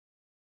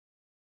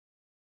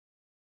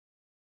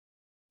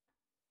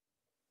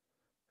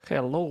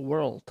Hello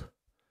world,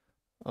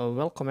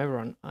 welcome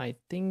everyone. I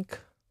think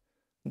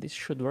this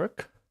should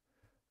work.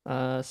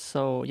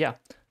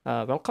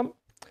 Welcome.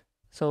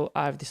 So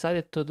I've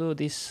decided to do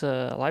this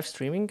live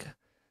streaming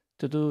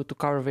to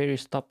cover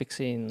various topics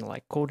in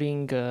like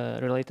coding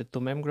related to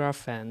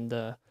Memgraph and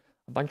a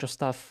bunch of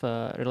stuff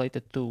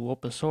related to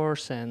open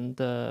source and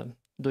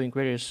doing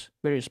various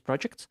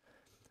projects.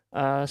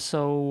 At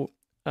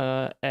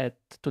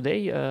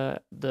today,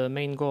 the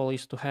main goal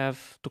is to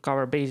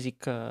cover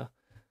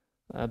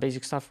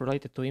basic stuff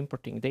related to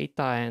importing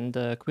data and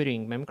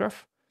querying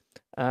Memgraph,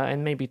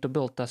 and maybe to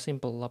build a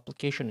simple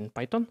application in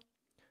Python.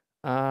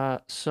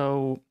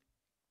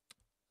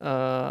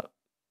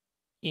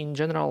 In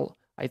general,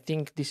 I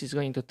think this is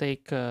going to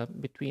take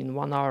between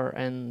 1 hour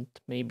and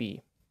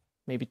maybe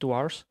 2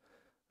 hours.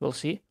 We'll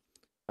see.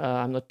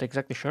 I'm not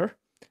exactly sure.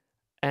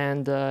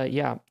 And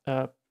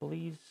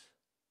please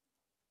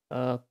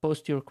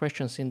post your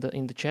questions in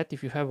the chat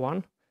if you have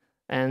one,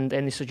 and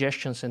any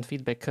suggestions and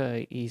feedback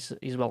is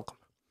welcome.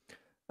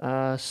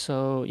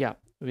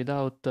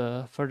 Without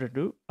further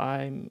ado,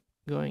 I'm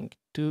going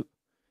to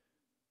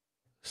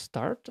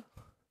start.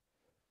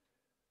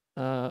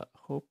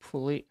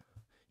 Hopefully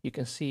you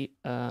can see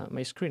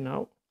my screen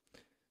now.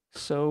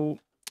 So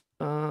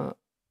to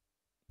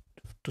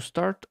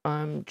start,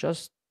 I'm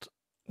just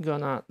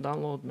gonna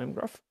download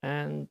Memgraph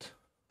and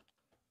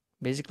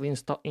basically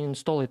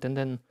install it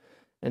and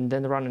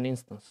then run an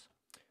instance.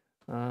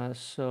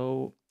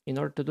 So in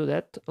order to do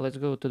that, let's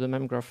go to the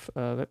Memgraph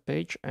web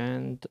page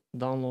and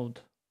download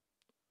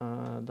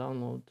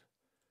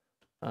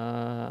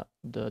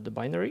the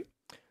binary.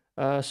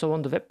 So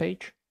on the web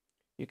page,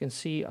 you can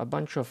see a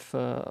bunch of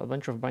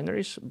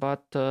binaries,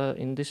 but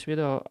in this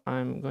video,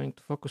 I'm going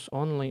to focus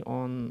only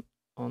on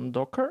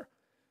Docker.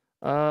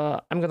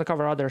 I'm going to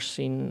cover others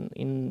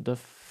in the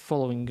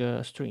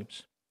following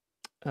streams.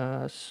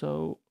 Let's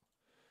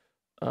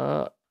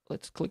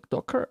click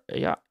Docker.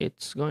 Yeah,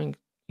 it's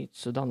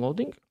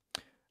downloading,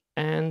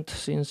 and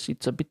since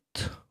it's a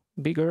bit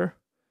bigger,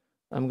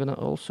 I'm gonna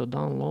also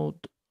download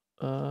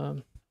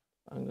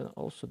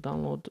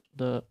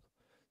the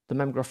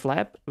Memgraph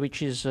Lab,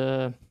 which is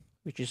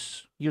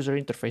user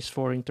interface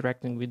for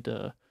interacting with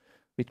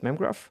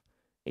Memgraph.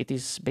 It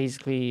is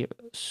basically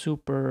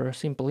super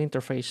simple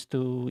interface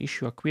to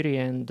issue a query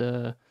and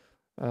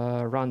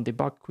run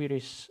debug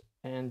queries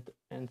and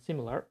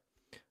similar.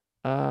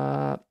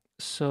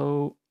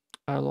 So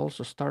I'll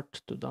also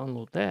start to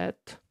download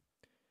that.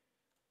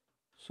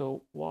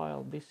 So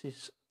while this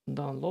is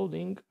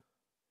downloading,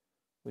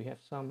 we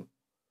have some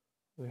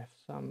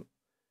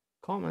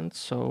comments,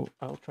 so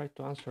I'll try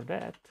to answer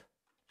that.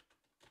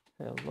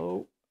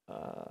 Hello.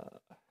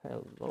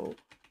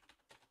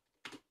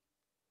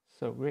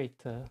 So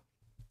great.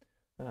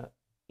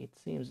 It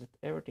seems that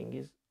everything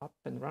is up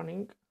and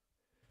running,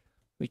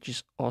 which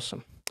is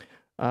awesome.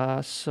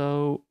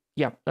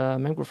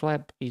 Memgraph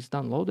Lab is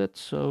downloaded,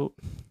 so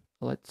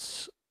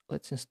let's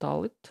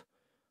install it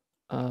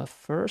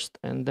first,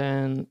 and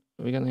then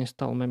we're gonna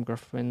install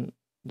Memgraph when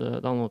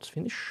the downloads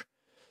finish.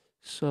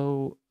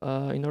 So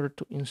in order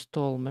to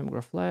install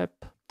Memgraph Lab,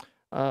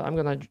 I'm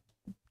gonna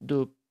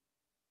do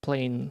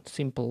plain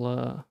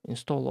simple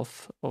install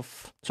of.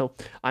 So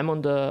I'm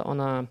on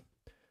a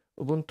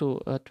Ubuntu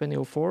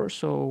 2004,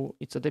 so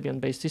it's a Debian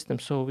based system.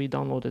 So we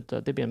downloaded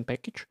the Debian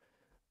package,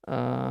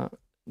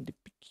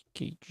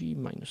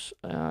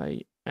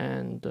 dpkg-i,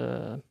 and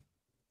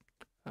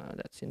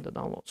that's in the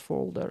downloads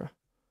folder.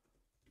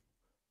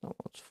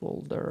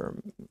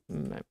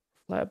 Memgraph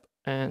Lab,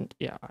 and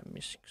yeah, I'm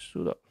missing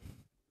sudo.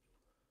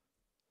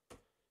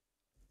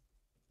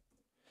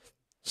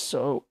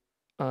 So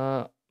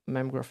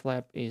Memgraph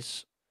Lab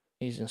is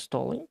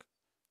installing,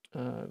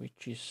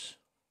 which is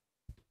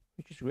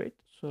great.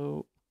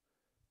 So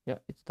yeah,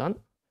 it's done.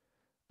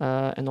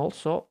 And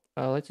also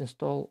let's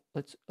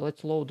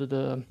load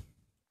the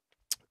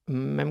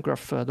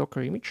Memgraph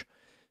Docker image.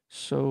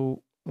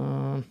 So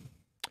a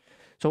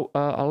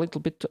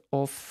little bit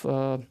of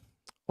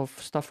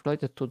stuff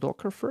related to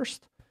Docker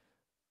first.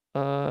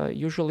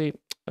 Usually,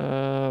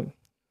 Docker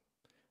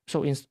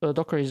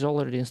is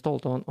already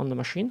installed on the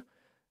machine.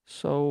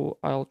 So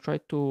I'll try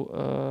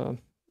to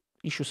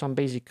issue some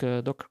basic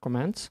Docker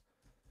commands.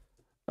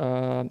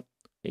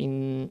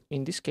 In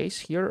this case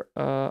here,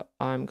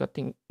 I'm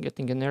getting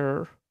an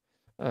error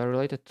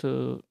related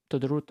to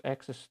the root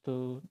access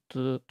to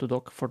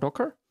Docker for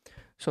Docker.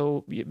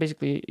 So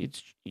basically,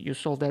 you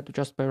solve that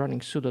just by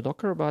running sudo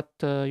docker, but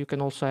you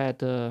can also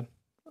add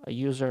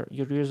your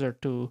user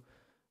to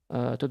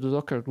the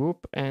Docker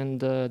group, and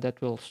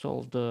that will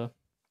solve the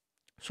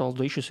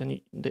issues,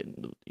 and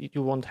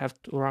you won't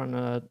have to run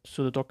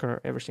sudo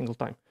docker every single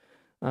time.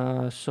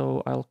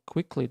 So I'll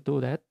quickly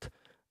do that.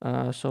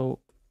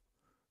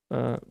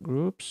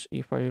 Groups,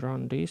 if I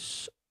run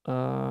this,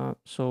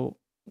 so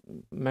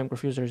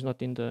Memgraph user is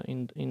not in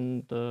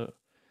the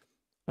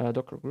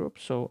Docker group,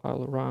 so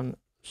I'll run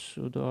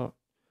sudo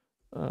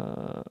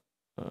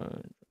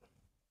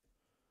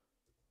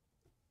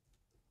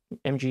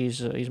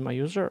mg is my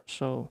user,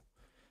 so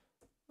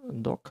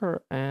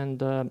docker,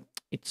 and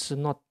it's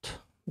not,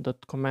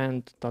 that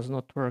command does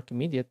not work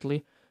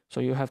immediately, so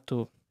you have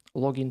to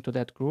log into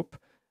that group,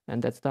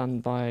 and that's done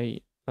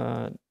by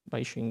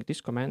issuing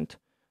this command,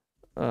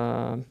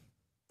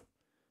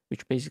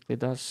 which basically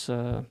does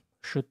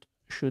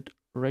should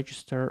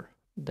register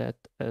that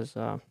as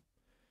a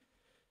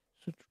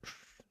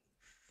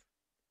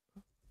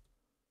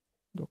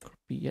docker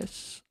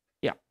ps.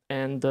 Yeah,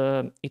 and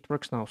it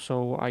works now,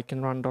 so I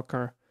can run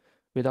Docker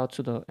without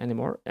sudo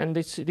anymore. And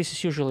this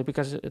is usually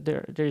because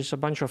there is a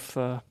bunch of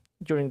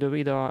during the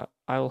video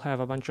I'll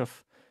have a bunch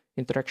of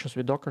interactions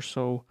with Docker,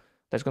 so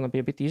that's going to be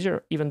a bit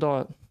easier, even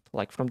though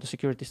like from the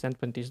security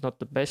standpoint is not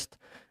the best,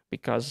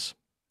 because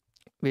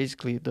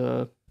basically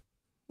the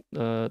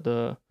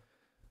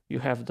you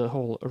have the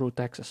whole root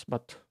access.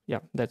 But yeah,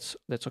 that's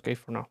okay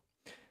for now.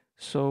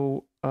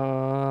 So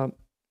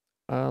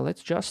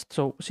let's just,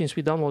 so since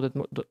we downloaded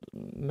the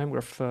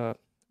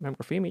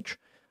Memgraph image,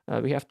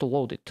 we have to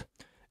load it,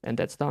 and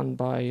that's done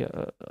by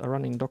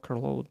running docker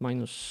load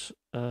minus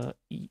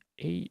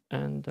ea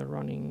and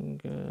running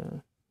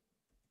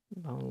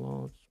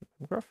downloads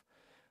Memgraph.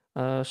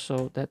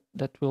 So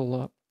that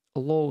will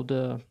load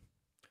the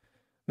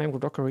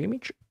Memgraph Docker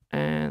image,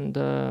 and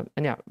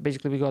yeah,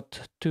 basically we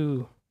got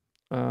two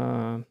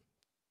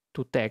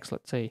tags,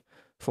 let's say,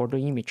 for the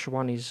image.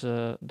 One is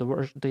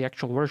the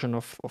actual version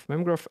of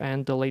Memgraph,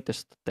 and the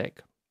latest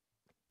tag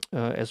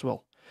as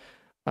well.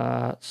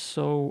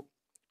 So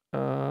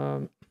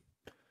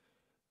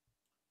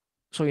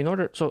in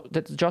order, so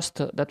that's just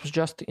that was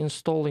just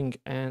installing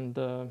and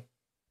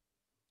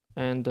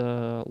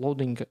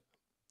loading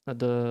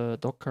the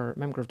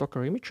Memgraph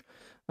Docker image.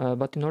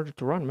 But in order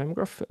to run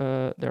Memgraph,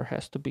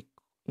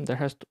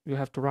 you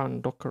have to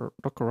run docker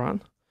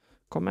run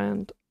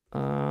command,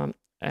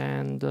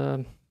 and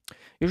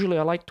usually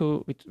I like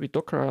to with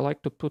Docker I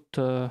like to put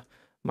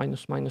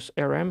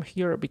 --rm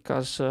here,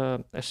 because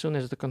as soon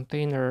as the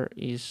container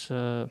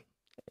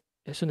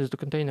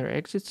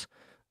exits,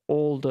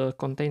 all the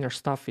container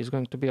stuff is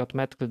going to be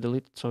automatically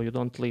deleted, so you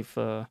don't leave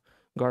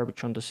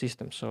garbage on the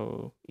system.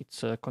 So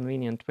it's a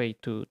convenient way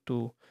to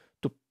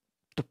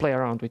play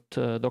around with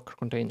Docker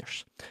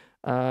containers.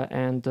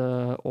 And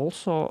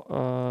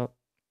also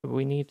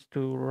we need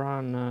to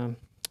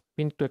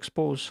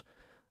expose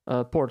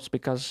ports,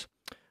 because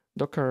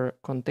Docker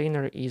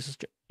container is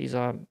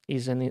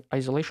an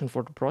isolation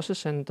for the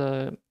process, and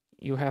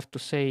you have to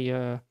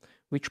say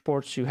which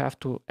ports you have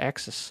to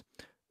access.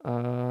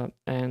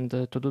 And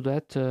to do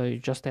that, you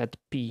just add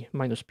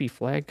 -p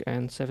flag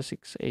and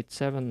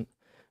 7687,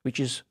 which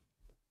is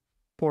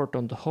port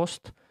on the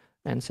host,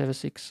 and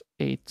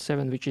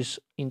 7687, which is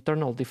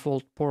internal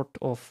default port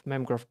of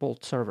Memgraph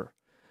Bolt server.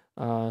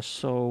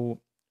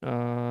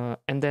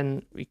 And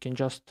then we can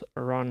just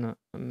run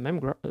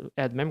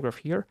add Memgraph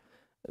here.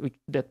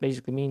 That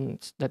basically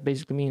means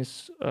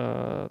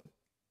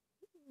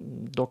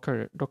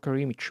Docker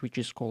image, which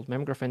is called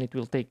Memgraph, and it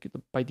will take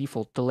by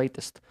default the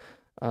latest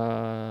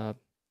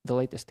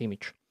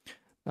image.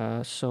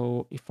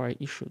 So if I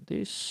issue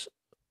this,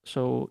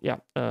 so yeah,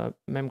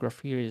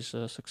 Memgraph here is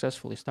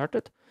successfully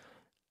started,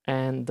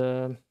 and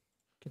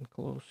can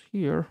close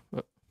here.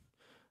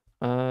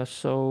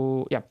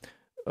 So yeah,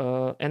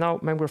 and now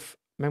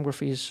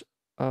Memgraph is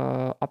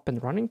up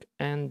and running,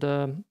 and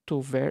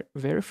to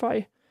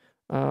verify,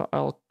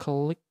 I'll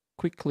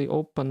quickly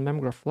open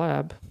Memgraph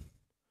Lab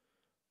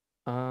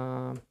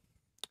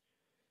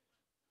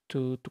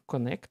to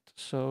connect.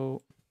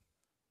 So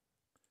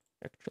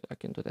actually I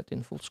can do that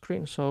in full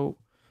screen. So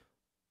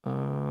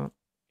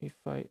if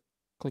I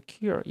click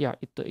here, yeah,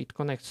 it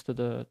connects to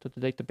the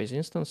database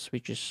instance,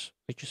 which is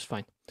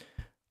fine.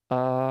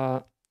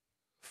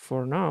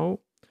 For now,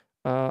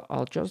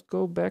 I'll just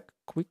go back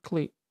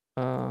quickly.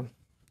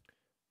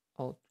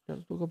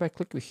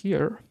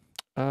 Here,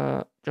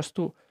 just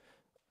to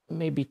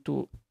maybe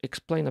to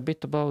explain a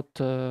bit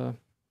about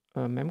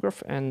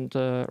Memgraph and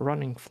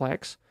running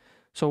flags.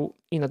 So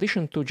in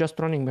addition to just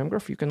running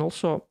Memgraph, you can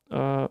also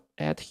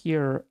add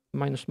here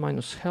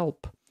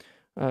 --help,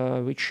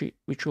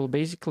 which will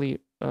basically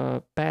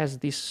pass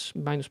this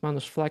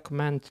 --flag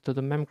command to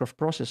the Memgraph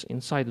process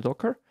inside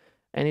Docker,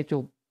 and it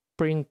will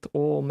print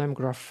all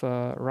Memgraph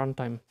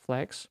runtime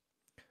flags.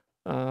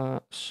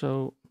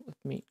 So let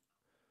me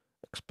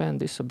expand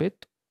this a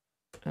bit,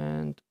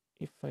 and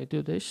if I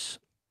do this,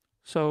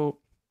 so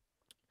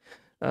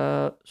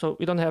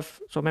we don't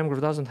have, so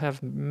Memgraph doesn't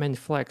have many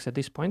flags at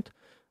this point.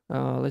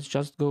 Let's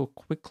just go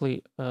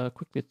quickly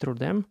through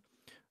them.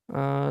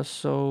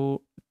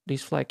 So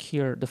this flag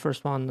here, the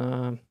first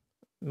one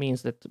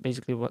means that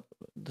basically what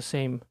the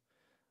same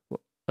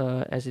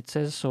as it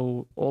says.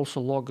 So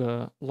also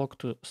log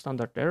to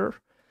standard error.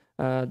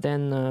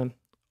 Then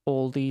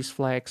all these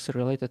flags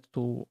related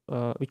to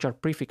which are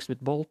prefixed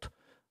with Bolt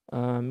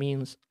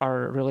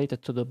are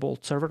related to the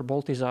Bolt server.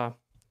 Bolt is a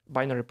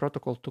binary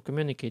protocol to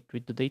communicate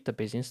with the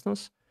database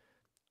instance.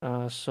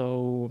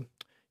 So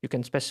you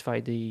can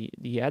specify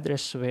the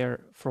address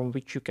from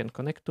which you can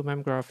connect to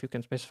Memgraph. You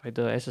can specify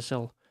the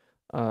SSL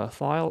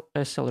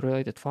SSL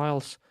related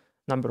files,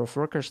 number of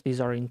workers. These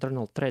are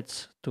internal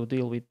threads to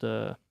deal with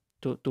the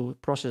to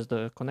process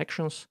the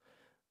connections,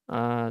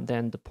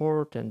 then the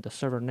port and the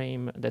server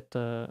name that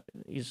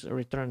is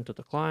returned to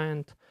the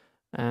client,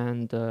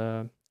 and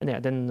yeah,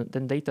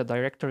 then data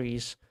directory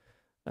is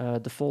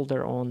the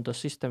folder on the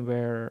system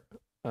where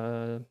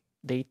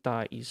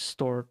data is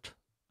stored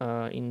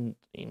in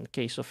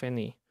case of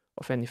any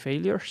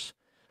failures.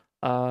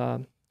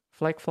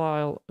 Flag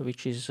file,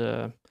 which is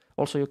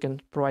also you can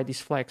provide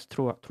these flags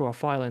through a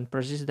file and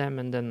persist them,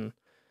 and then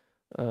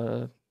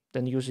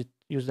use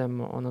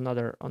them on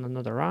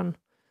another run,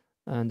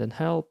 and then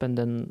help, and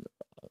then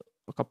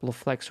a couple of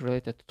flags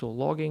related to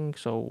logging.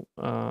 So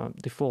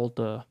default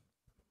the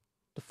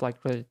flag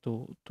related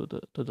to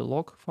the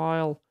log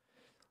file.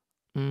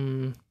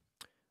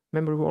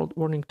 Memory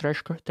warning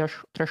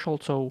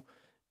threshold. So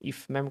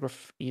if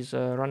Memgraph is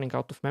running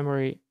out of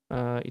memory,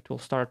 it will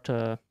start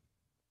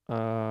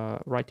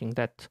writing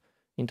that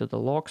into the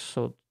logs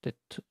so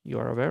that you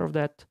are aware of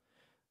that.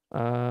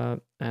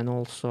 And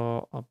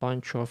also a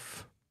bunch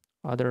of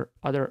other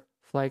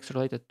flags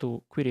related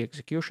to query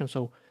execution.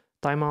 So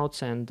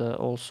timeouts and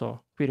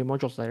also query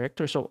modules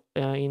directory. So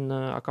in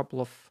a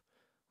couple of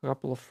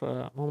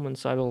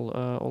moments, I will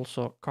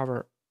also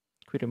cover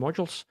query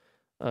modules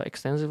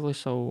extensively.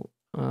 So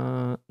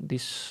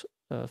this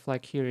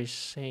flag here is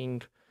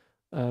saying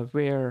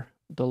where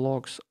the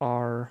logs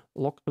are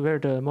where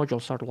the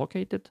modules are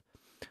located.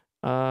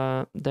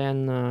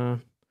 Then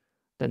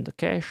the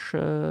cache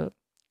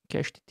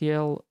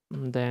TTL,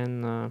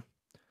 then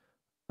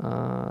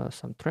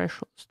some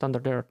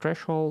standard error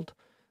threshold,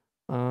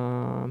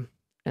 and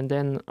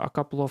then a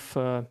couple of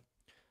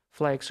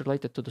flags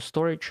related to the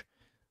storage.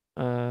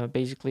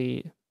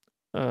 Basically,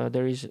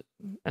 there is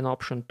an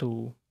option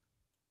to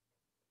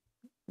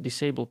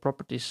disable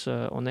properties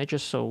on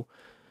edges, so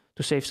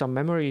to save some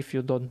memory if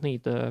you don't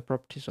need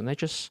properties on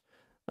edges,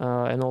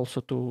 and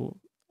also to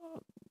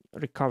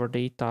recover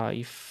data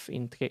if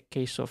in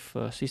case of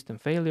system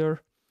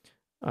failure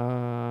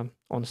on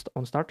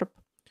startup.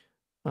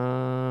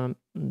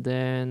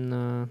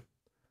 Then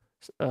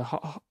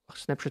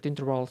snapshot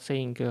interval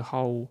saying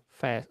how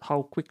fast,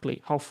 how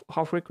quickly,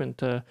 how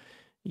frequent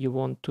you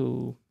want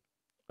to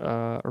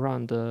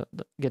run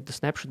get the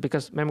snapshot,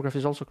 because Memgraph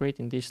is also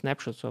creating these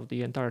snapshots of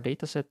the entire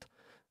dataset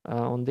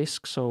on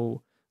disk.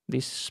 So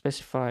this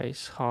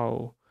specifies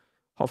how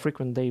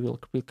frequent they will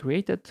be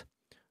created.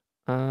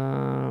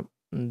 Then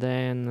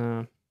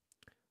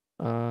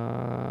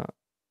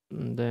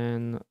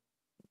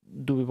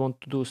do we want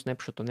to do a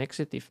snapshot on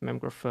exit? If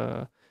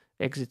Memgraph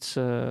exits,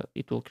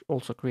 it will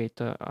also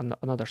create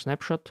another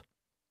snapshot.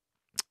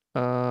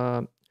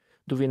 Do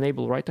we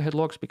enable write-ahead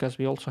logs? Because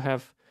we also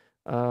have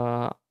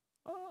a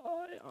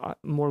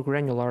more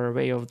granular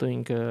way of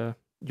doing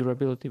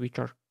durability,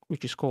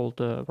 which is called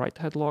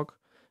write-ahead log.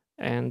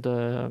 And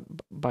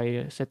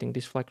by setting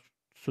this flag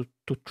to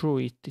true,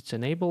 it's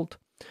enabled.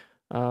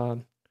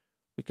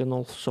 We can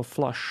also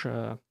flush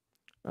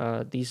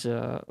these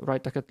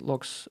write-ahead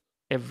logs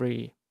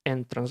every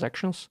n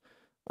transactions.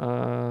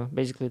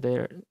 Basically,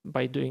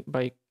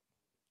 by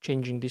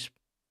changing this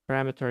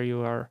parameter,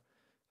 you are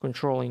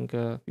controlling.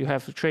 You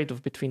have a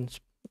trade-off between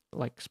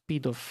like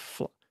speed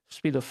of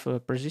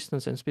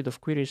persistence and speed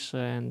of queries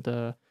and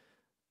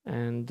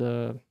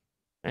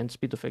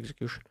speed of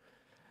execution.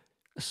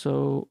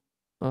 So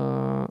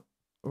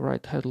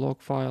write-ahead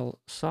log file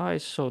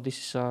size. So this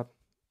is a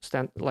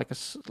like a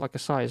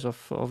size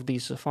of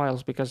these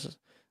files, because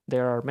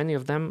there are many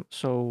of them.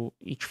 So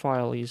each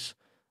file is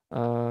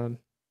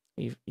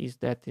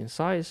that in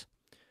size,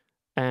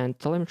 and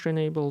telemetry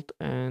enabled,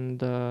 and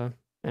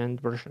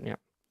version, yeah,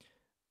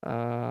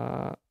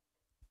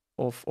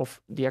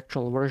 of the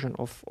actual version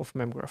of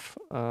Memgraph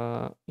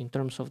in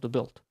terms of the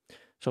build.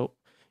 So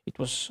it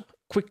was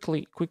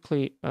quickly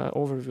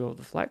overview of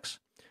the flags.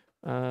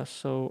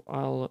 So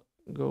I'll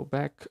go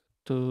back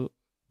to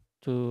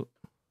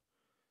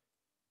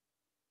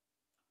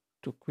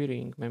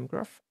querying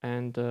Memgraph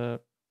and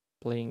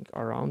playing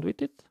around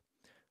with it.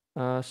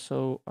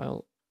 So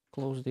I'll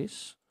close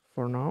this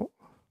for now.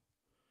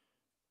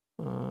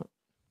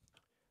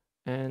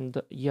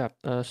 And yeah,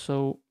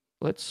 so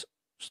let's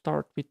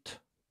start with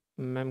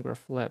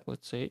Memgraph Lab,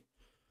 let's say,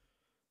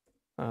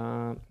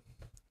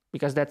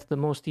 because that's the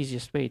most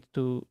easiest way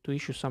to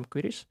issue some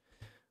queries.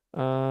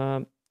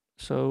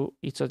 So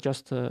it's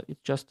just a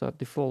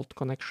default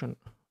connection.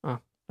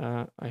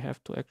 I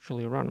have to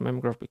actually run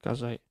Memgraph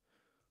because I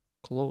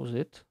close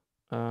it.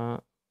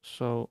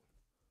 So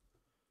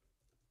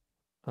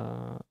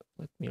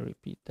let me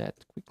repeat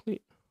that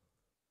quickly.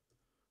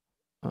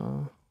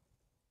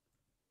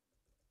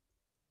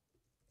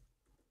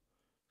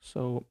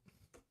 So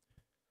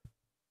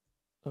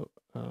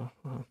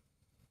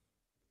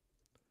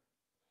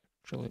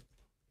actually,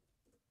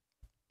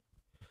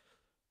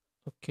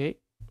 okay,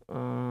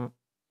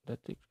 that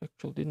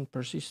actually didn't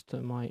persist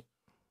my.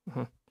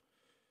 So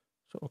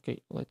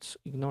okay, let's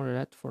ignore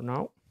that for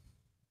now.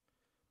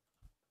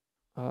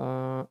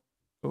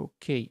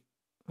 Okay,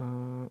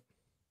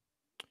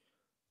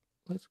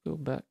 let's go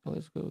back.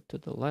 Let's go to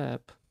the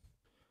lab.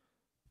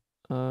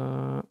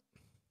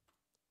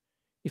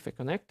 if I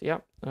connect, yeah,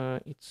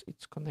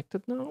 it's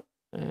connected now.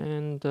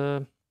 And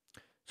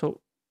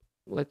so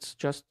let's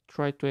just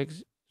try to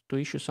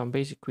issue some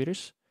basic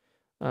queries.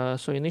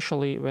 So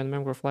initially, when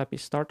Memgraph Lab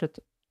is started,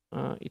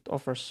 it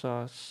offers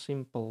a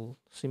simple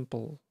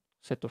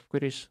set of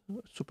queries,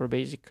 super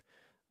basic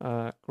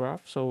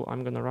graph. So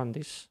I'm gonna run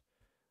this,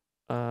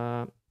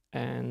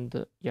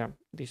 and yeah,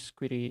 this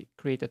query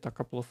created a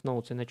couple of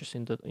nodes and edges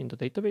in the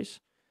database.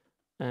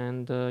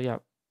 And yeah,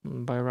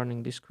 by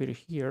running this query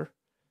here,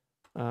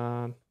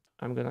 I'm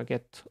gonna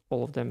get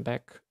all of them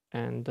back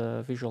and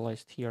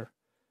visualized here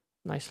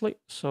nicely.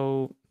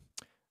 So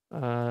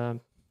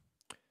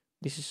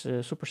this is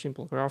a super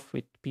simple graph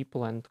with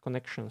people and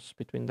connections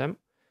between them.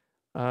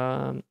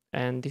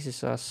 And this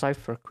is a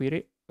Cypher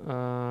query,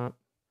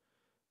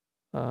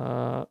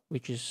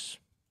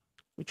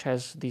 which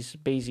has these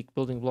basic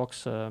building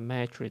blocks: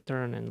 match,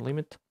 return, and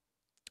limit,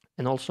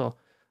 and also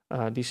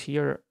this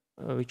here,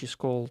 which is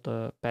called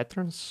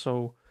patterns.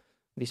 So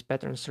these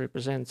patterns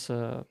represents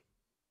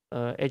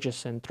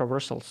edges and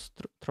traversals,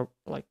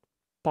 like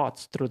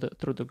paths through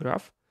the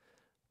graph,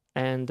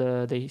 and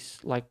they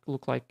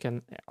look like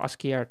an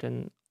ASCII art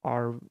and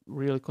are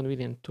really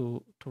convenient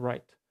to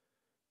write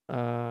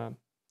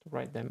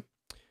them.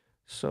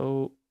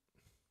 So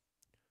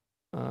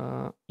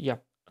yeah,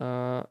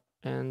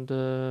 and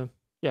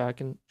yeah, I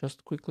can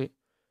just quickly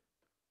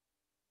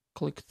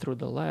click through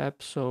the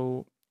lab.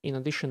 So in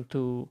addition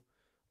to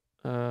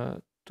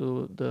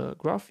the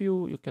graph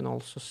view, you can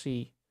also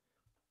see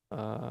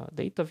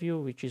data view,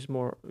 which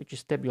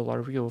is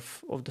tabular view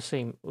of the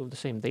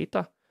same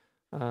data.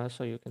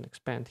 So you can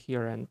expand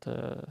here and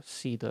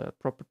see the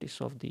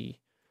properties of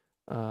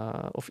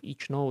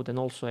each node and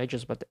also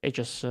edges, but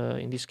edges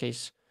in this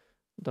case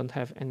don't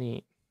have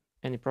any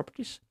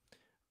properties.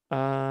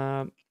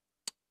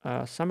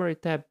 Summary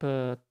tab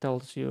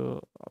tells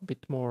you a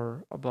bit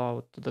more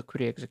about the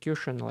query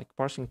execution, like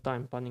parsing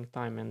time, panning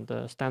time, and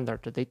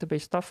standard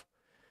database stuff.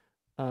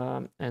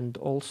 And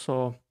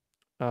also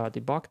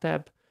debug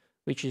tab,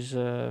 which is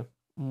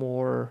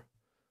more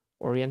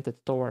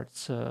oriented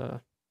towards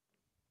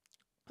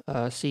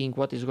seeing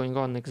what is going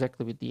on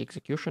exactly with the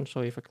execution.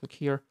 So if I click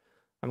here,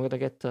 I'm gonna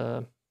get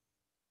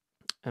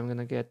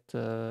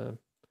the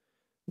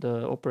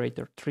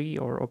operator tree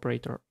or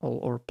operator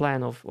or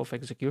plan of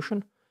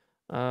execution.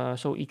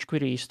 So each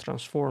query is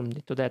transformed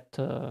into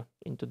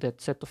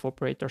that set of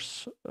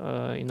operators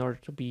in order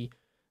to be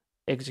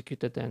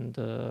executed and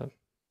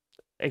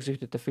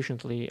executed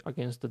efficiently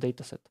against the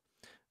dataset.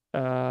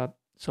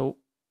 So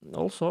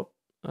also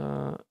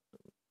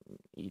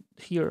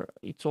here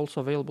it's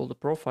also available the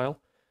profile.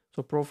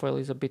 So profile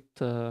is a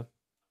bit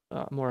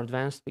more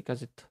advanced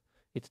because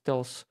it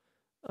tells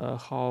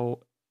how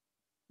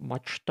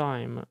much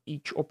time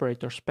each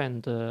operator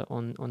spend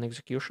on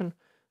execution.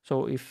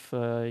 So if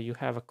you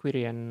have a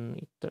query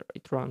and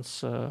it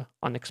runs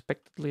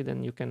unexpectedly,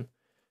 then you can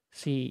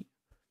see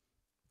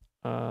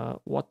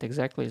what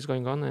exactly is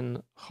going on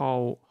and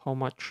how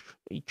much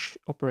each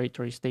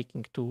operator is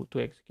taking to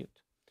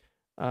execute.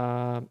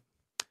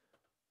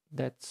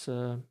 That's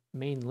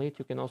mainly it.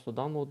 You can also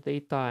download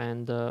data,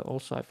 and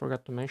also I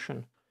forgot to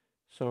mention.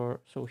 So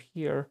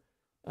here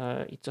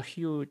it's a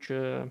huge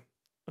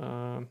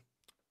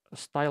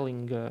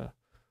styling,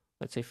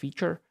 let's say,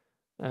 feature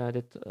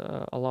that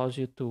allows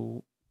you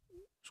to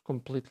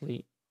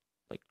completely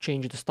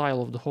change the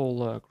style of the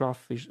whole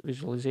graph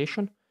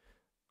visualization.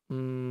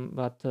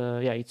 But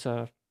yeah, it's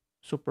a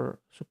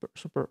super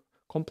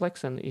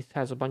complex, and it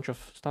has a bunch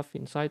of stuff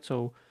inside.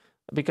 So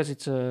because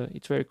it's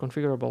very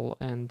configurable,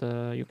 and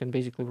you can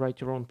basically write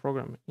your own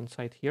program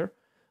inside here.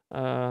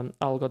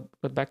 I'll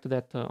get back to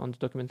that on the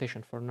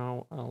documentation. For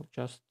now, I'll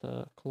just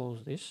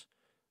close this.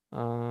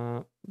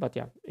 But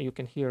yeah, you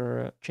can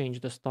here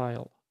change the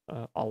style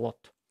a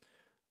lot.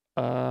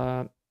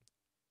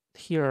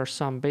 Here are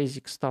some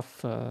basic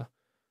stuff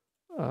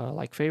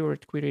like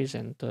favorite queries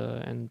and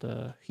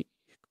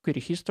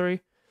query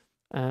history,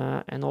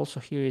 and also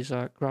here is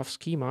a graph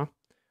schema,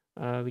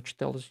 which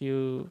tells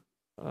you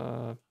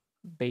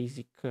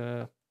basic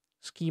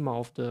schema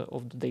of the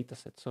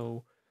dataset.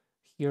 So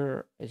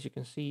here, as you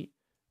can see,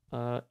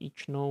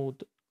 each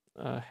node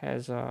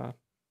has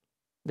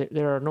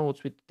there are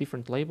nodes with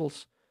different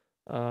labels: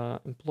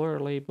 employer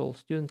label,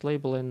 student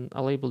label, and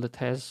a label that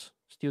has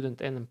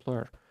student and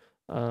employer.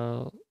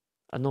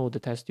 A node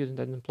that has student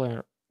and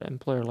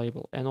employer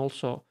label, and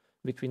also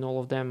between all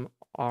of them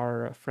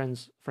are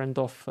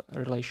friend-of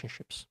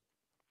relationships.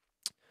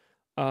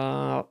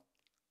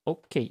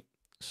 Okay,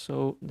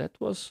 so that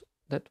was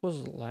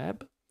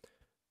lab.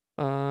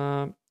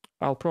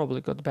 I'll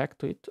probably get back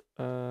to it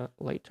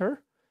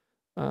later.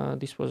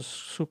 This was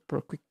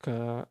super quick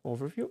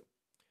overview.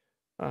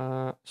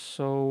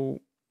 So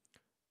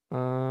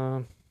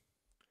I'll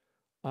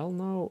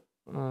now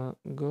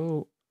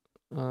go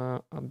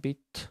a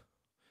bit.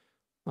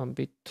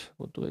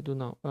 What do I do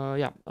now?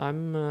 Yeah,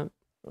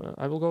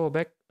 I will go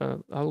back.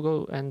 I'll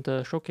go and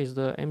showcase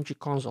the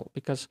mgconsole,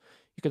 because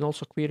you can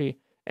also query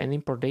and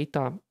import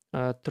data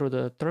through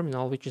the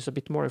terminal, which is a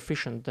bit more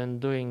efficient than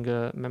doing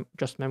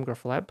just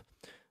Memgraph Lab.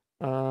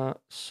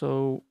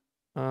 So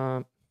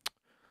I'll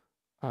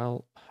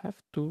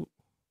have to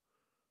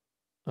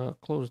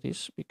close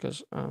this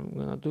because I'm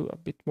gonna do a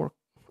bit more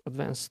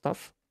advanced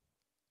stuff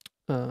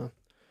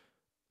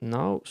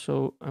now.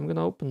 So I'm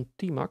gonna open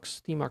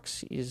Tmux.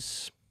 Tmux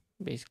is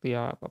basically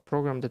a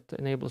program that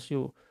enables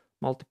you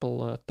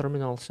multiple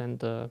terminals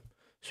and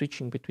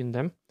switching between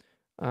them.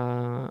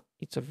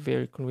 It's a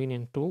very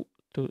convenient tool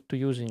to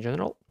use in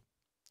general.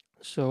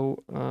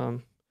 So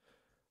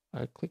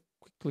I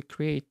quickly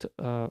create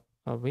a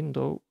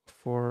window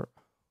for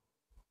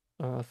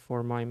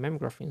my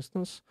Memgraph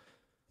instance.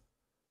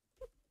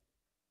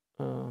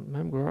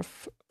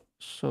 Memgraph.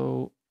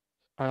 So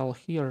I'll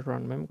here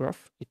run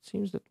Memgraph. It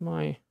seems that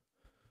my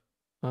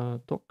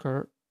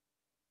Docker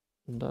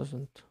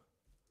doesn't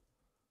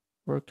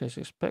work as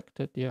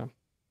expected. Yeah.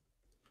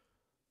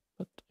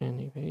 But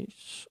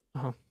anyways,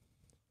 I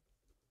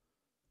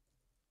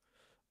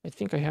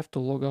think I have to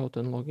log out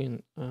and log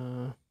in.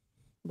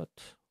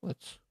 But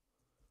let's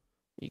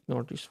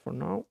ignore this for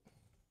now.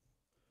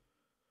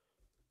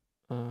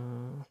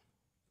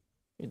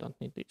 We don't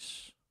need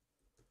this.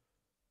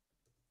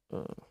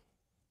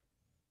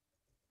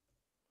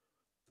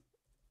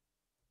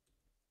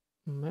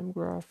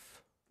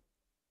 Memgraph.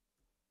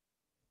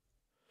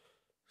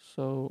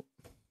 So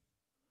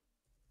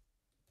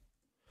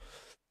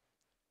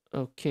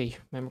okay,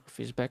 Memgraph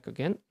is back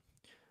again.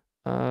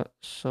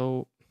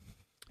 So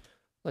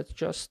let's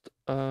just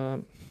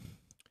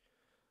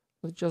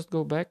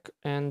go back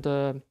and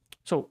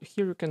so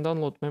here you can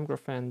download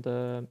Memgraph and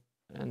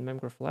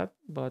Memgraph Lab,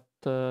 but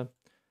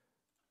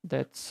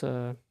that's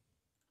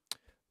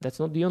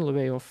not the only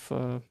way of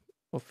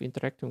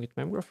interacting with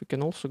Memgraph. You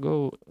can also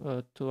go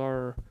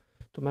to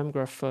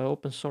Memgraph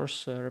open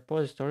source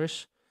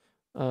repositories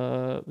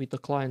with the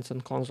clients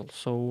and console.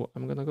 So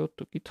I'm gonna go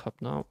to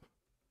GitHub now,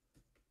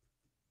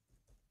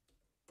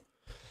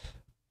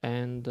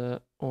 and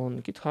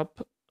on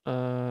GitHub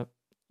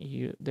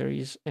there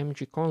is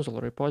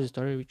mgconsole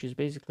repository, which is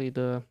basically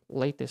the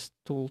latest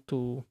tool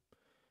to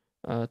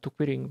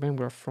querying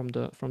Memgraph from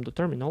the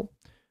terminal.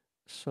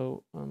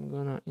 So I'm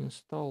gonna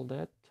install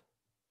that.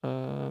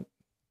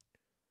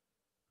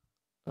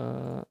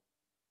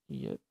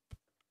 Yep.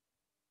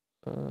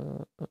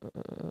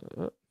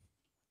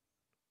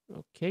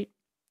 Okay.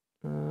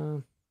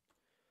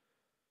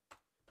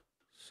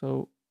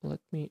 So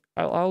let me.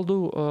 I'll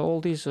do all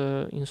these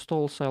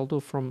installs. I'll do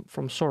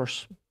from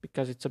source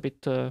because it's a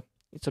bit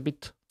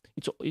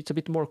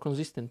more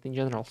consistent in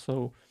general.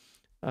 So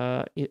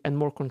and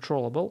more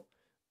controllable,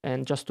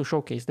 and just to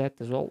showcase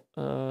that as well.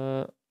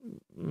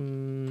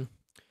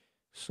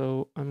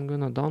 So I'm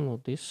gonna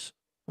download this.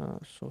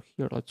 So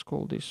here, let's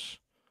call this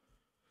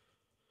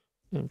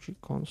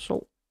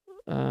mgconsole,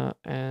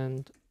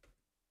 and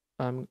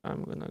I'm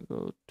gonna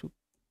go to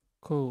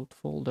code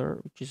folder,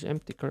 which is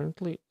empty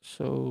currently.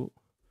 So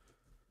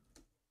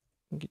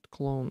git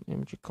clone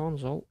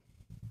mgconsole,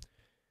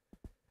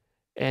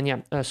 and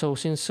yeah. So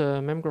since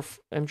Memgraph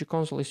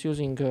mgconsole is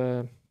using,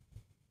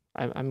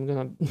 I'm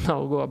gonna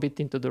now go a bit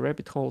into the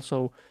rabbit hole.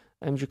 So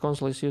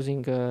mgconsole is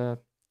using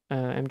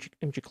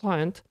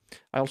mgclient.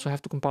 I also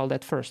have to compile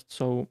that first.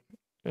 So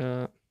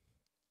let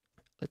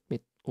me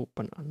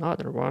open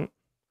another one.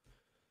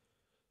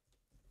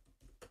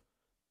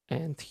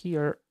 And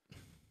here,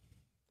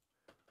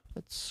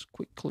 let's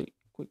quickly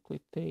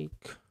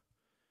take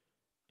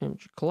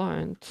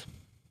mgclient.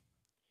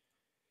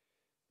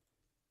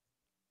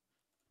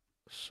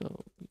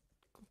 So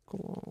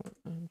clone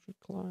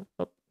mgclient.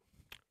 Oh,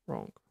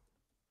 wrong.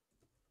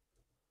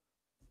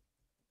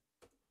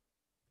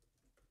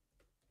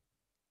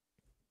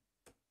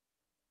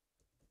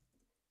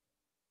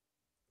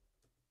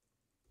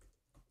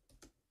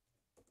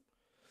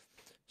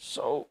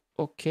 So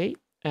okay,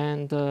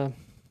 and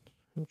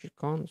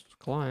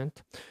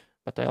mgclient,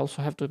 but I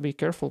also have to be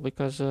careful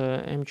because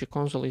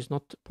mgconsole is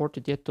not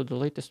ported yet to the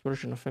latest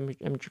version of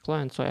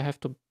mgclient, so I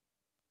have to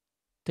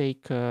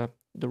take the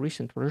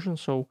recent version.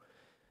 So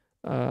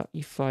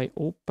if I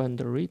open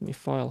the README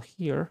file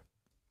here,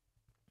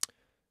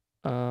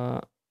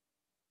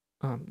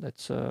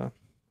 that's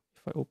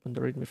if I open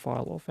the README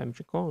file of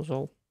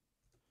mgconsole,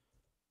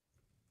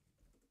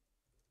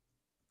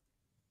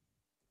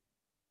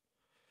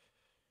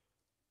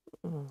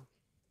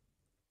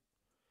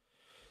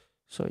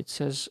 so it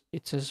says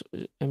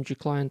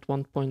mgclient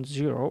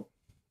 1.0.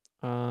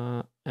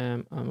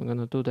 And I'm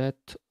gonna do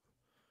that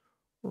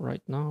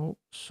right now.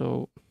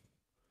 So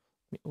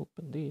let me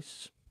open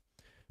this.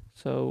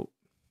 So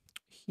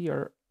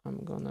here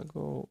I'm gonna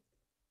go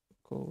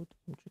code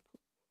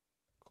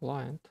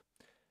mgclient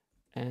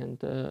and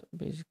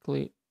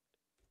basically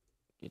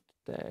git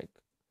tag.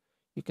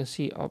 You can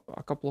see a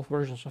couple of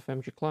versions of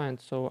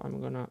mgclient. So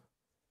I'm gonna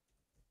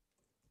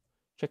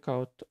check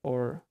out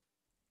or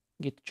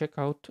git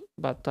checkout,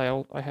 but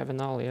I have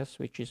an alias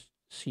which is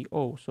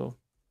co. So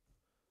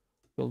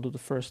we'll do the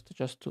first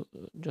just to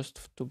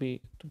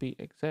be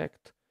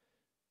exact.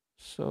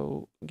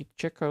 So git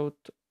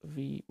checkout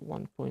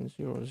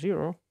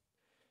v1.00.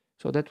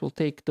 So that will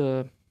check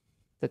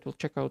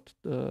out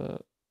the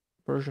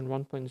version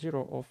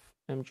 1.0 of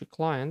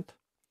mgclient,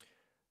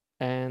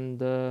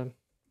 and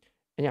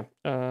yeah,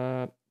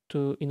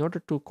 in order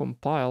to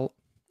compile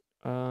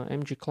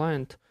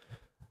mgclient,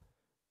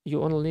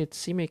 you only need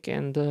CMake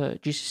and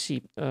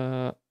GCC.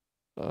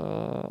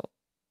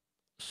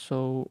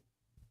 So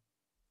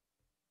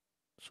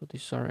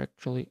these are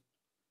actually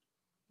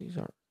these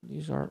are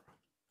these are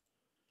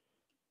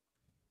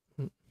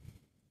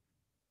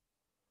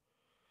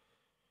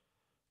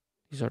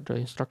the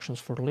instructions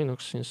for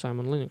Linux. Since I'm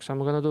on Linux, I'm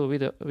gonna do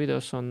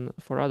videos on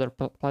for other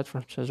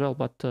platforms as well,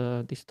 but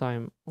this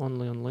time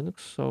only on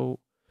Linux. So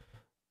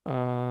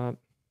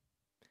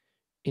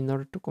in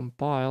order to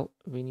compile,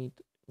 we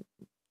need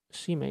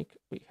CMake.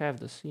 We have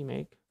the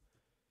CMake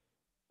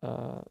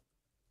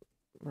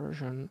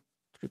version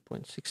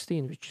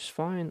 3.16, which is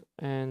fine,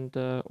 and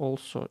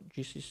also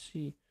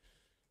GCC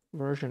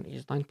version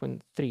is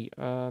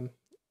 9.3.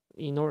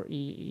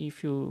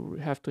 If you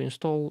have to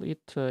install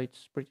it,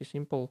 it's pretty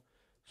simple.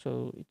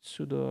 So it's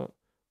sudo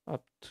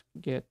apt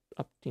get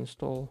apt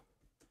install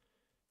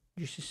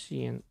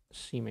GCC and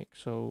CMake.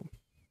 So,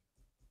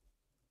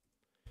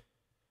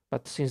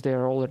 but since they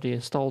are already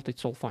installed,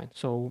 it's all fine.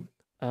 So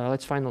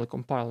let's finally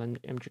compile an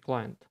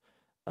mgclient.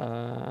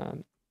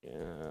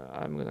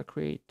 I'm gonna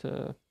create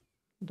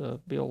the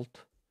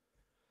build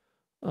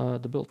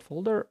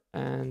folder,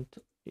 and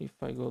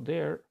if I go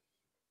there,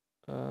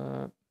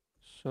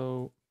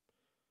 so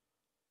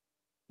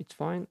it's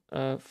fine.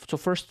 So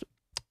first,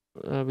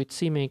 with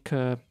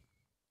CMake,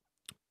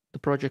 the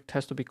project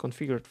has to be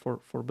configured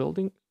for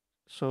building.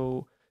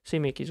 So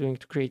CMake is going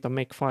to create a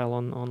make file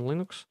on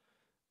Linux.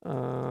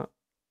 So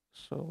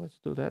let's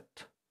do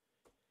that.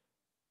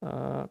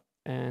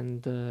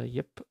 And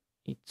yep,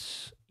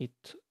 it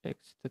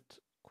exited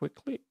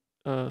quickly,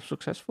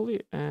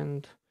 successfully,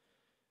 and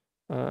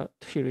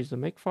here is the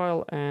make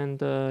file.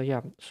 And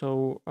yeah,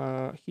 so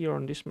here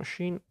on this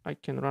machine I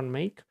can run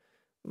make,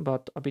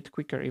 but a bit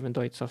quicker, even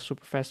though it's a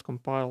super fast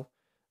compile.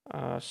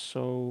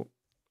 So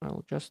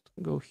I'll just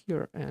go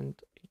here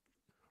and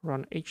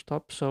run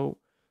htop. So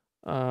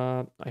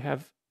I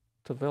have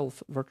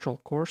 12 virtual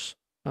cores,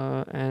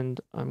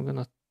 and I'm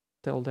gonna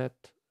tell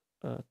that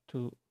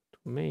to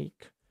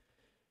make.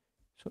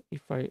 So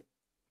if I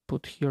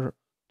put here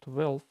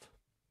 12,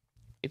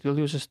 it will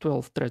use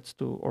 12 threads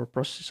to, or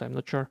process, I'm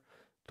not sure,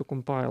 to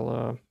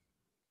compile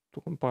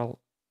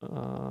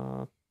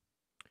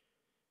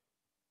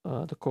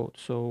the code.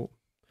 So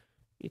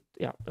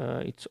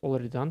it's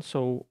already done.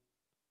 So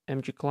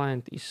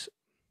mgclient is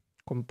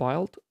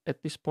compiled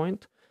at this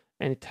point,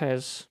 and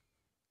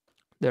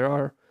there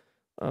are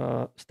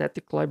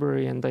static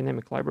library and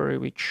dynamic library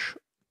which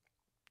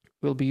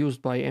will be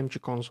used by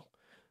mgconsole.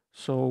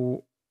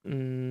 So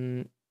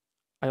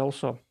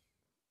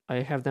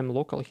I have them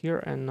local here,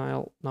 and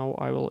now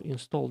I will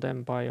install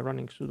them by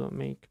running sudo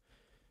make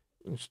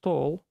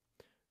install,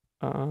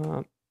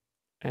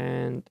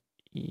 and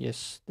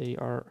yes, they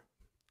are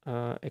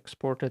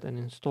exported and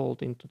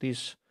installed into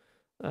these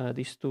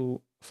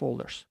two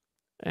folders.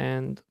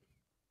 And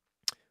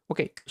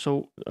okay,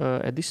 so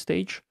at this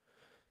stage,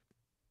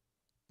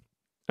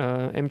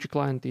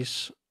 mgclient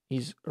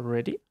is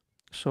ready.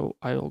 So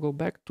I will go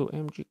back to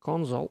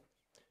mgconsole,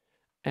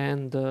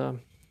 and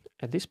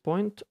at this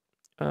point,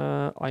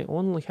 I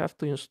only have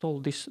to install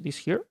this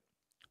here,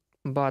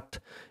 but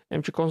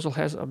mgconsole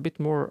has a bit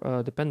more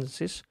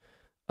dependencies.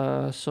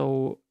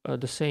 So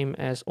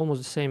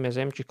almost the same as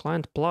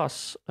mgclient,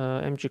 plus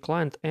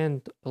mgclient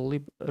and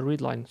lib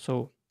readline.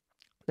 So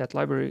that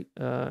library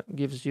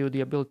gives you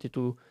the ability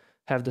to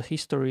have the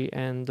history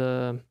and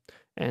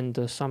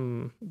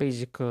some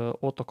basic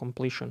auto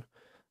completion.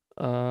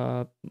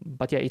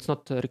 But yeah, it's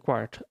not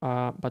required.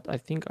 But I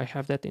think I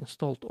have that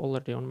installed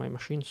already on my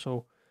machine,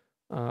 so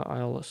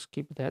I'll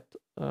skip that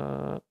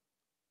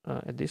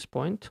at this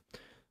point.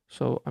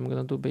 So I'm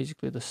gonna do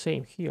basically the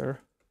same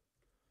here.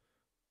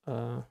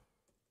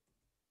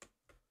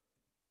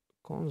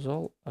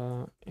 Console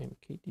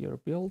mkdir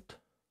build,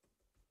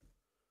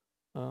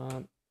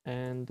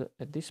 and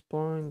at this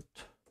point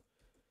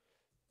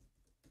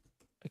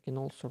I can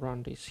also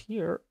run this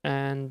here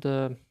and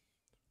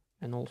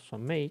also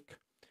make.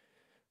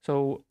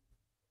 So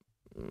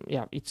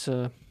yeah, it's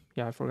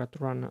yeah, I forgot to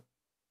run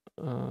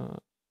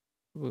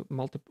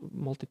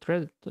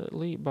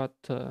multi-threadedly, but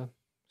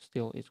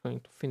still it's going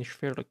to finish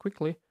fairly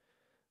quickly.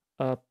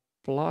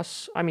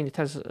 Plus, I mean,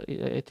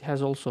 it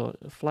has also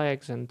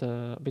flags and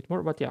a bit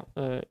more, but yeah,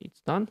 it's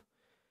done.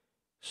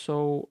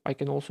 So I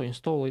can also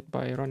install it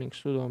by running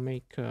sudo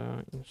make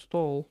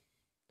install.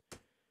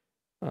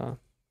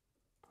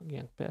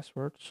 Again,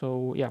 password.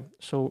 So yeah,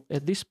 so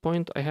at this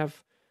point I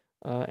have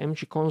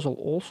mgconsole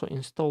also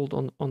installed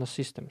on a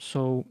system.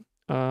 So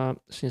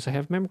since I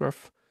have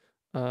Memgraph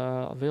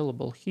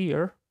available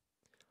here,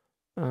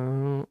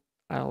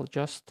 I'll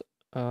just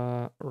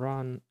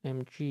run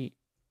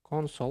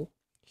mgconsole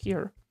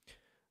here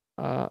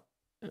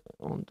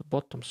on the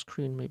bottom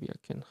screen. Maybe I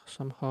can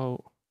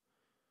somehow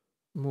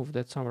move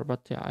that somewhere,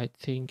 but yeah, I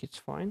think it's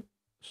fine.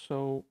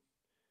 So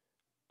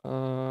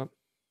I'll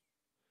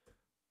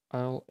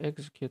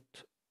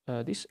execute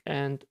this,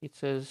 and it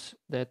says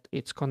that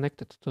it's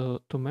connected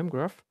to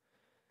Memgraph,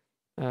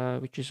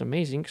 which is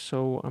amazing.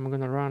 So I'm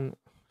gonna run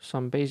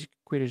some basic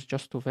queries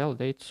just to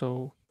validate.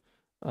 So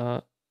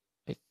I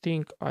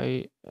think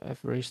I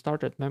have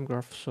restarted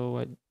Memgraph, so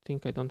I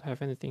think I don't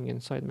have anything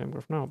inside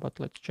Memgraph now, but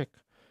let's check.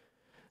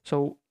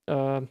 So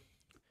I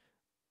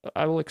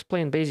will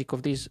explain basic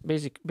of these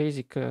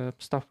basic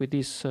stuff with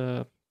these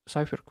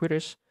Cypher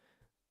queries.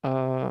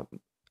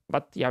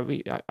 But yeah,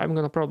 I'm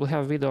gonna probably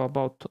have a video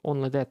about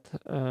only that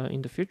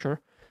in the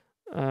future.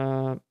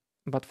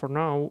 But for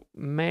now,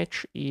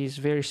 match is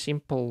very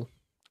simple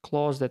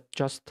clause that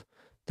just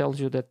tells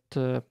you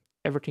that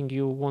everything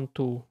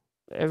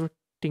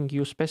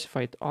you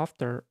specified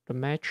after the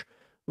match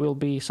will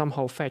be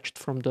somehow fetched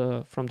from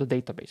the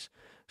database.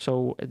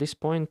 So at this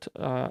point,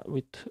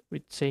 with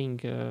saying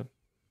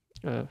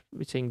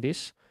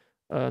this,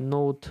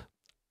 node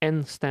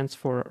n stands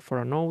for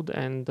a node,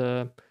 and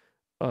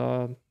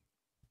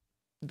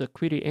the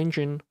query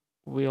engine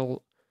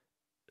will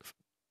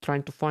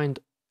trying to find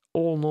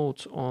all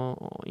nodes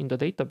in the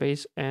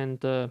database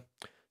and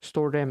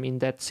store them in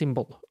that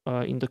symbol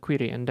in the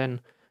query, and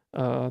then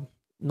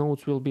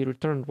nodes will be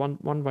returned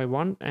one by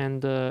one,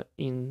 and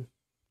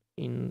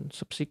in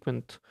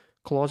subsequent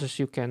clauses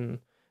you can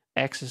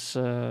access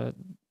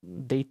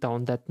data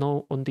on that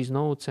on these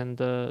nodes and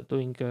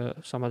doing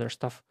some other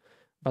stuff.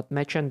 But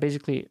matchn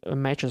basically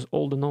matches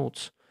all the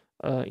nodes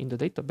in the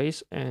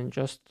database, and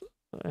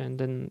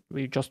then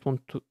we just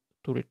want to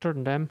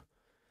return them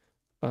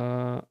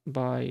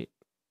by,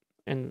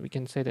 and we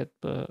can say that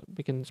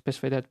we can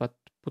specify that by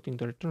putting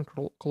the return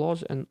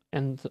clause and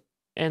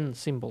n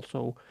symbol.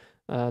 So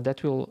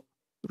that will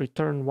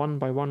return one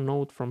by one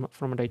node from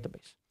a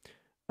database.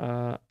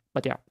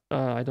 But yeah,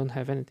 I don't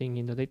have anything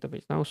in the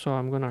database now, so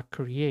I'm gonna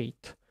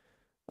create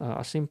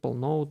a simple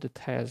node that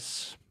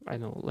has, I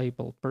don't know,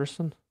 label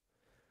person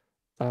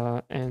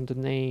and the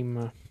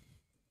name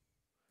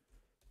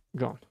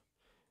John.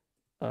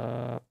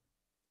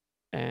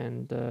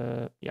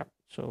 Yeah,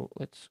 so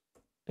let's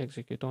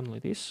execute only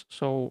this.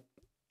 So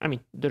I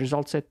mean, the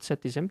result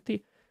set is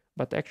empty,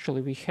 but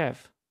actually we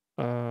have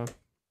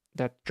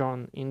that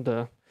John in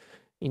the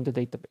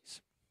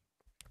database.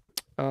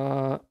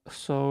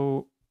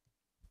 So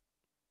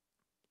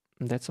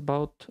that's a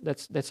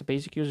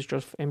basic usage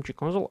of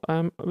mgconsole.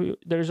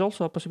 There is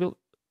also a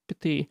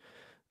possibility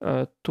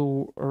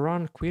to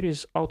run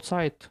queries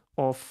outside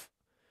of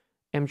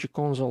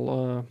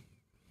mgconsole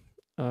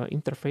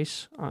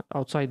interface,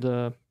 outside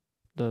the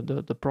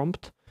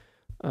prompt.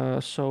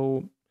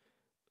 So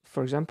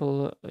for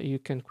example, you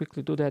can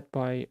quickly do that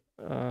by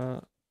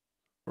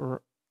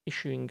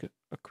issuing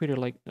a query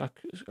like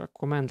a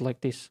command like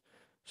this.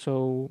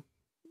 So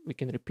we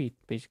can repeat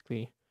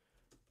basically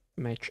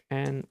match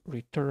n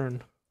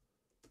return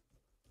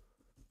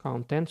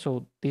count n.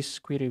 So this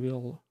query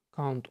will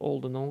count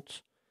all the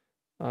nodes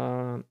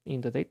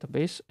in the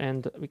database,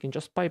 and we can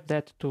just pipe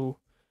that to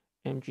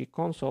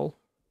mgconsole.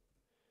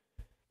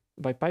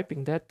 By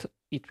piping that,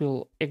 it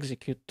will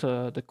execute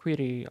the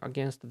query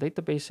against the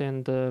database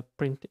and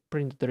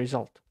print the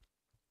result.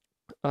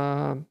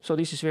 So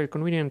this is very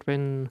convenient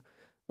when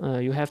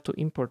you have to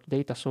import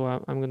data. So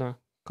I'm gonna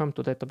come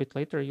to that a bit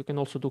later. You can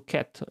also do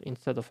cat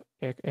instead of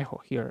echo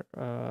here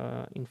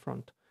in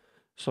front.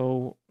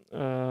 So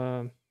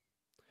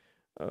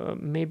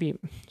maybe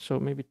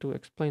to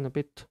explain a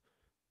bit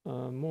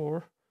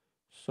more.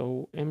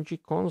 So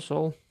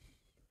mgconsole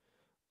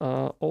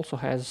also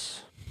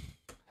has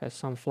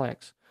some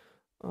flags,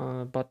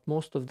 but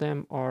most of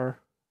them are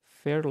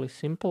fairly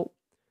simple.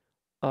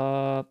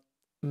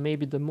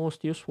 Maybe the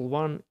most useful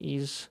one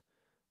is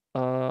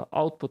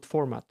output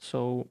format.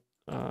 So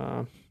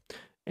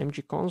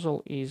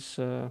mgconsole is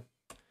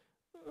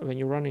when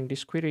you're running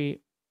this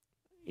query,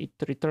 it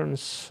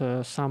returns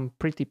some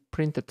pretty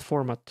printed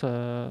format,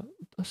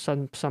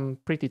 some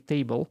pretty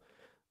table,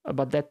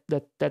 but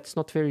that's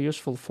not very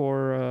useful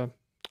for.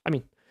 I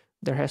mean,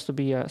 there has to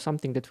be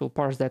something that will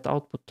parse that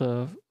output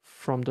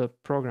from the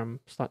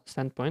program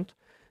standpoint.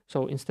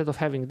 So instead of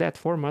having that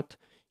format,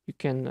 you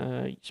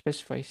can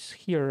specify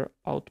here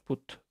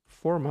output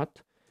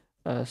format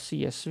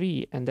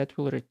CSV, and that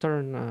will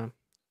return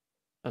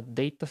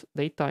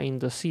data in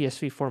the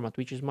CSV format,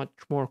 which is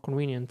much more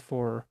convenient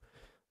for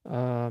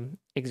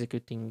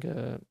executing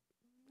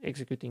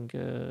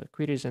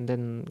queries and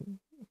then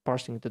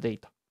parsing the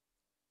data.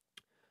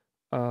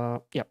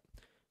 Yeah,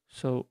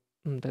 so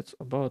that's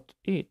about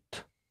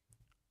it.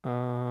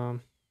 What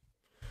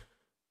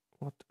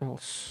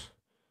else?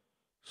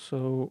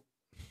 So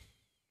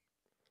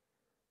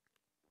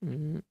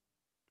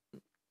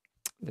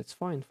that's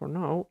fine for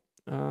now.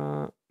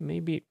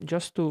 Maybe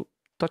just to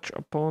touch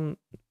upon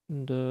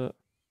the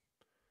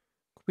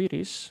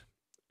queries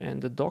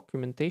and the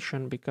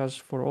documentation, because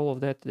for all of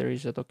that there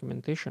is a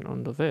documentation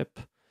on the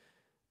web.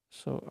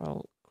 So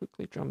I'll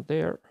quickly jump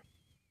there.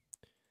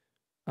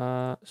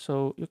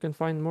 So you can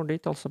find more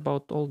details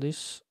about all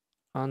this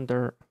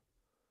under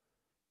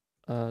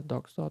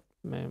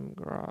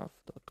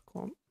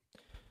docs.memgraph.com.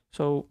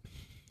 So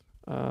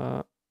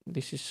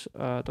this is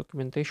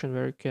documentation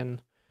where you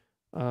can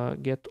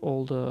get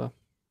all the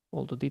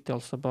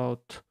details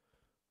about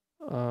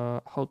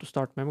how to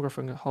start Memgraph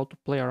and how to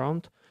play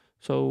around.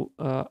 So,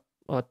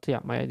 but yeah,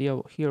 my idea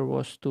here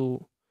was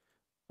to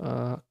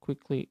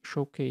quickly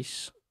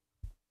showcase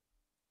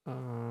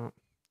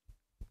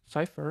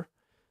Cypher.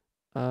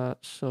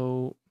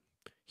 So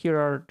here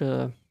are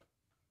the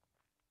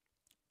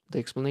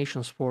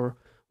explanations for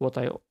what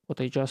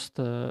I just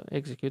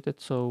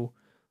executed. So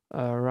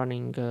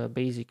running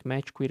basic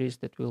match queries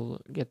that will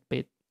get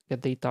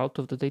data out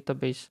of the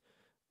database.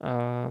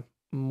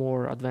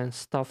 More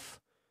advanced stuff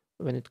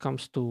when it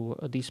comes to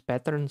these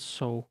patterns.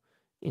 So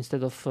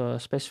instead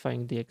of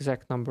specifying the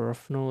exact number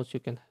of nodes, you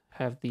can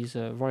have these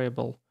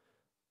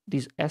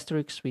these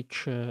asterisks,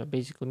 which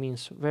basically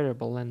means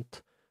variable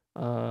length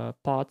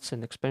paths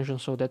and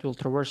expansions. So that will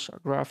traverse a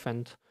graph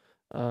and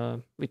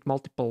with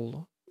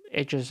multiple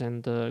edges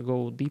and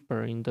go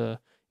deeper in the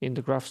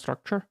graph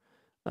structure.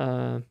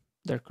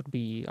 There could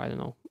be, I don't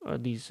know,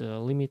 these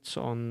limits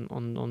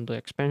on the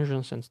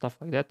expansions and stuff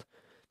like that.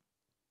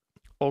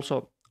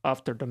 Also,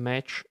 after the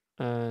match,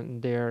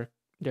 there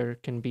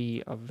can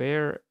be a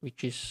where,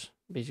 which is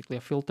basically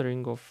a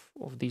filtering of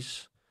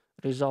these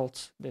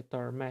results that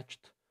are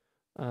matched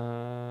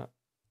by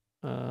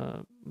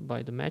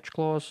the match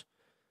clause.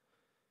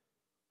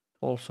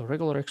 Also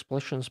regular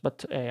expressions,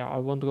 but I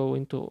won't go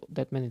into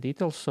that many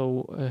details.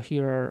 So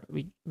here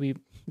we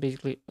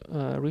basically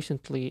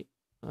recently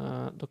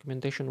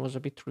documentation was a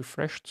bit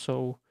refreshed.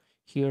 So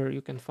here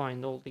you can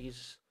find all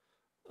these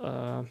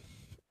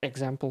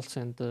examples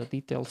and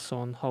details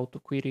on how to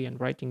query and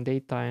writing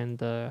data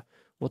and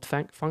what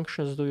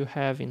functions do you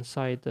have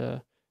inside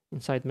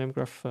inside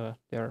Memgraph.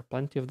 There are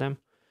plenty of them,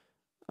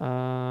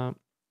 and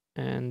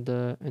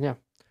yeah,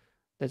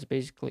 that's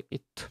basically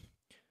it.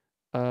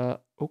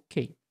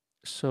 Okay,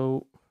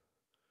 so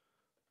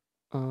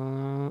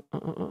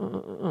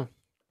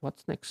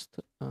what's next?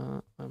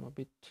 I'm a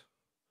bit.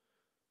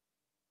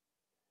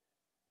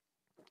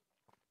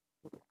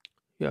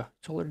 Yeah,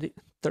 it's already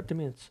 30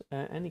 minutes.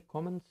 Any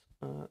comments?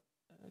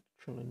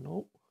 Actually,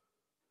 no.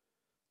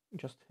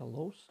 Just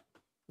hellos,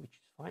 which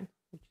is fine,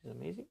 which is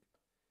amazing.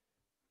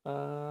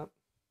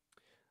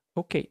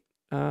 Okay.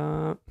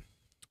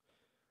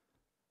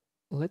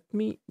 Let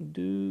me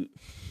do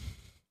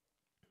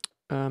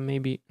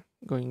maybe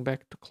going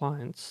back to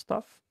client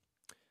stuff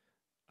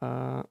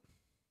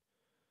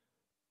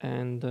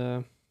and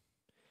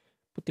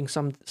putting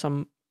some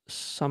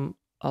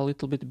a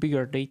little bit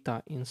bigger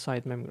data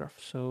inside Memgraph.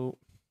 So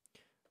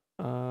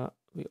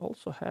we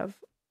also have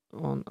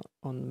on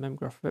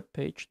Memgraph web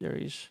page there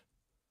is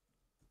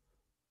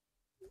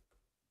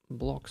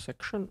blog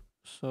section.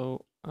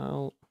 So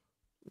I'll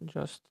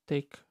just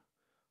take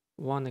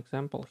one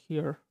example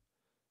here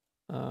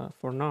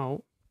for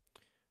now,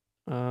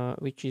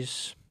 which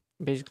is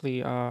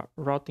basically a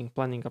routing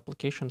planning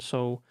application.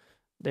 So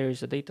there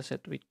is a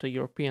dataset with the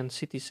European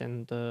cities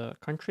and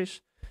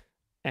countries,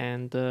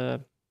 and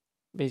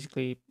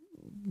basically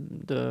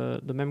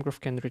the Memgraph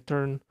can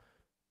return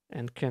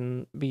and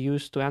can be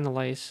used to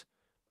analyze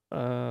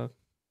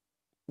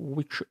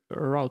which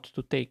route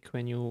to take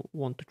when you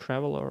want to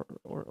travel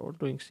or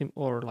doing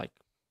or like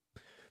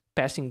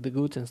passing the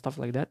goods and stuff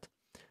like that.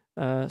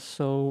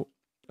 So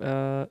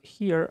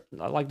here,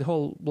 like the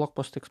whole blog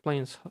post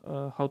explains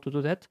how to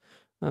do that,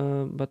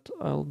 but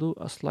I'll do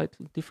a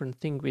slightly different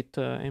thing with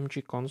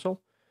mgconsole.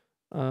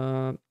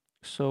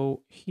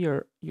 So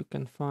here you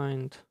can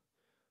find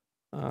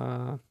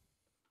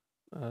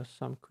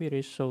some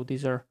queries. So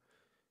these are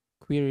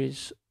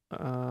queries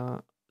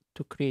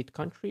to create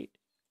country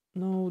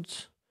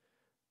nodes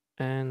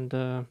and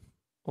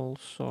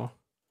also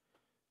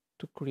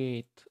to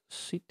create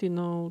city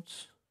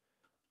nodes,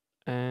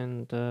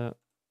 and the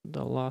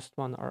last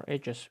one are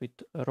edges with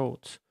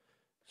roads.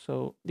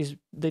 So this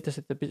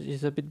dataset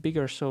is a bit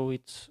bigger, so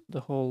it's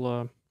the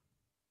whole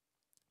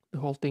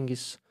thing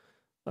is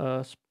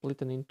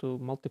split into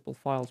multiple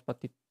files,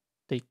 but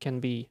there can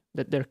be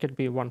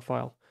one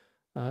file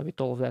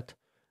with all of that.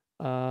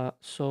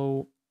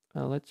 So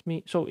let's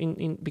me so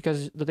in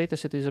because the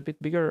dataset is a bit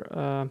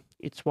bigger,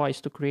 it's wise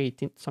to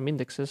create some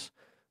indexes.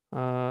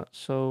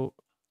 So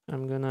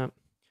I'm gonna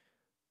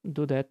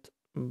do that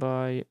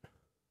by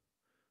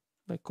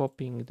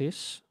copying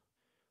this.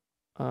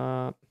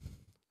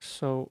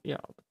 So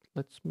yeah,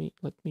 let me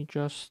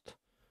just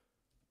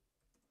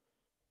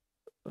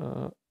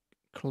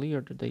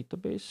clear the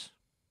database,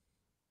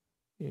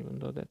 even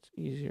though that's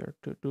easier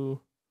to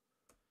do.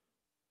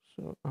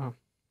 So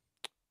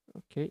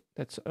okay,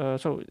 that's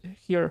so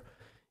here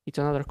it's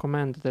another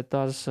command that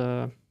does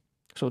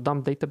so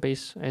dump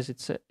database, as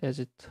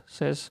it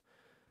says,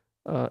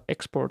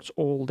 exports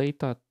all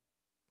data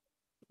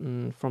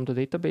from the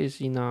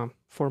database in a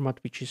format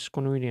which is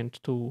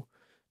convenient to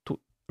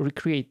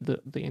recreate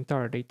the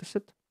entire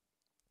dataset.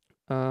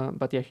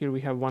 But yeah, here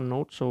we have one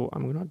node, so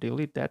I'm gonna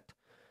delete that,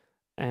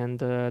 and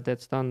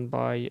that's done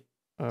by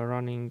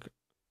running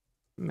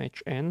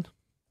match n,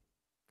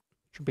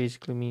 which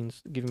basically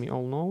means give me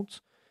all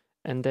nodes,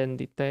 and then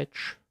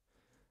detach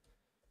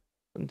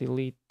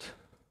delete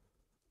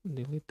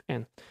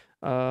n.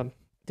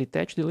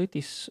 Detach delete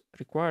is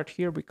required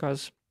here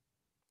because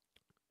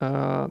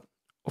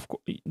of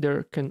course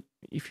there can,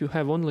 if you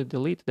have only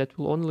delete, that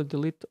will only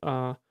delete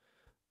a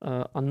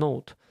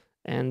node,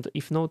 and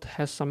if node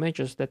has some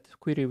edges, that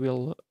query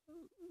will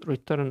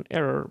return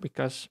error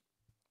because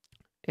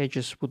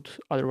edges would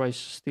otherwise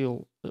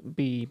still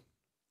be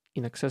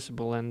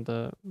inaccessible and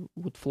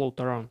would float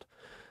around.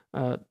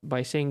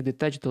 By saying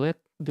detach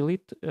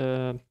delete,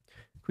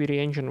 query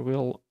engine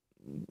will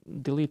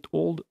delete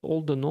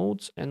all the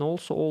nodes and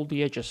also all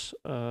the edges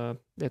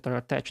that are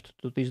attached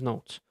to these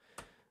nodes.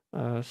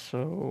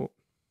 So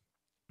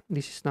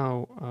this is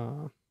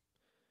now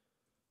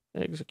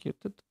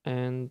executed,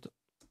 and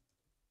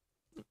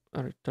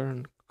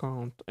return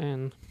count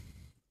n.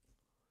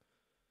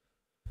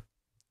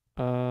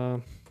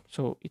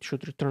 So it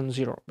should return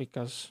 0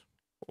 because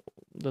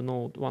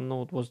one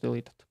node was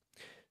deleted.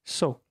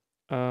 So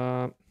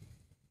let's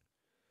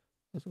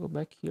go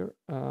back here.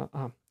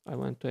 I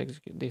want to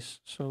execute this.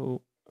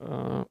 So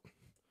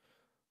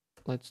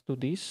let's do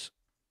this.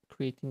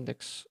 Create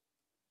index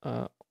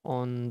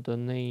on the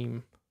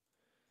name.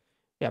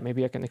 Yeah,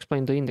 maybe I can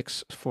explain the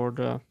index for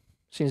the,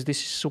 since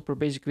this is super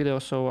basic video,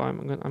 so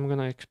I'm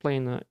gonna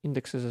explain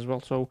indexes as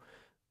well. So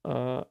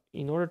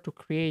in order to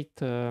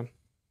create in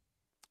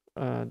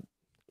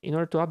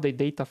order to update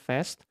data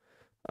fast,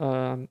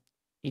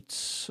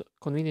 it's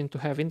convenient to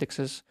have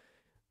indexes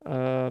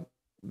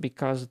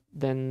because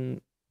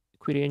then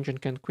query engine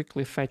can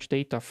quickly fetch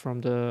data from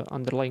the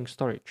underlying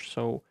storage.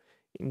 So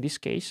in this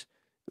case,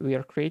 we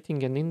are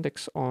creating an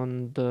index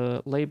on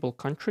the label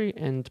country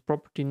and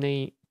property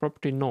name,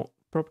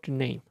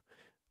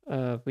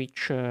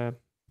 which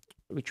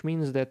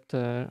means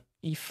that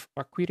if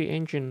a query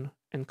engine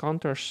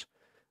encounters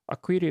a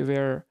query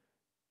where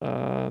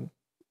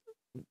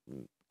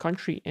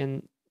country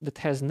and that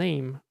has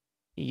name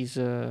is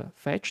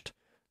fetched,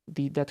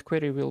 that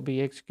query will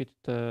be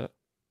executed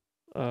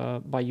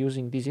by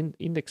using these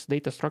index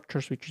data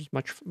structures, which is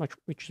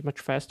much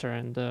faster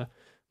and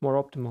more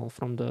optimal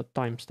from the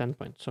time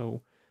standpoint.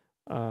 So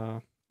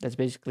that's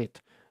basically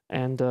it.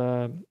 And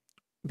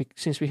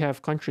since we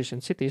have countries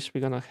and cities,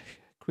 we're gonna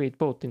create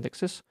both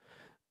indexes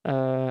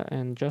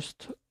and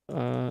just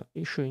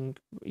issuing,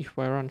 if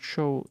I run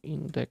show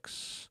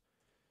index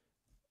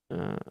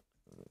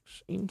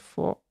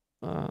info,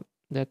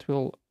 that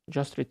will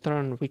just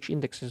return which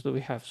indexes do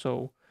we have.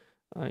 So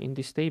in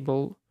this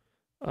table,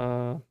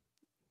 two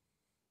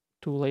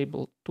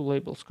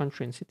labels,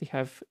 country and city,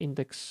 have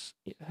index,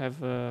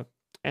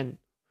 and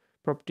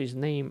properties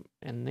name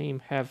and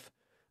name have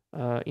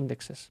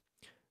indexes.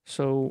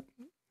 So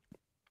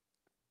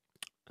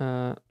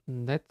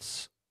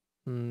that's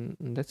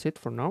it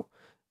for now.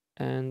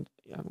 And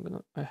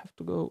I have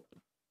to go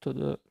to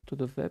the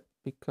web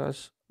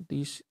because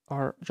these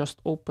are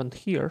just opened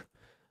here.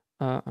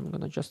 I'm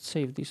gonna just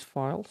save these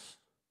files.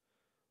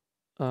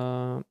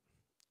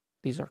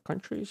 These are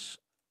countries,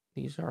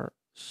 these are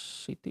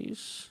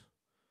cities,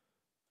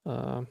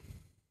 and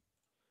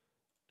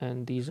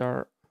these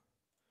are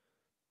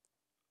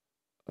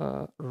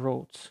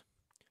roads.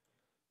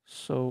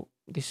 So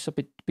this is a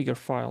bit bigger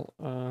file.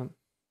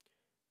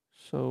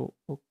 So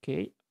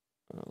okay,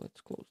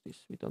 let's close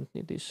this. We don't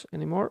need this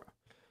anymore.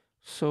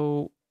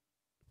 So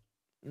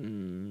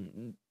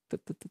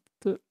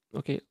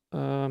okay,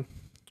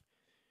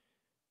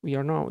 we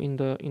are now in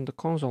the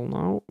console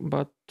now,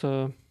 but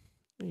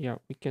yeah,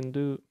 we can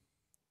do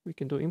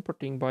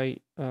importing by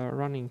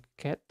running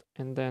cat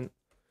and then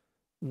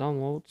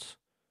downloads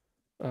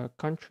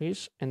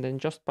countries and then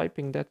just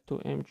piping that to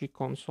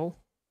mgconsole,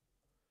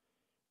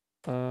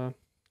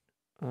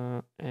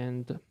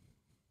 and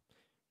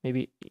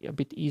maybe a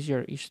bit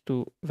easier is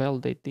to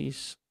validate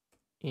these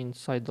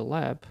inside the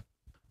lab.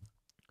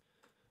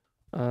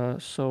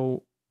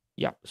 So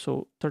yeah,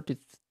 so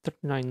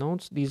 39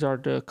 nodes. These are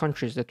the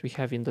countries that we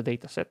have in the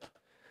dataset.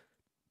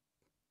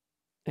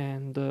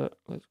 And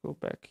let's go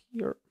back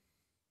here.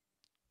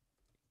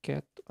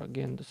 Get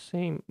again the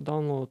same,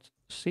 download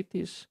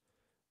cities,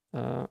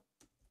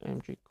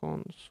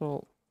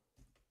 mgconsole.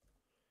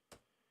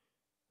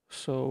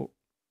 So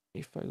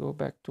if I go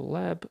back to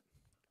lab,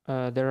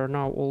 there are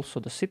now also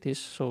the cities.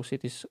 So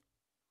cities,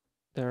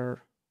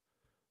 there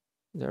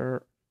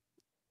are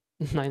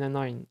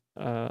 99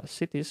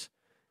 cities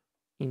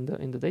in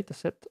the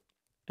dataset,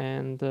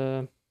 and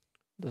the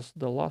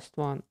last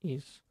one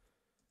is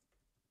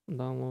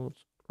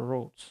downloads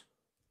roads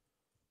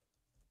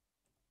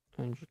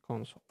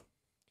mgconsole.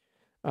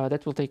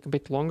 That will take a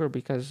bit longer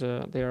because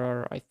there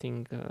are, I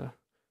think,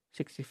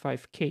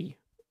 65k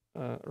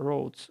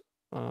roads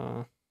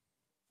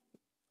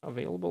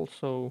available,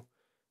 so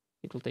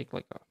it will take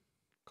like a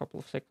couple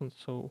of seconds.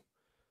 So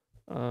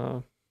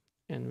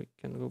and we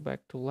can go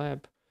back to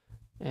lab,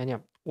 and yeah,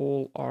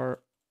 all are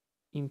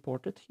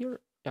imported here.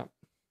 Yeah,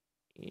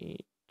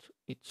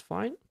 it's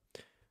fine.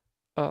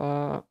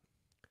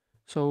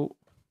 So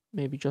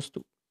maybe just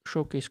to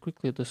showcase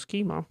quickly the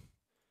schema,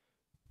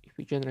 if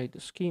we generate the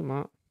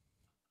schema,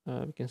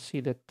 we can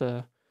see that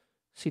the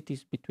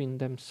cities between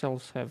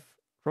themselves have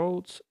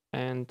roads,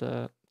 and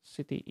the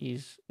city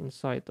is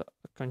inside the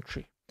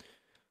country.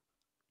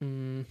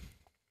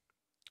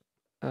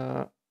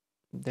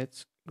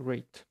 That's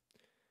great.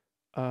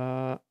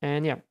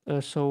 And yeah,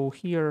 so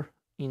here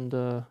in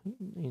the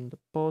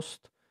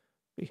post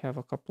we have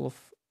a couple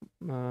of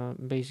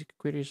basic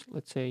queries.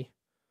 Let's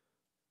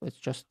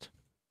just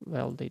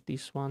validate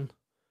this one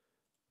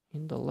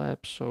in the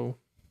lab. So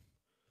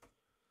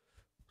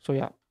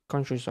yeah,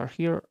 countries are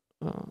here.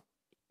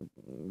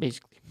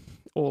 Basically,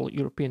 all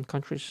European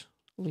countries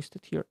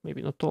listed here.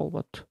 Maybe not all,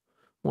 but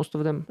most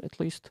of them at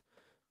least.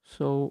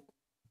 So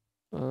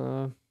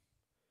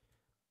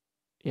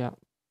yeah,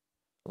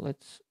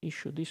 let's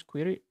issue this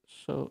query.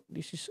 So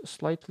this is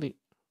slightly,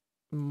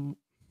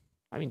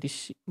 I mean,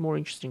 this is more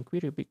interesting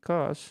query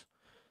because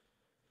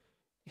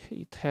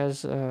it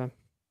has a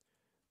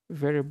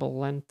variable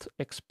length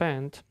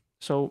expand.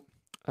 So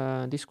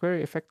this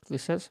query effectively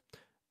says,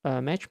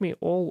 match me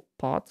all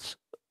paths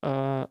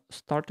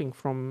starting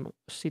from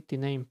city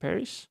name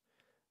Paris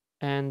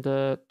and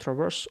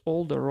traverse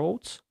all the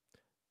roads.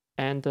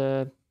 And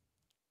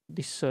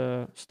this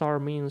star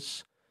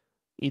means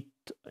it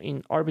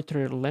in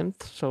arbitrary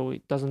length, so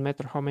it doesn't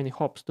matter how many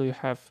hops do you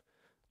have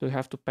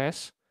to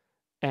pass.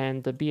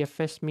 And the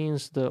BFS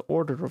means the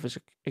order of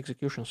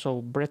execution,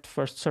 so breadth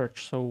first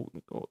search. So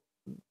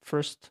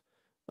first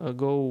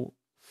go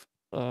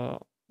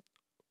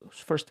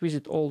first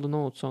visit all the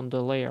nodes on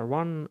the layer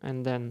 1,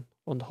 and then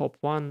on the hop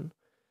 1,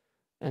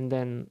 and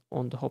then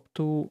on the hop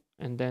 2,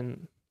 and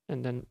then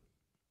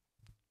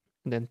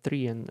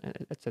 3,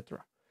 and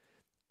etc.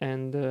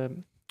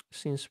 And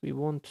since we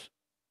want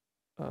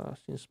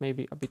since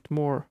maybe a bit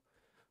more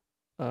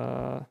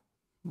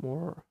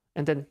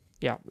and then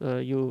yeah,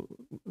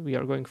 we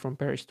are going from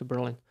Paris to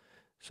Berlin,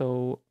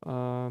 so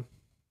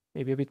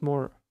maybe a bit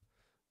more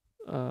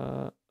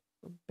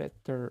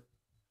better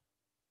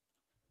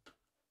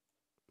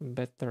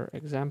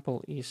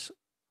example is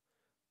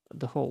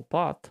the whole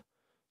path.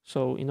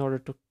 So in order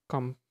to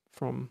come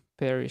from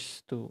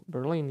Paris to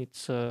Berlin,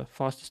 it's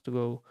fastest to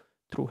go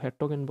through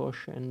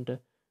Hertogenbosch and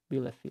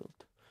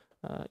Bielefeld,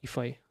 if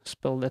I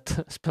spell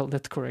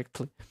that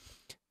correctly.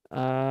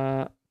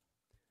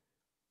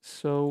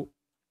 So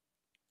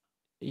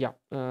yeah,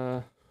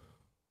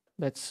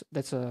 that's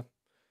a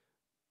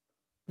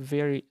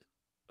very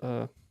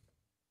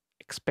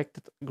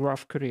expected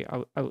graph query,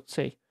 I would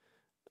say,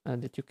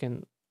 that you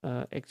can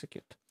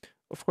execute.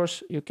 Of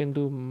course, you can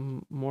do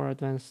more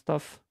advanced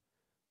stuff.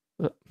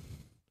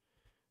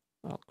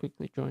 I'll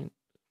quickly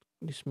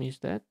dismiss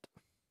that.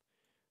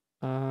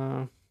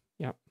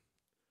 Yeah,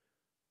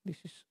 this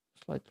is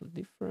slightly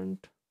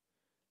different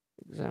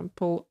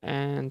example,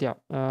 and yeah,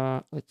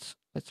 let's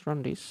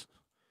run this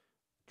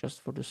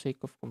just for the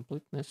sake of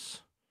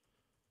completeness.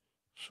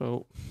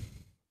 So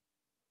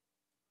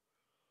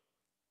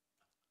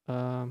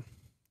so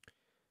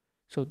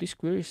this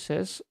query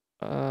says,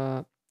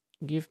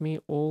 give me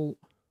all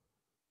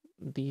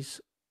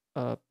these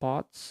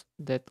paths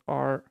that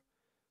are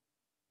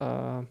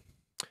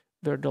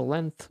where the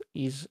length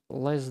is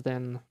less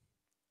than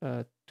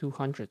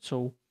 200.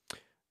 So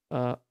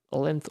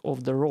length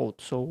of the road.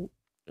 So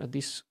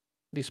this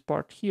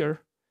part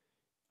here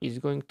is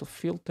going to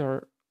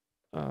filter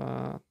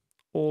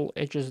all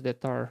edges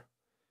that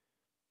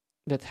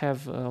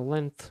have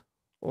length,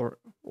 or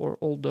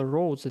all the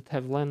roads that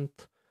have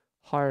length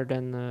higher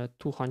than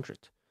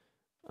 200.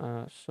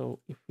 So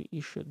if we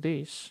issue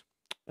this,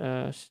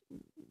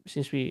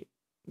 since we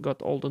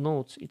got all the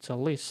nodes, it's a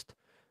list.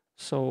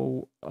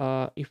 So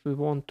if we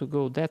want to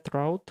go that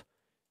route,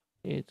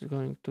 it's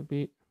going to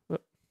be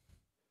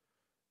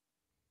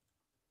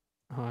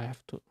I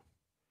have to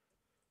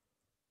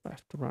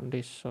run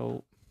this.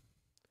 So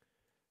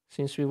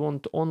since we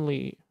want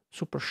only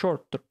super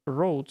short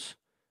roads,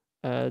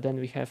 then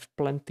we have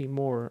plenty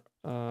more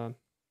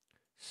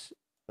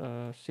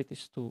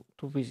cities to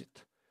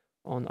visit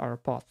on our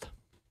path.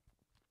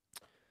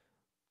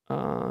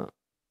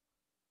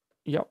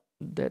 Yeah,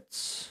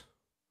 that's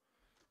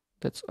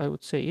I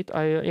would say it.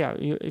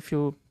 If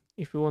you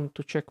want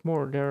to check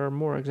more, there are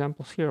more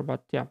examples here,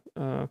 but yeah,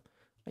 I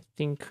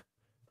think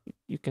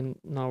you can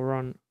now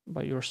run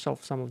by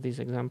yourself some of these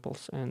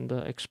examples and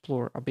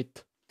explore a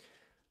bit.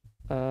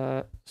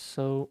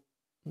 So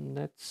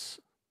that's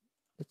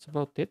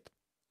about it.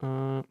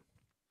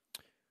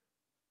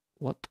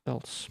 What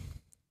else?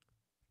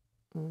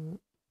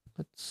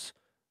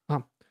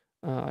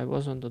 I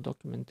was on the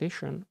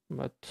documentation,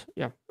 but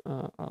yeah,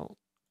 I'll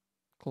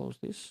close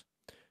this.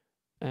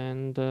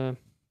 And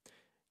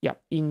yeah,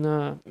 in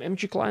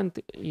mgclient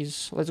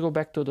is, let's go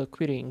back to the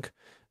querying.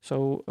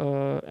 So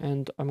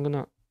and I'm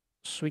gonna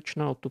switch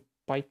now to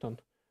Python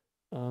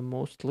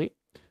mostly.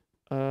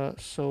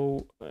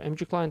 So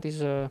mgclient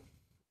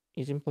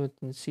is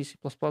implemented in C++,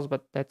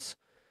 but that's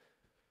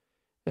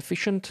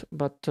efficient,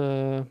 but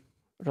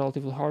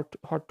relatively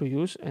hard to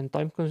use and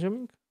time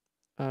consuming.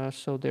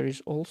 So there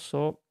is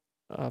also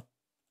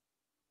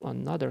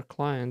another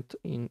client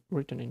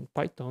written in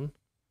Python,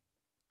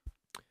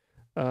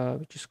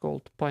 which is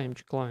called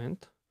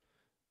pymgclient,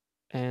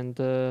 and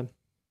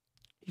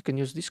you can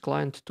use this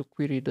client to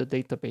query the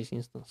database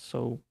instance.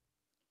 So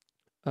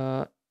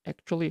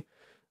actually,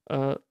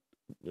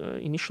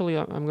 initially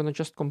I'm gonna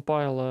just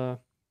compile a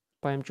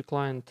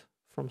pymgclient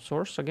from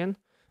source again,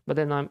 but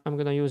then I'm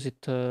gonna use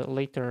it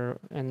later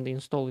and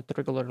install it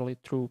regularly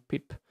through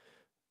pip.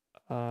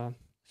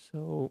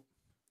 So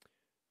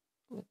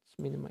let's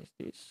minimize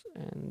this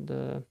and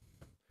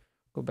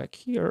go back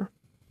here.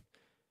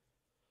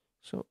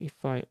 So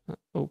if I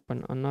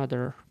open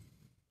another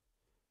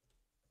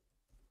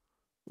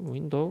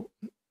window,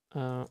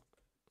 I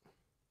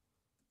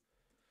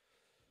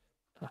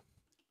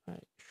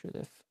should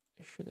have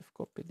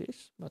copied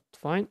this, but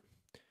fine.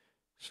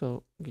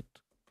 So git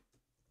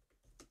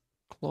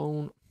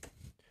clone.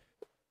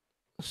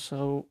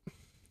 So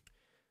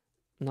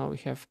now we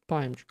have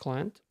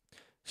pymgclient.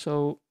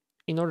 So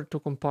in order to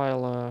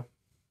compile a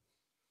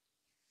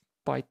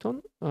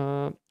Python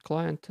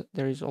client,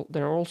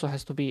 there also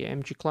has to be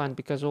mgclient,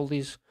 because all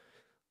these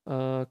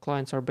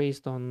clients are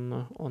based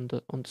on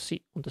the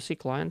C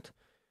client,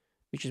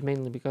 which is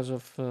mainly because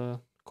of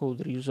code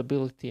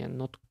reusability and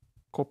not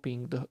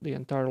copying the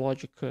entire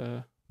logic,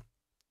 the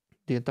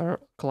entire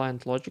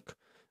client logic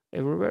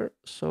everywhere.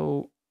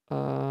 So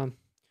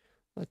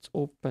let's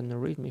open a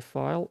README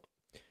file.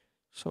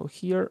 So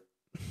here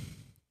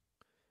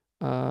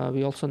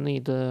we also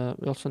need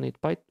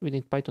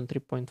Python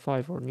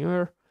 3.5 or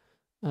newer.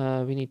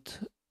 We need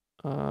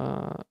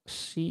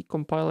C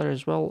compiler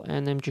as well,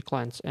 and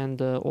mgclients,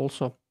 and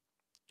also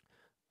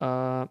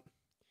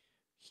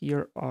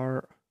here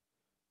are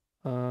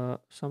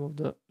some of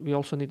the. We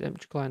also need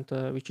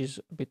mgclient, which is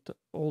a bit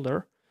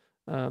older,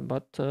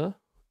 but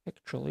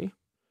actually,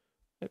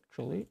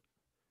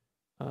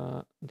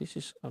 this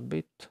is a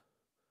bit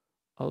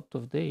out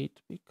of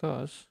date,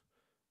 because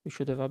we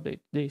should have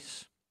updated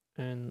this,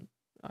 and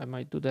I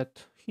might do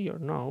that here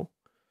now.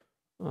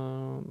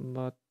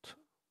 But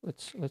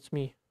let's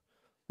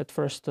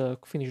first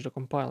finish the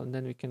compile, and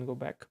then we can go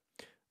back.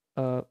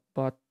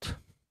 But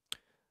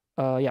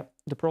yeah,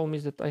 the problem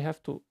is that I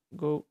have to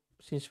go,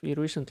 since we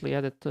recently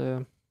added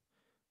the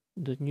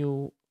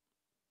new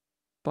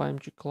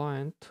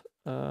pymgclient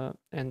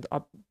and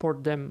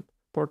port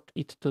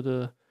it to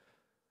the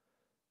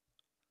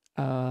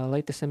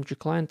latest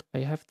mgclient. I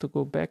have to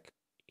go back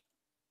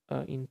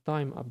in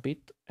time a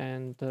bit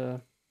and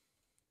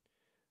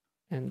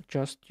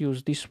just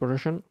use this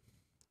version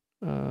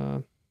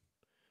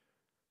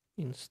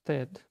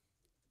instead.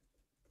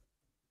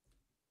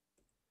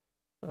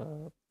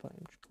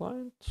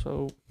 Pymgclient.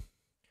 So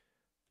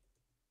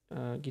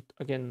git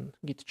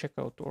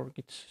checkout or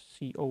git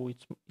co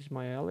is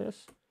my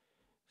alias.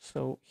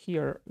 So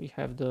here we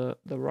have the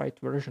right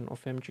version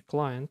of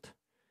mgclient,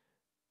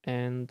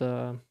 and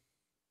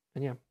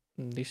yeah,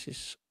 this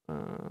is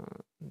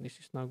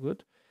now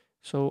good.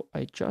 So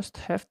I just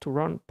have to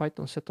run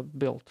Python setup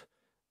build,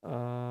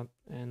 and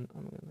I'm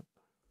gonna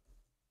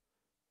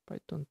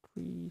Python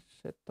 3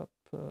 setup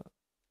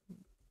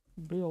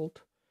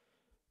build.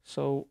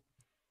 So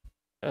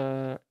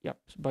yeah,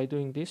 so by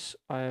doing this,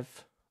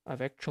 I've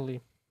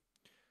actually,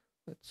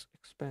 let's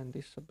expand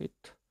this a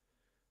bit.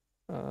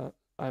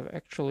 I've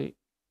actually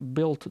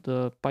built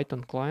the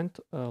Python client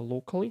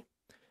locally,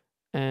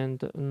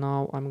 and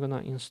now I'm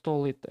gonna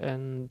install it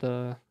and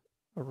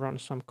run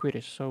some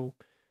queries. So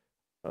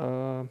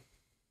this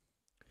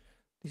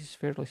is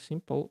fairly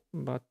simple,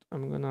 but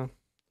I'm gonna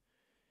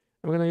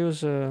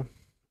use a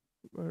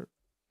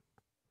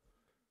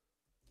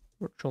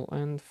virtual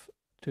env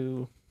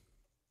to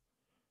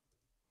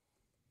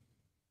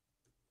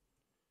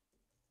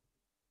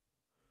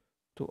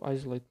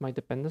isolate my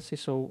dependency.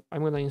 So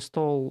I'm gonna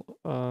install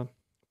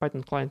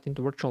Python client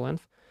into virtual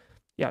env.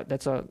 Yeah,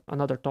 that's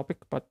another topic,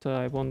 but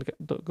I won't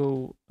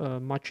go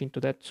much into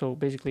that. So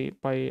basically,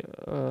 by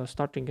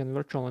starting a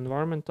virtual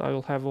environment, I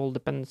will have all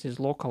dependencies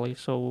locally,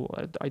 so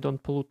I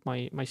don't pollute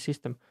my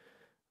system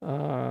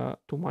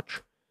too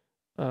much.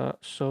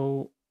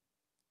 So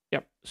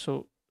yeah,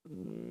 so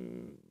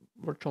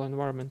virtual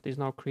environment is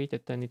now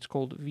created, and it's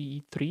called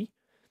v3.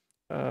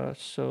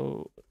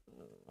 So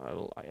I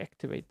will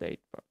activate that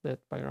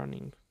by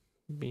running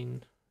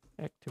bin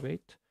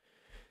activate.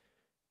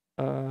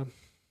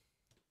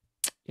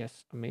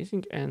 Yes,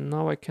 amazing. And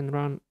now I can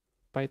run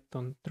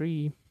Python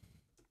 3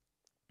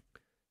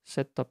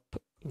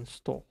 setup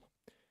install.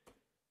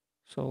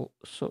 So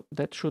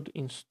that should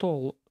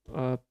install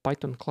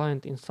Python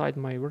client inside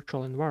my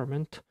virtual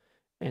environment.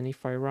 And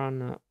if I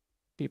run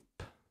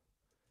pip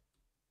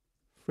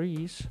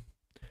freeze,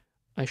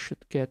 I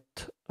should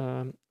get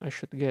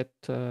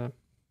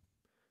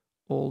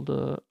all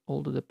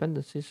the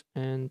dependencies,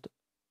 and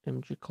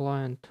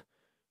mgclient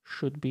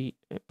should be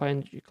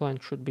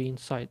pymgclient should be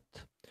inside.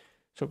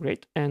 So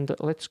great, and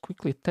let's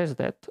quickly test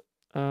that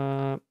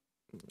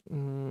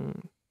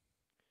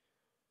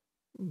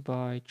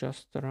by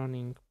just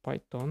running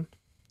Python.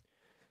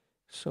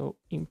 So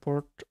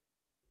import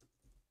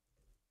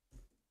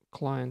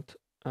client.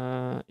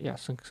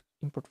 Yes,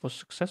 import was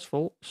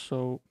successful.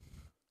 So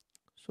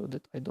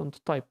that I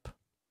don't type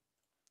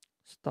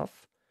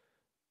stuff,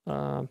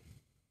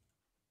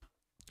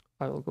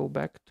 I will go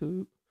back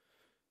to,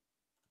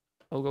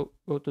 I'll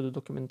go to the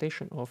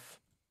documentation of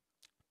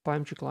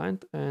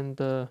pymgclient, and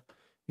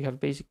we have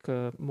basic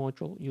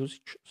module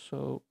usage.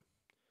 So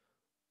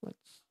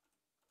let's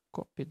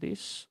copy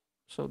this.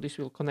 So this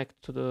will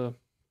connect to the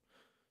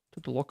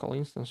local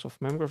instance of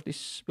Memgraph.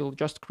 This will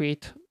just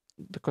create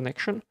the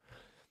connection,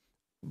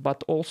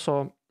 but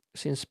also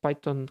since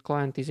Python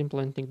client is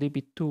implementing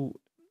DB2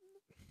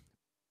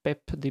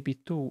 pep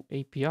DB2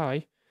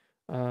 API,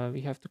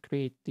 we have to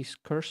create this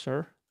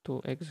cursor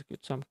to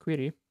execute some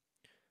query.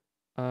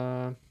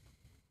 And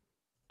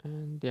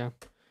yeah,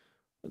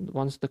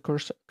 once the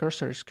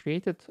cursor is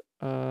created,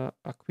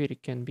 a query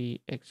can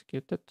be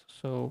executed.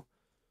 So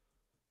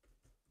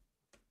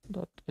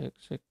dot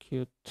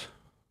execute,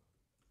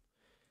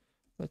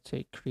 let's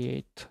say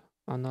create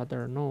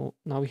another node.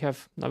 Now we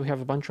have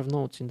a bunch of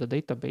nodes in the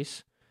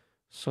database.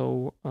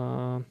 So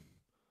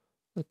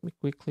let me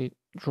quickly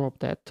drop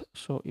that.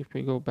 So if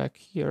we go back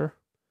here,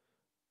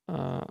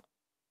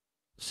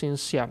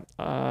 since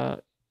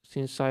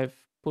I've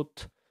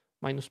put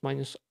minus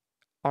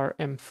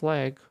rm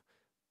flag,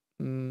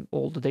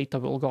 all the data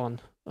will gone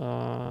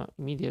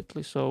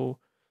immediately. So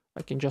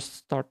I can just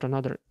start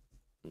another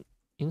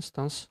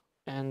instance,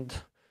 and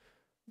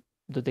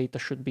the data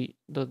should be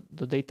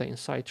the data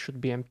inside should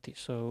be empty.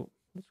 So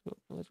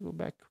let's go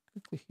back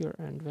quickly here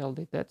and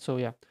validate that. So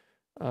yeah,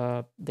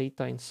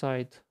 data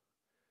inside,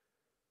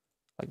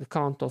 like the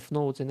count of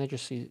nodes and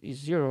edges is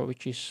 0,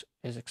 which is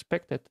as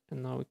expected.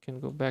 And now we can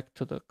go back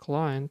to the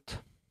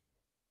client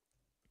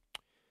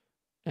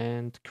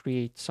and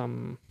create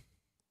some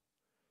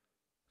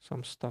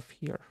stuff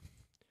here.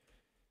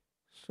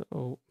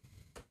 So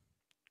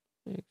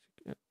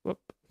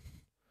whoop,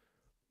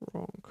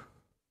 wrong.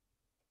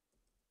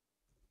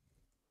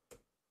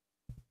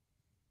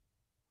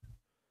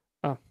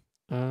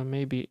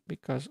 Maybe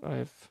because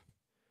I've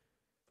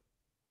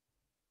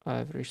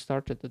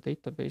restarted the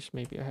database,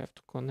 maybe I have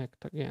to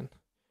connect again.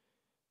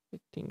 I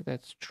think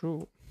that's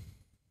true.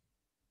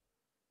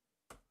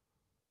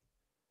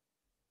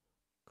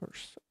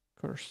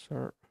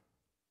 Cursor.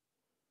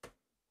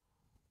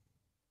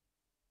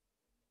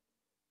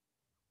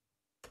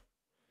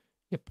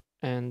 Yep,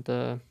 and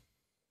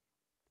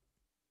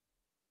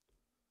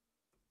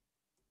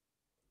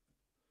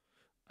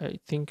I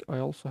think I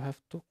also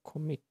have to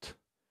commit.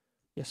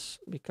 Yes,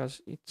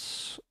 because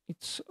it's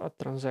a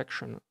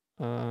transaction.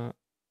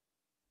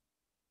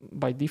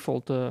 By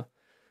default, the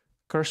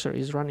cursor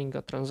is running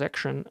a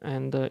transaction,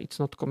 and it's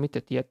not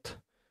committed yet.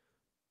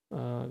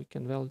 We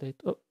can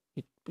validate. Oh,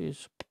 it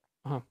is.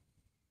 Oh,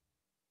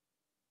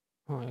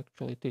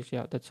 actually, it is.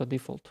 Yeah, that's a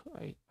default.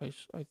 I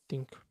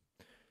think.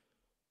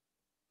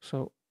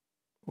 So,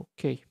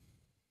 okay.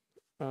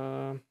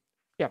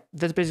 Yeah,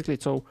 that's basically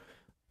it. So,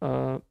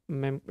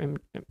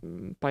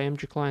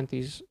 pymgclient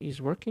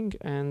is working,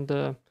 and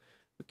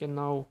we can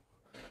now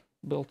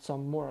build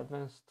some more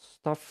advanced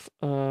stuff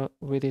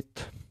with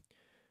it.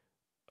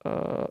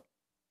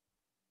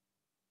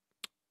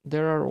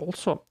 There are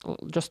also,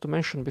 just to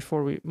mention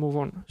before we move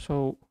on,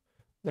 so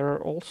there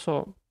are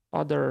also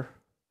other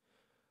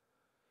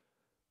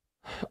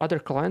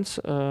clients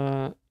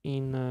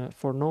in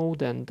for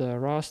Node and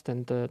Rust,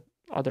 and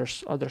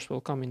others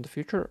will come in the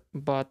future,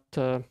 but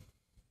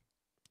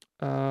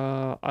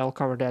I'll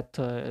cover that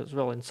as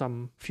well in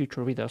some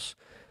future videos.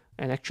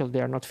 And actually,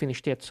 they are not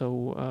finished yet,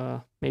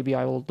 so maybe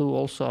I will do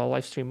also a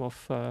live stream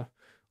of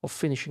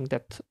finishing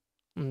that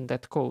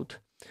code.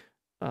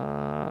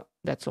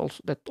 That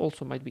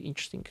also might be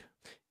interesting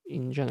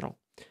in general.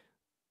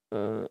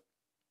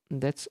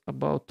 That's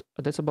about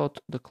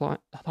the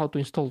client, how to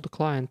install the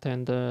client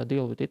and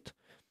deal with it.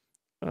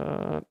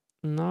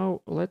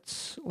 Now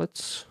let's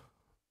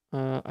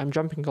I'm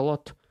jumping a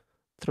lot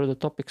through the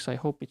topics. I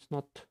hope it's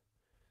not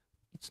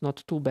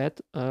too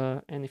bad.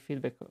 Any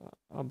feedback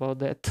about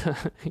that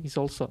is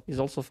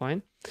also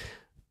fine.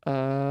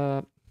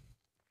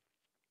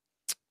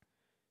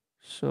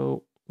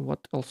 So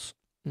what else?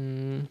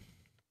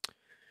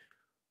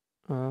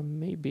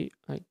 Maybe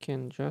I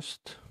can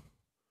just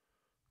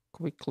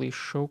quickly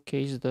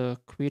showcase the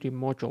query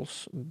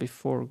modules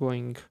before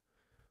going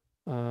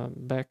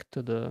back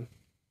to the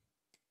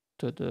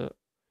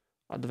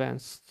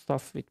advanced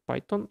stuff with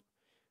Python.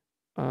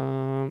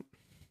 Yeah,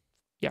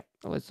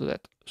 let's do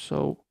that.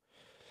 So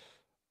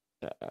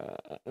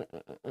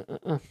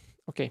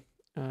okay.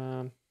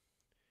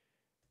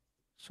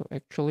 So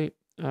actually,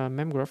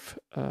 Memgraph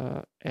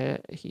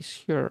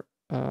is here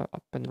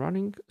up and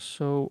running.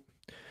 So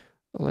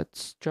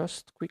let's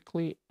just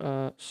quickly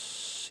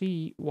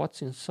see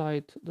what's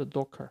inside the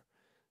Docker.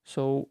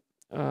 So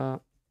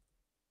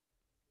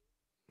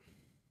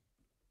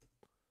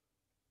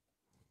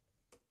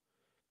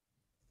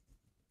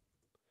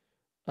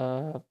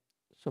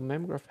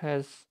Memgraph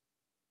has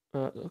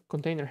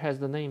container has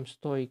the name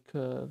Stoic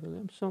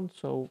Williamson.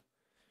 So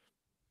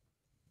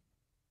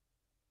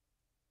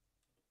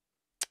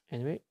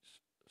anyway,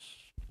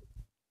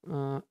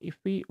 if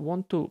we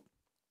want to,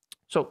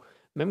 so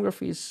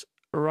Memgraph is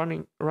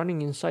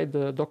running inside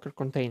the Docker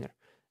container,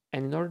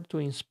 and in order to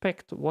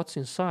inspect what's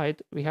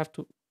inside, we have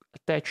to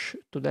attach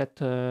to that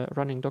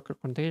running Docker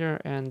container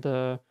and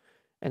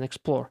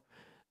explore.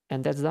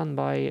 And that's done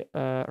by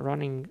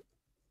running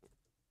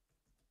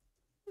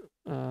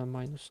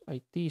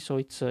 -it, so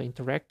it's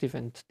interactive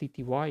and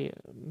TTY.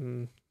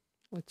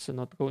 Let's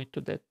not go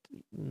into that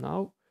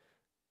now.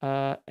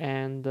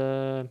 And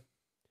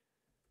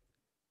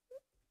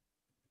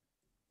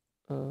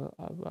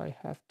I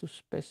have to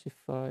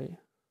specify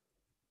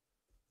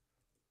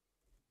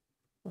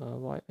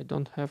why I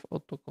don't have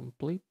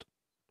autocomplete.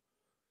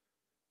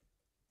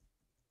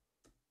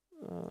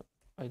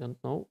 I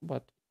don't know,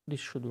 but this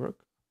should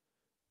work.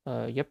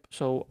 Yep.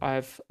 So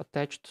I've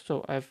attached.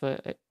 So I've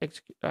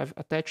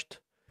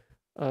attached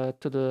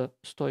to the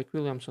Stoic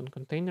Williamson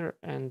container,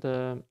 and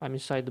I'm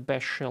inside the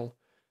bash shell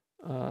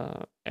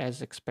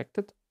as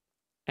expected.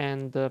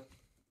 And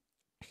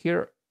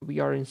here we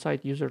are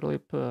inside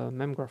userlib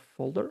memgraph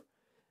folder,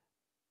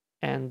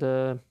 and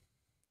the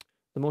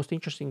most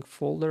interesting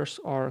folders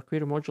are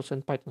query modules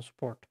and Python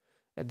support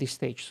at this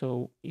stage.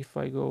 So if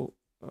I go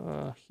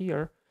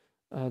here,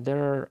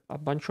 there are a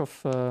bunch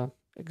of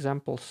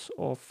examples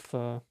of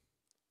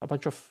a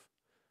bunch of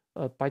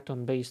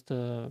Python-based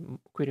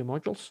query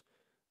modules,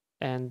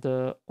 and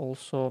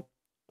also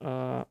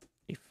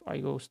if I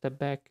go step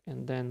back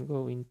and then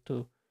go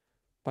into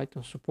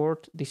Python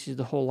support, this is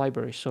the whole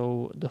library.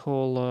 So the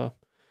whole,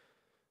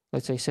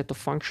 let's say, set of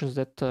functions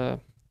that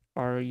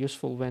are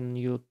useful when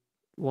you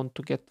want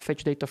to get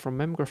fetch data from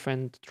Memgraph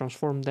and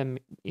transform them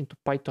into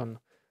Python,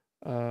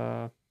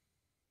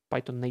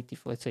 Python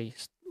native, let's say,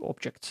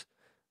 objects.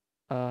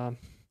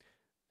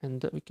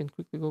 And we can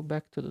quickly go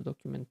back to the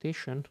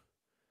documentation.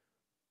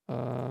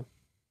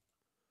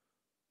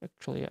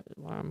 Actually,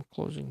 I'm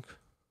closing.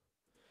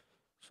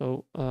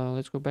 So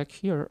let's go back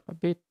here a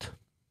bit.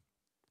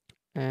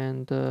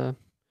 And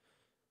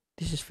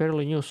this is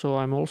fairly new, so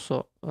I'm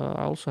also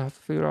I also have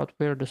to figure out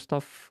where the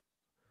stuff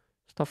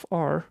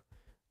are.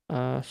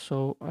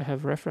 So I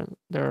have reference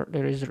there.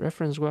 There is a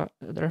reference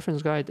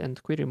guide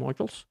and query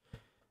modules.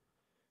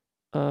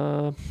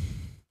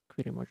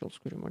 Query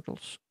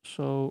modules.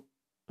 So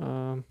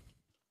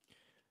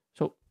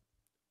so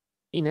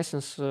in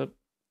essence,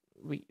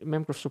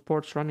 Memgraph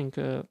supports running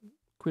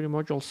query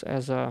modules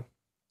as a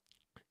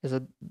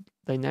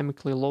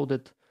dynamically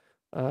loaded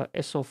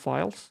SO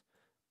files,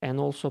 and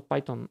also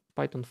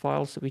Python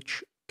files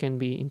which can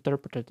be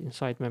interpreted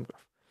inside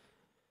Memgraph.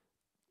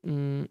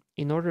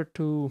 In order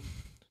to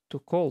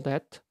call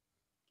that,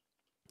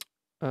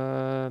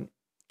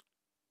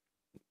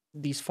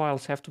 these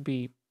files have to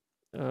be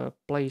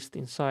placed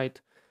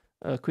inside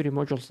query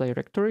modules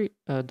directory,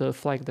 the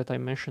flag that I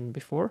mentioned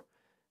before.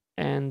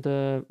 And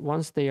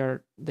once they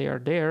are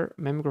there,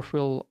 Memgraph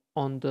will,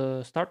 on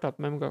the startup,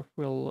 Memgraph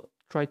will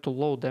try to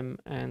load them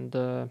and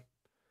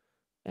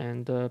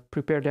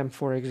prepare them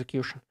for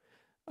execution.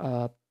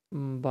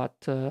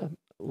 But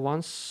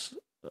once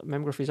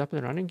Memgraph is up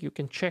and running, you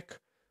can check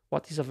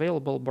what is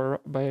available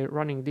by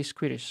running these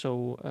queries.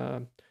 So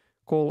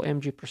call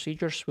mg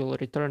procedures will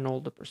return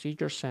all the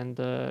procedures, and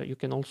you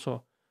can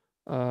also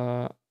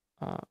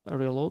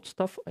reload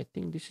stuff. I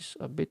think this is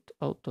a bit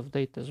out of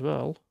date as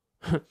well.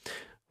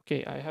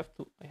 Okay, I have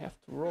to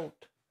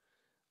write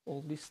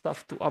all this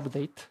stuff to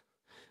update.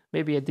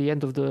 Maybe at the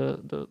end of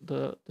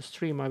the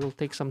stream, I will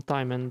take some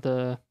time and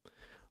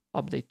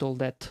update all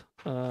that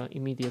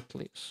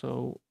immediately.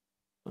 So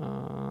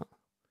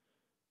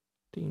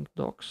think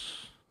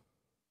docs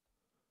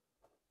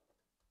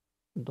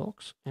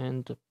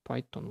and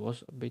Python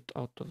was a bit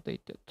out of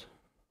dated.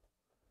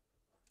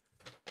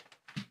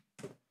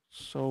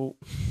 So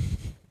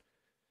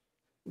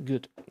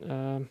good.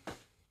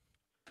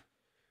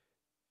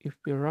 If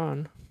we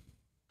run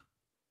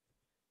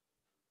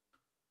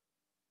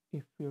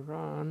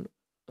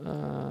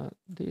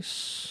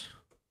this,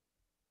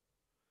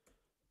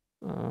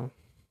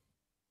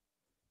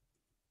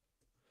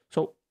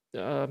 so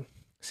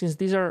since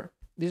these are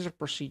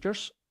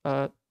procedures,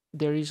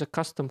 there is a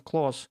custom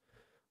clause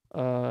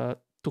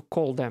to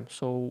call them.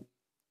 So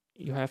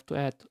you have to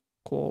add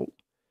call,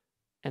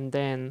 and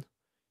then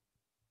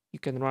you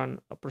can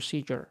run a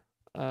procedure.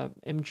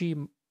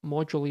 MG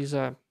module is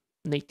a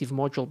native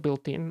module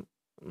built in,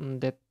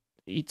 that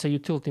it's a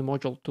utility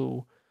module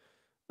to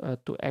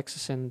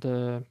access and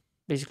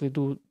basically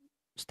do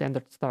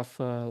standard stuff,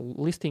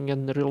 listing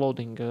and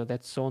reloading.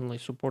 That's only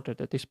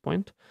supported at this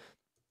point.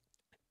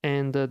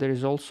 And there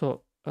is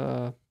also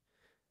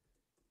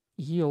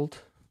yield,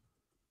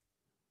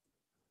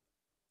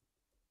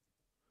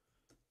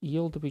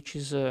 which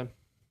is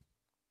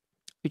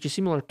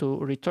similar to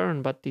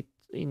return, but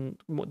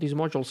these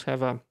modules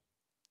have a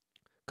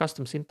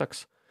custom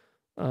syntax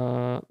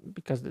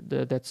because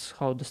that's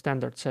how the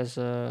standard says,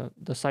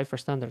 the Cypher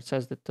standard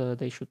says that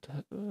they should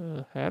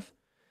have.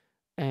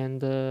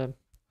 And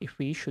if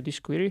we issue this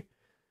query,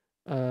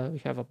 we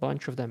have a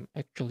bunch of them,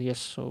 actually. Yes,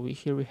 so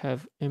here we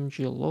have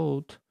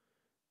mgload,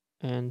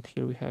 and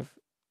here we have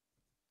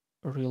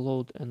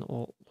reload and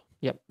all.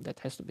 Yep, that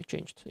has to be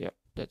changed. Yep,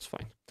 that's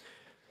fine.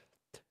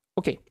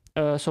 Okay,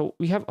 so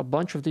we have a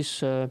bunch of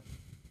these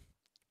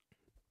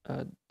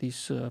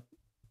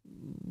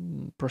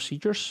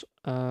procedures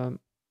and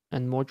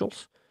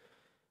modules.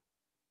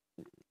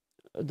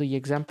 The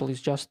example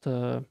is just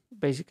a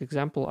basic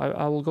example.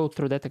 I will go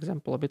through that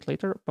example a bit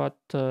later, but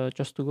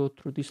just to go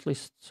through this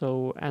list.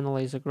 So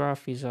analyze a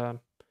graph is a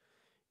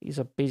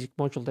basic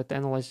module that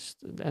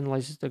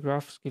analyzes the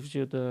graphs, gives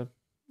you the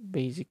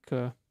basic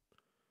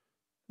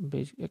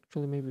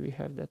actually maybe we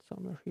have that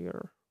somewhere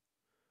here.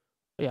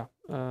 Yeah,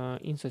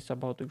 insights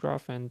about the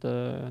graph and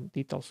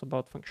details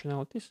about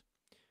functionalities.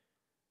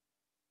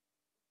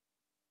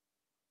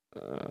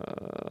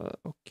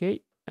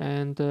 Okay,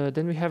 and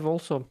then we have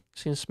also,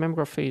 since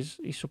Memgraph is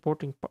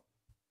supporting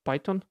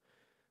Python,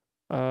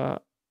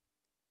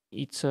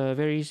 it's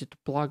very easy to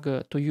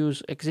plug to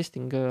use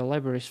existing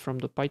libraries from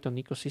the Python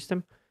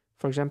ecosystem.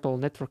 For example,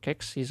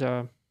 NetworkX is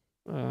a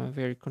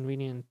very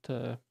convenient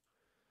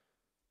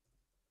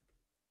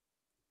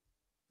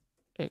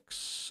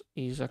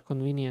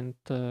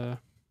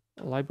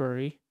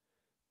library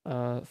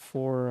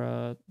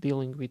for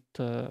dealing with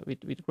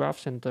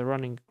graphs and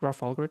running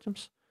graph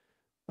algorithms.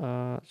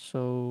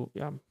 So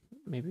yeah,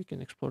 maybe we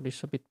can explore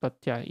this a bit. But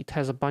yeah, it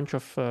has a bunch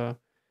of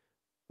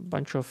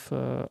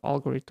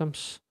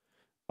algorithms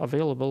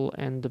available,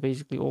 and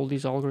basically all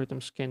these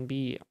algorithms can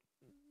be,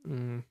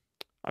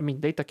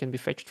 data can be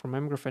fetched from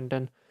Memgraph, and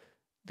then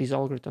these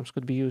algorithms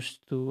could be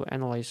used to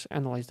analyze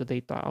the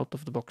data out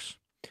of the box.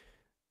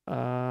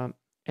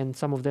 And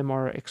some of them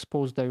are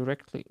exposed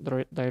directly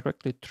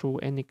through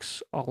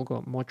NX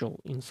algo module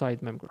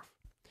inside Memgraph.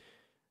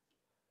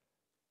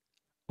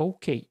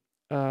 Okay,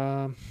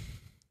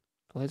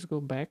 let's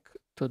go back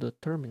to the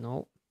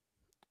terminal,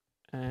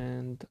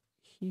 and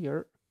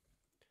here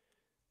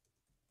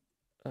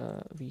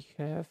we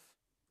have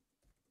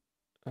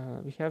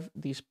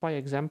this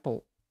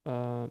PyExample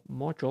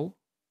module,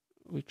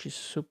 which is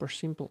super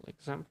simple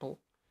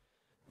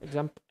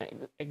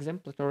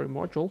exemplary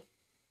module.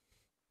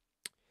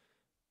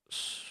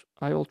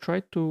 I will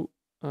try to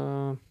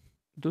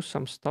do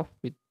some stuff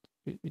with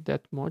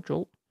that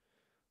module,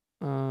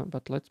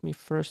 but let me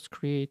first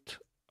create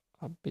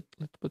a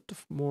little bit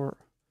of more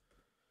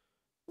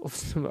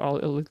of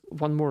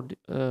one more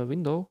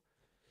window.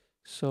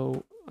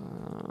 So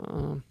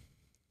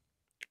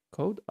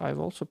code I've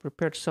also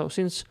prepared. So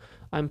since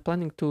I'm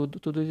planning to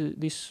do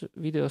these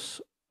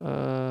videos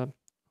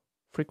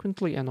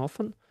frequently and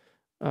often,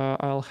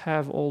 I'll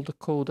have all the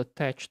code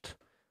attached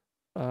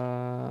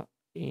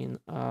in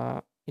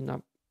a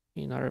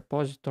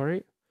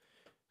repository.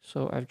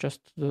 So I've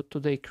just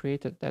today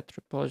created that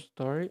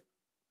repository.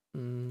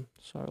 So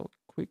I'll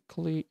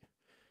quickly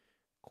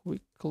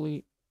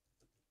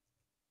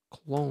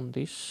clone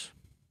this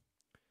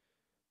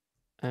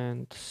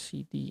and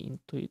cd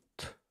into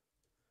it.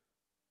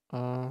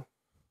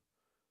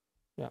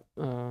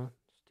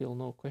 Still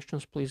no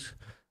questions. Please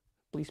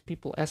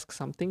people ask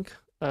something.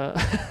 Live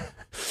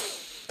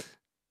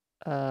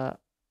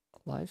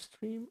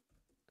stream.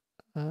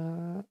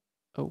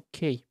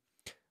 Okay.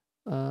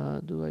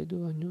 Do I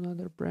do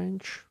another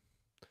branch?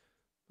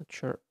 Not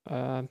sure.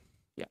 Yeah,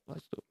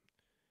 let's do.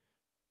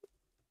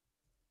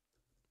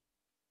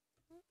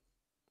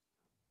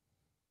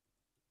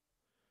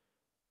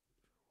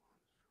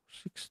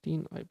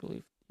 $16, I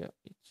believe. Yeah,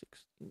 it's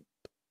 16.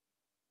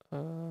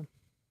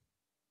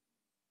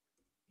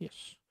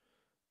 Yes,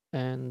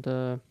 and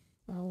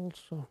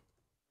also.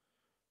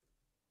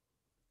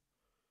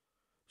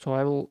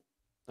 So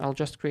I'll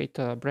just create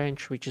a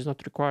branch which is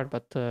not required,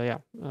 but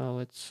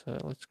let's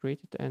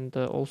create it, and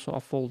also a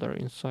folder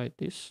inside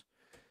this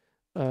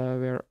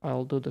where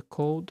I'll do the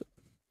code.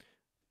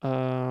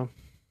 So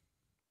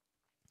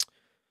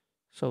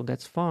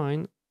that's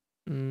fine.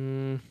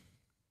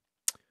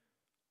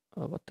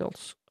 What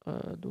else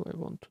do I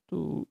want to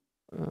do?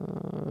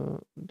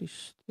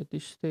 This at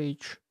this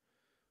stage,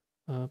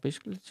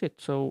 basically that's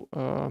it. So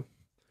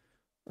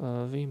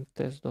vim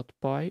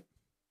test.py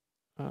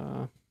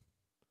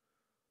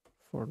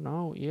for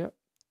now, yeah,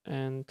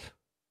 and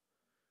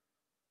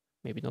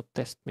maybe not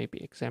test,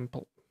 maybe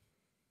example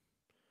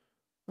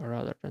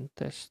rather than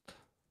test.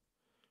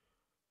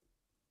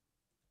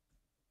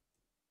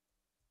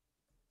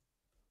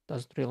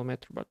 Doesn't really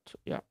matter, but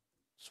yeah,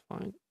 it's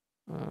fine.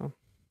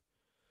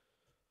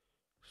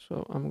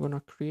 So I'm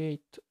gonna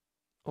create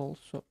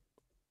also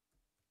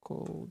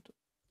code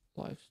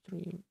live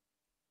stream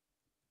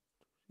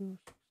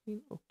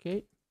 2016.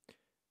 Okay,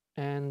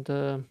 and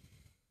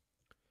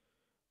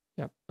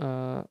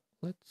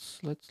let's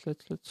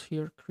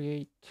here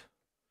create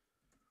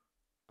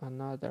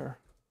another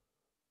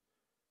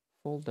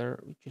folder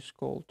which is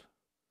called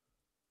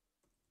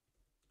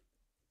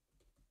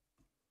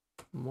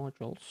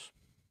modules.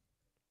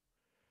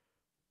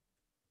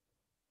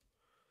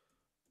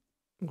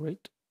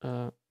 Great,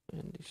 and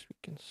this we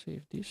can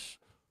save this.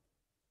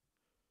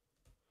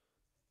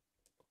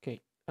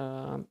 Okay,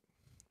 and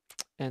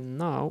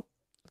now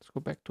let's go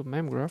back to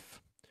Memgraph.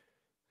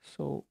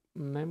 So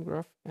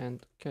Memgraph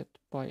and get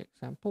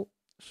PyExample.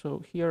 So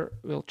here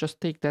we'll just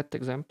take that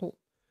example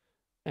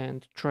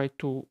and try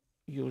to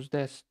use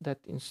that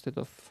instead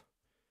of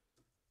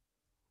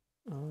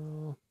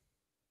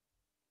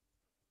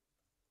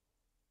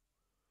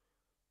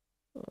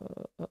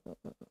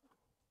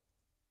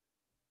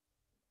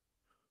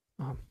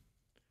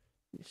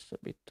This is a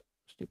bit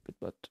stupid,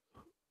 but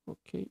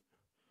okay.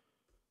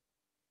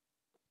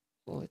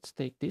 Let's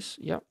take this,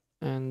 yeah,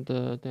 and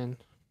then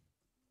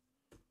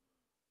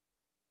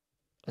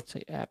let's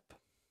say app.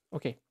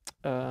 Okay,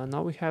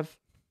 now we have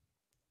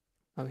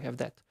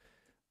that,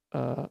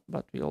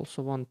 but we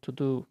also want to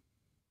do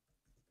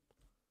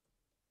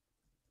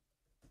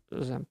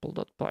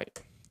example.py.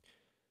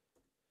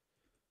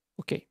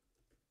 Okay.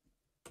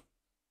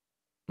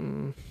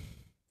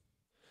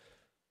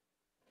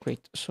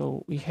 Great.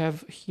 So we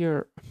have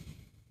here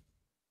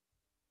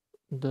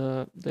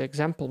the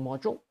example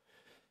module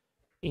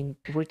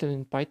written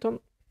in Python.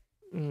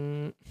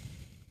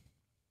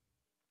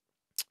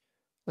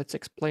 Let's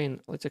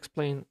explain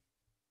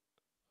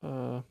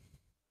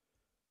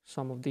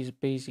some of these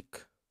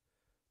basic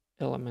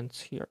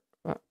elements here.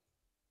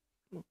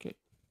 Okay.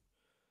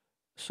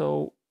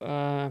 So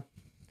by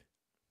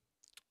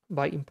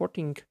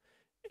importing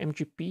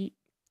MGP,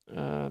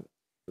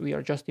 we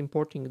are just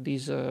importing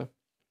these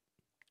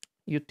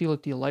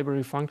utility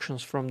library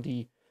functions from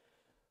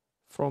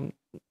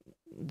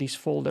this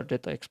folder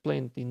that I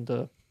explained in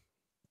the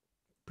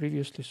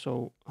previously.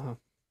 So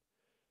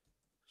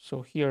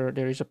so here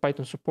there is a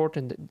Python support,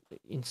 and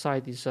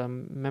inside is a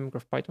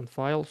memgraph Python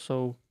file.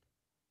 So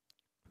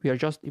we are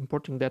just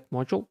importing that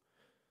module.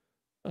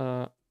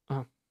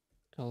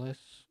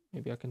 ls,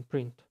 maybe I can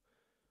print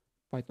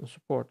Python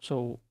support.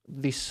 So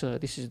this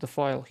is the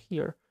file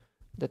here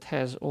that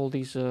has all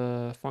these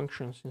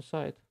functions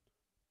inside.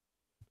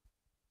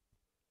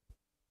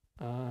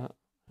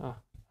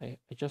 I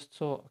just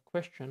saw a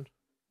question.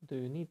 Do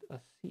you need a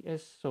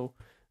CS? So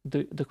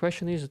the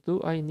question is,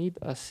 do I need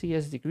a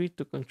CS degree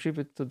to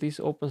contribute to these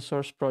open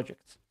source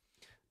projects?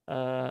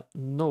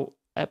 No,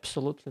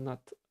 absolutely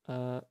not.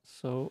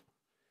 So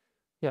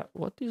yeah,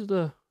 what is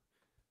the,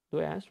 do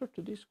I answer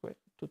to these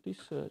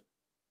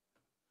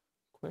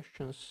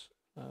questions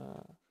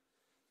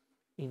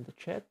in the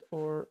chat,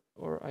 or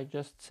I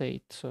just say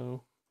it?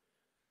 So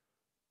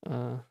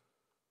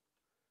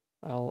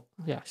I'll,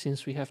 yeah,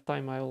 since we have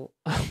time, I'll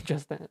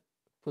just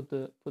put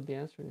the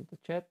answer in the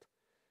chat.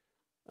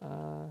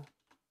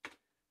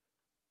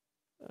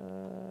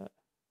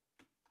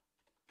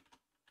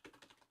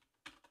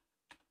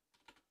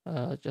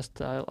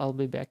 Just I'll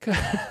be back.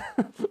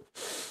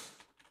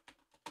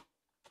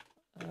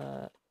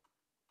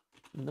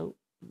 No,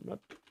 not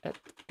at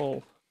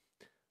all.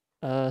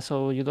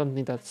 So you don't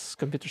need a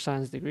computer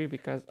science degree,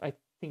 because I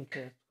think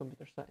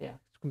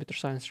computer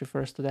science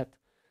refers to that.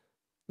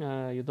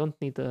 You don't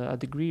need a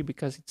degree,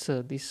 because it's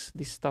this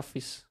stuff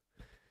is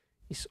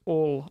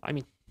all, I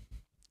mean,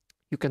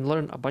 you can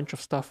learn a bunch of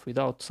stuff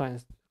without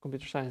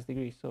computer science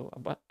degree. So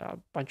a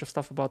bunch of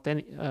stuff about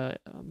any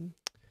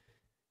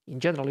in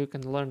general, you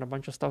can learn a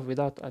bunch of stuff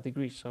without a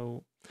degree.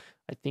 So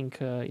I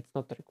think it's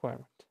not a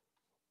requirement.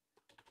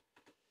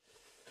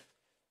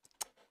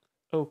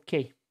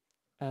 Okay.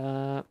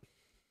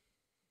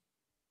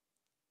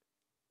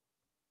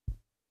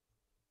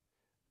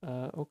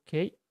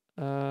 Okay.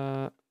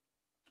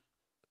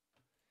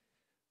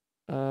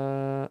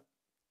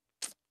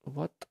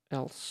 What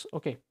else?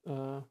 Okay.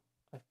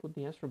 I put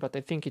the answer, but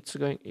I think it's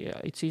going.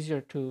 Yeah, it's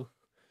easier to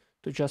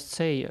just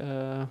say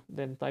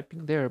than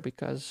typing there,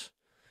 because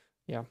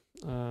yeah,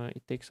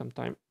 it takes some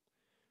time.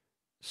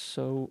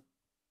 So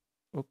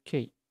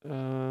okay,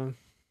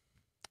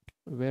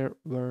 where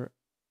were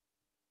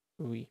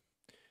we?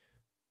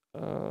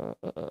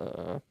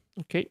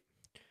 Okay,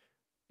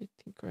 I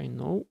think I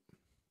know.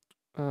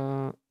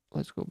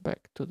 Let's go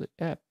back to the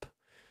app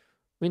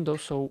window.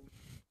 So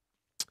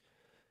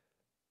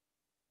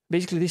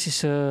basically, this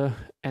is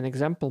an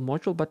example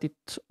module, but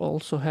it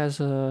also has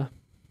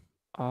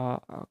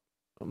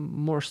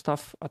more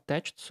stuff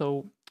attached.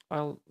 So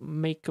I'll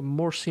make a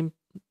more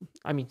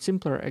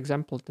simpler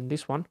example than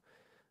this one.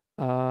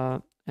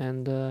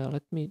 And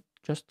let me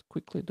just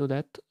quickly do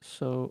that.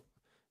 So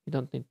we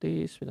don't need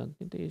this, we don't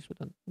need this, we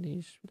don't need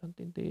this, we don't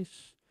need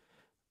this.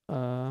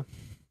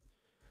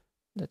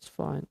 That's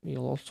fine.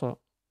 We'll also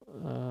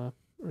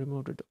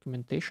remove the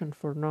documentation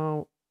for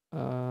now.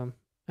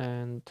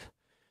 And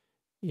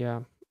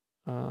yeah,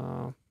 we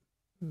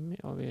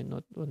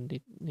don't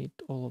need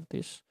all of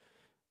this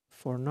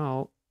for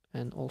now.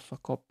 And also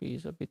copy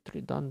is a bit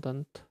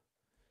redundant.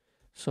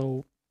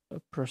 So a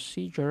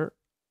procedure.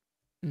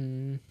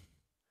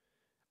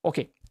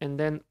 Okay, and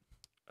then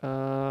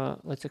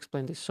let's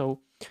explain this.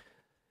 So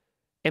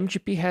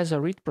MGP has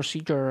a read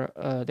procedure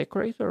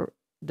decorator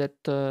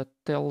that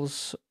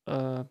tells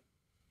to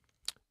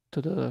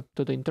the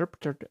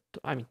interpreter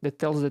that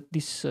tells that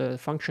this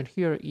function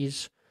here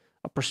is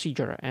a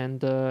procedure,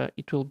 and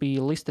it will be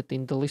listed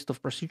in the list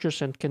of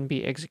procedures and can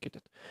be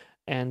executed.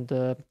 And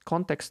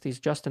context is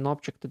just an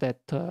object that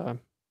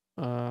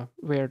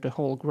where the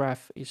whole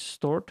graph is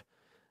stored,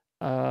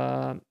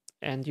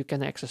 and you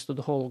can access to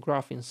the whole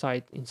graph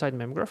inside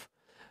Memgraph.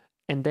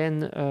 And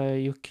then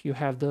you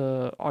have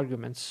the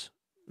arguments,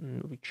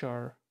 which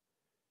are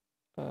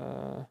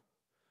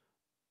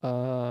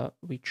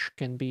which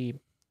can be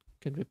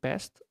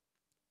passed.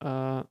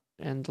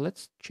 and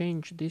let's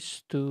change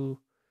this to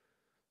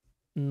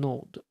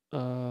node.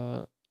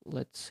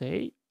 Let's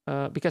say,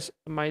 because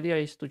my idea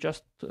is to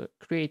just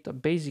create a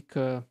basic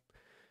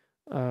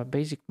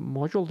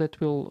module that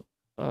will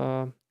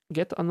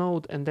get a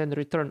node and then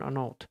return a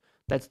node.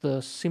 That's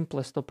the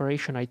simplest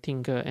operation, I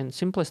think, and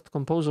simplest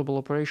composable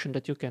operation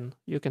that you can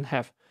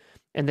have.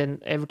 And then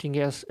everything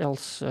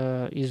else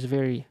is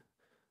very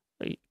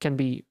can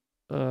be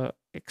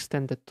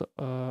extended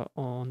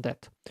on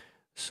that.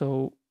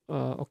 So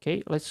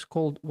okay, let's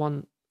call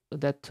one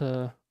that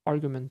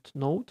argument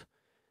node,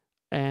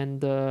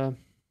 and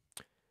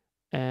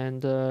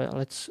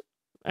let's.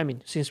 I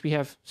mean, since we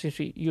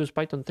use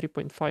Python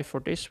 3.5 for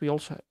this, we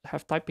also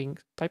have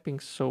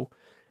typings, so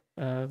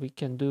we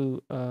can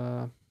do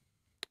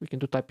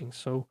typing.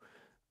 So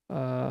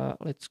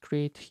let's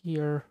create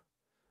here.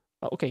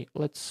 Okay,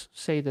 let's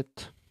say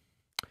that.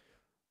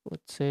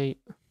 Let's say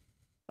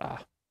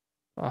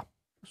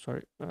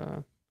sorry.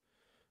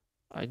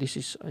 This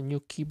is a new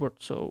keyboard,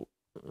 so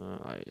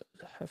I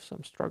have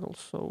some struggles.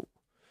 So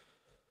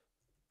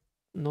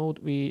node,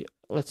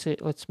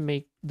 let's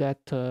make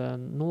that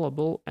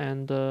nullable,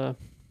 and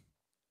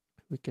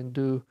we can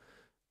do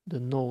the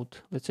node.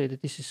 Let's say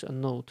that this is a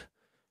node,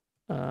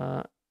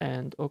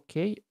 and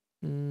okay,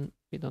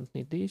 we don't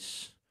need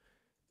this,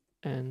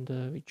 and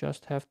we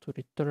just have to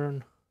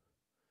return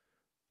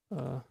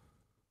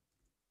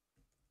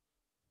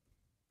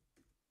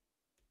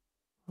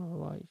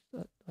why is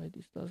that? Why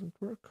this doesn't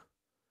work?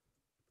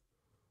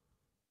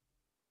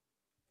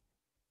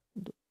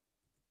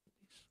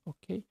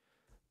 Okay,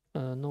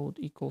 node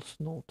equals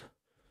node.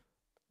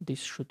 This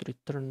should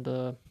return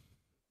the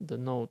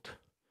node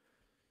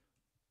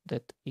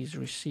that is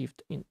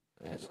received in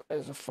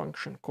as a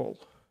function call.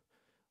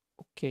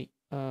 Okay.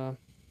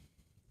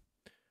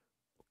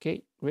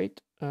 Okay,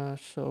 great.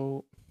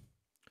 So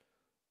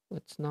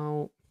let's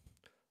now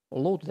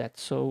load that.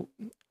 So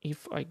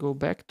if I go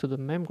back to the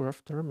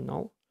Memgraph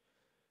terminal,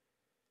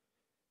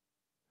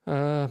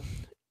 I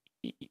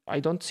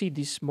don't see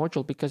this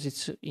module because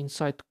it's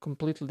inside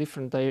completely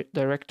different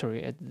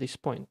directory at this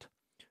point.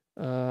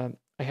 I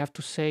have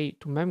to say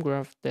to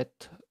Memgraph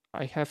that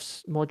I have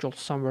modules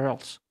somewhere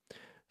else.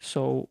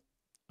 So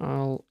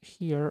I'll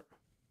here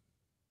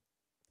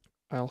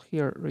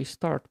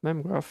restart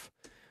Memgraph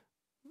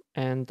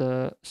and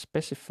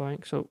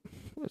specifying. So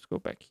let's go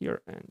back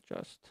here and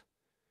just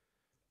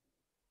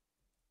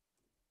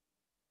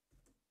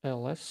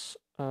ls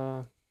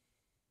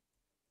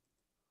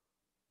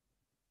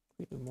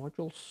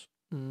modules.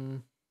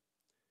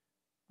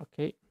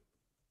 Okay.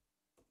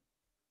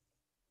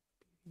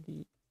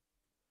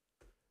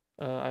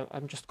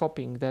 I'm just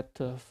copying that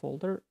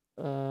folder,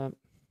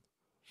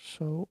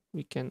 so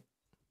we can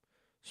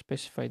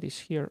specify this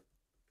here.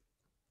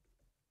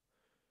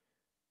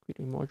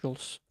 Query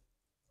modules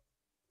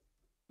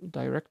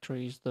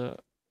directory is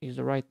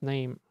the right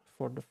name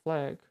for the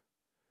flag,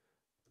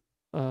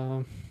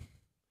 and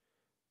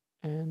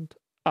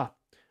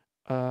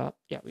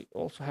yeah, we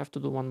also have to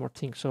do one more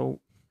thing.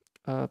 So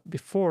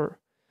before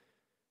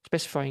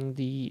specifying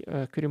the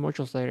query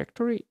modules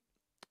directory,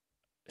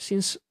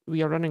 since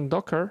we are running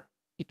Docker,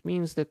 it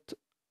means that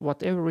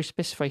whatever we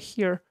specify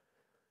here,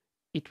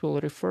 it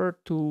will refer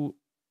to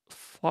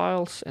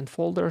files and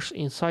folders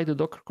inside the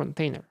Docker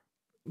container.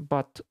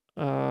 But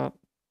our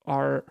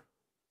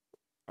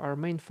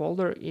main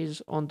folder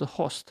is on the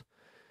host,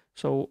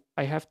 so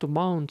I have to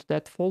mount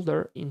that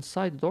folder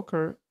inside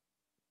Docker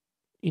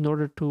in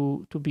order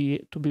to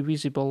be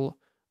visible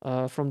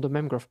from the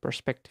Memgraph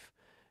perspective.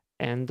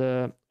 And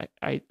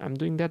I'm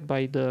doing that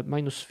by the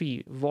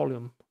 -v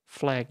volume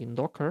flag in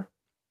Docker,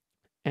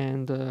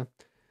 and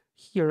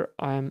here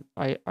I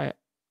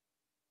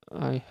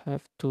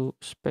have to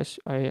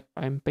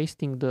I'm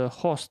pasting the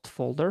host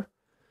folder,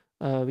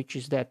 which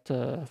is that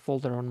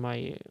folder on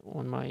my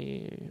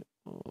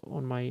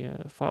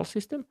file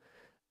system,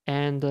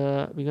 and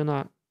we're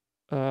gonna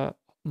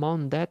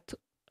mount that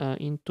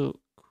into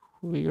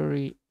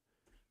query.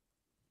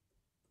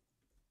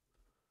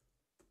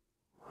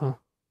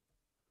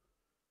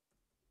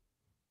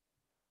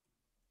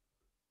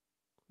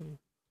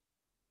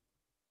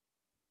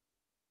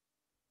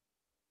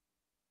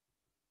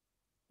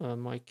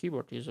 My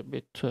keyboard is a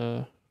bit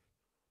it's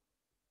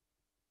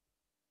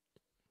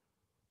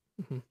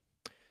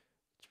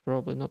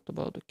probably not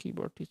about the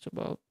keyboard, it's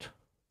about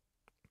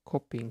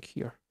copying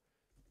here.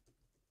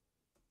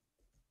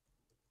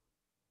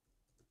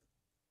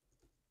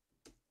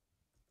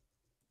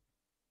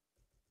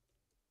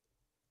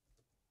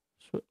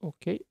 So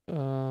okay,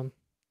 query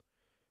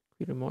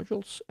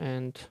modules,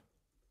 and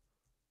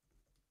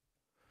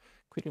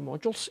query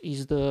modules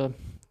is the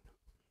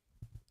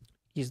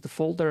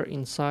folder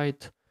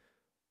inside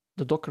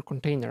the Docker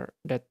container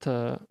that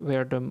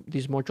where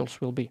these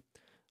modules will be,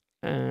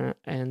 and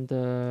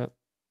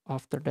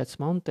after that's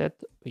mounted,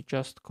 we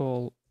just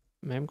call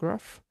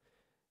memgraph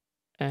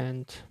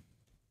and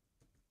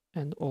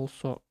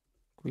also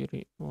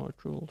query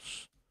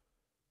modules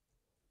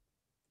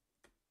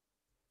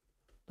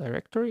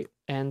directory,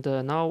 and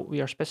now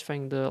we are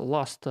specifying the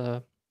last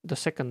the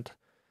second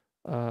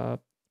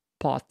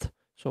path.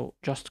 So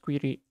just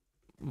query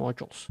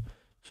modules.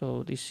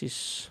 So this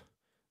is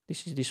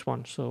this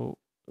one. So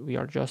we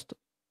are just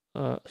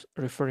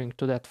referring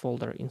to that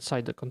folder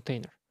inside the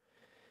container.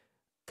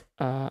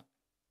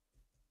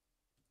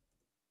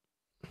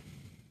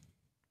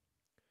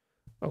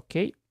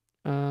 Okay.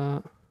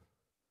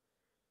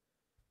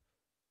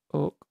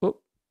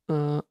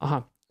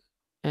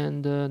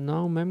 And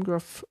now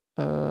Memgraph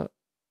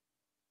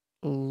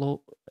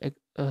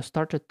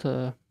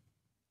started,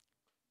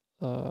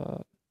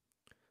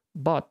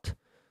 but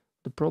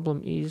the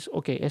problem is,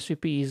 okay,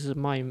 SVP is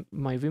my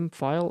Vim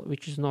file,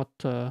 which is not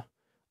a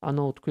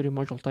node query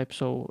module type,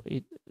 so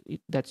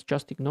that's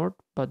just ignored.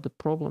 But the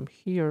problem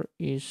here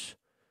is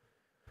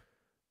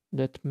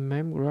that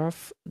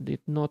Memgraph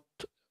did not,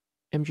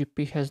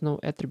 MGP has no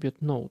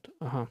attribute node.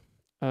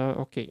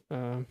 Okay,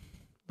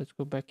 let's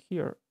go back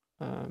here.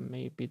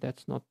 Maybe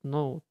that's not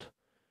node.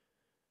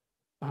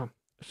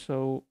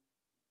 So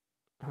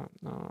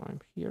now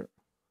I'm here.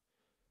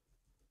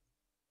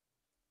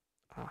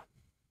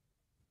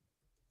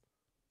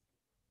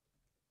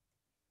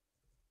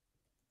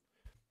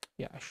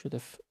 Yeah, I should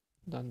have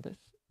done this.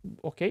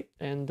 Okay,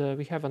 and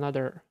we have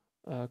another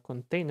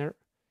container,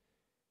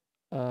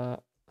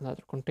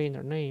 another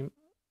container name.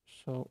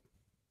 So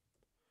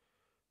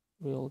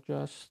we'll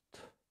just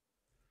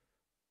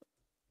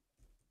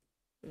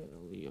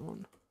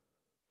Leon.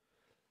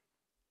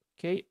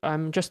 Okay,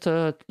 I'm just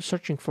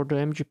searching for the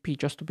MGP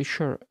just to be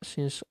sure,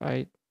 since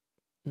I'm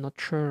not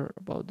sure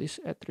about this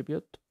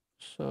attribute.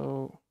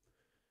 So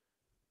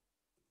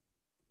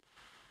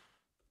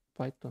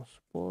Python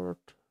support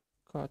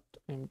cut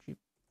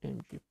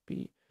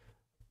MGP.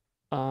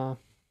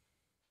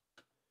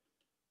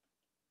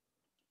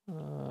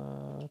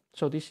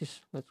 So this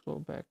is, let's go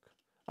back.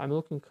 I'm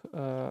looking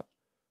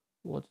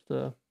what's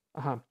the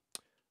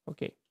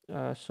okay.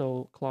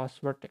 So class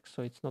vertex.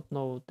 So it's not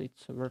node,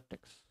 it's a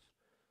vertex.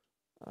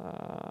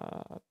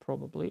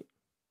 Probably.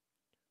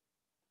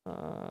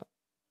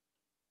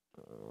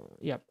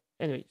 Yeah.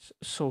 Anyways,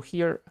 so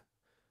here,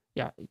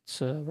 yeah,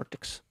 it's a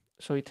vertex.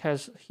 So it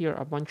has here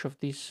a bunch of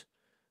these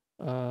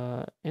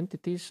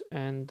entities,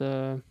 and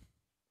yeah.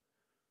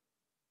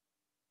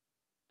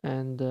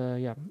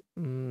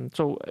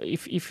 So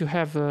if you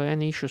have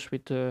any issues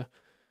with the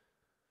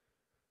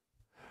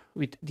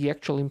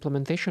actual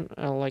implementation,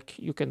 like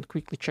you can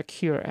quickly check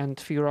here and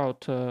figure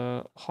out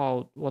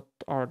what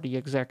are the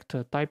exact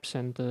types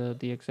and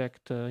the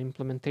exact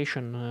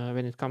implementation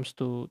when it comes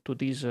to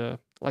these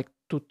like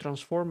to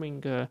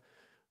transforming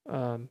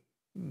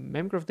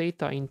Memgraph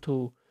data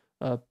into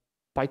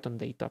Python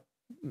data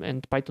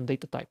and Python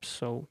data types.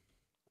 So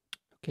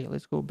okay,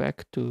 let's go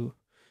back to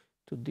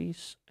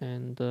this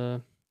and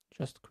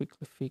just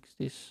quickly fix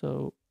this.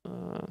 So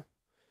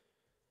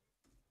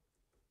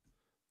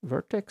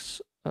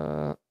vertex,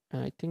 and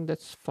I think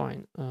that's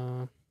fine.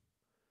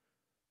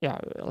 Yeah,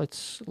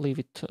 let's leave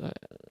it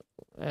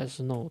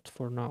as node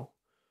for now.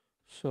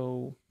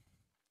 So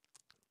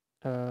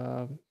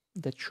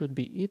that should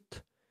be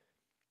it.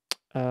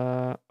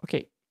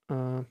 Okay,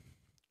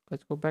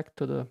 let's go back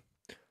to the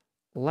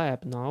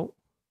lab now.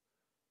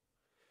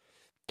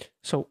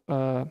 So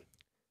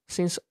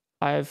since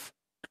I've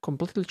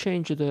completely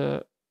changed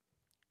the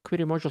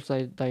query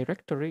modules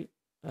directory,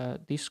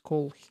 this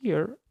call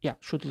here, yeah,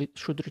 should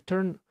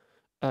return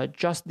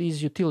just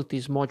these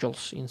utilities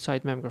modules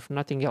inside Memgraph,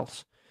 nothing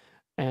else,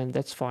 and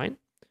that's fine.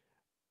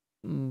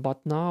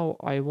 But now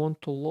I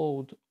want to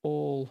load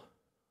all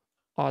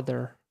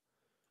other.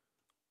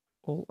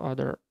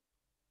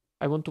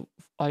 I want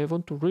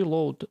to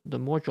reload the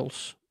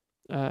modules,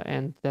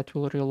 and that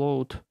will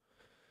reload.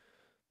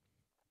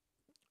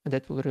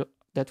 That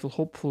will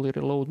hopefully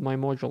reload my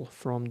module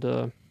from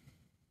the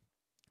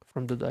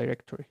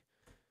directory.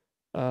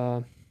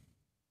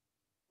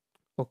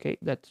 Okay,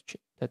 that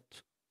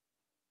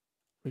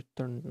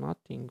returned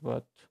nothing,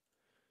 but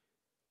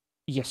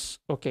yes.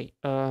 Okay,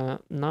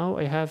 now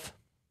I've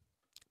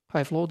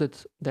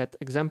loaded that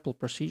example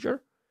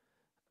procedure,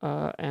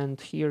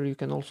 and here you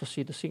can also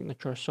see the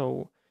signature.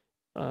 So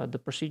the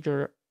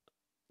procedure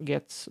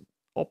gets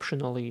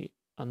optionally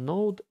a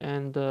node,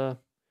 and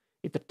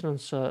it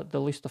returns the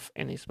list of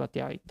any's, but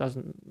yeah, it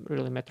doesn't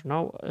really matter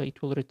now.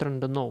 It will return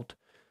the node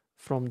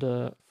from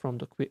the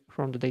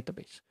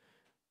database.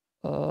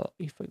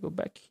 If I go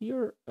back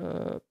here,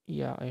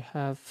 yeah, I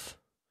have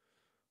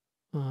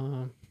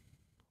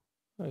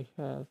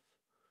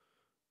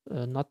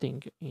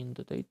nothing in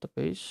the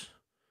database.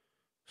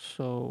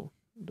 So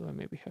do I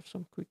maybe have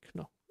some quick?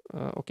 No.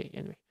 Okay.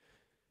 Anyway,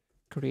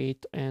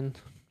 create, and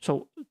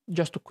so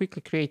just to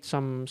quickly create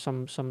some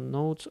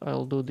nodes,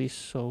 I'll do this.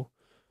 So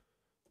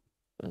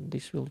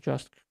this will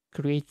just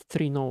create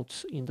 3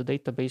 nodes in the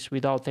database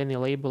without any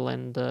label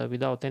and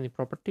without any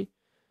property.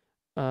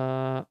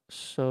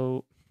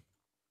 So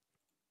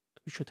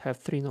we should have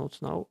 3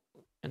 nodes now,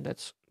 and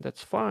that's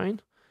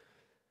fine.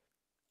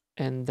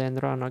 And then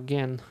run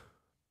again.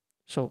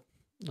 So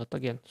not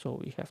again. So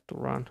we have to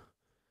run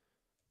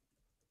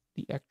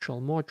the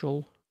actual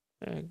module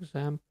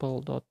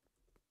example dot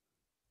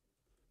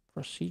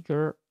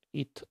procedure,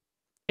 it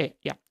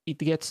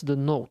gets the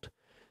node.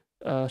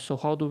 So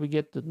how do we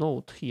get the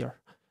node here?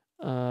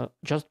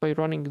 Just by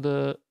running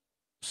the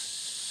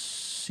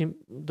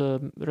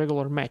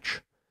regular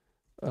match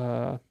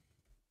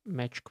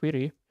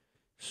query.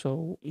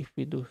 So if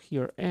we do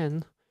here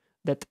n,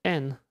 that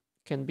n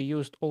can be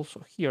used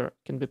also here,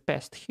 can be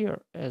passed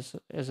here as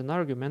an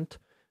argument,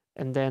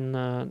 and then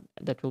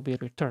that will be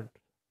returned.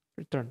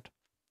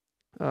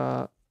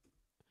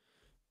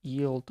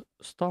 Yield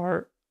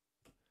star.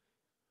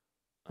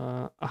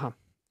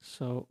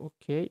 So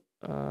okay,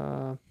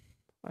 I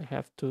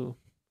have to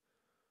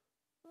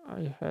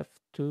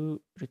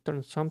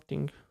return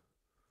something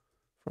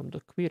from the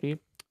query,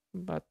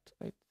 but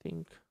I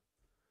think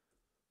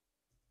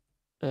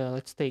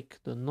let's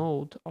take the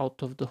node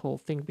out of the whole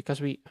thing,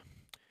 because we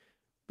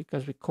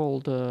call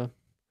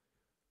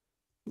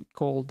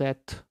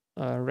that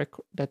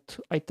that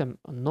item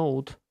a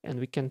node, and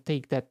we can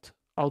take that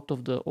out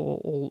of the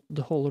whole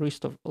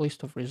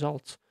list of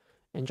results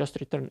and just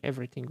return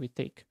everything we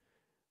take.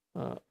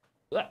 Set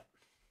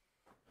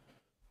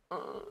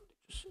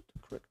the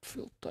correct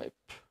field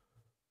type.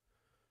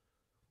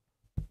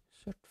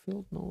 Insert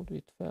field node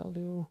with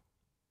value.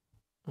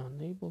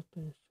 Unable to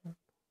insert.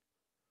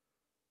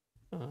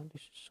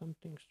 This is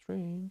something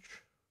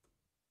strange.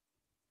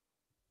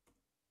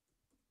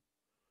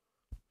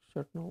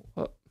 Insert no.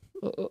 Set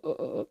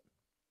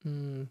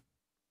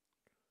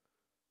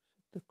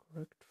the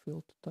correct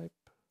field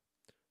type.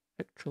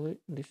 Actually,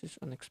 this is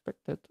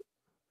unexpected.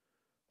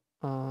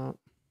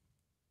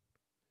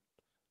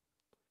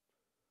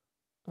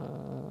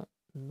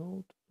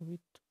 Node with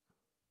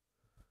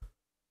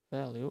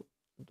value.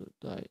 Did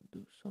I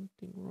do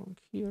something wrong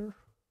here?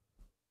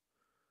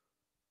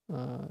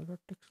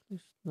 Vertex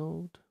list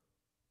node.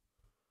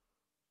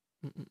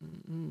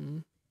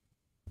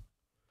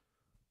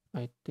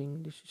 I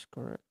think this is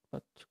correct,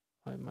 but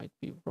I might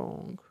be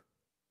wrong.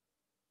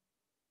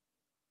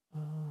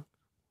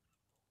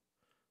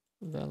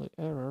 Value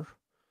error.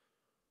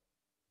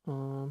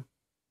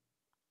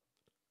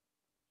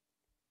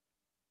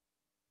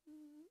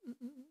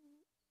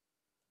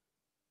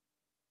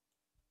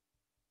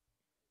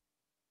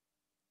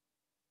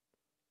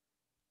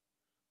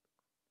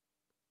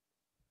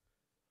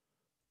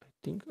 I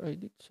think I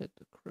did set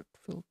the correct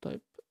field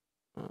type.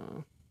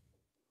 Let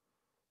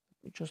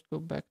me just go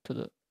back to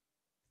the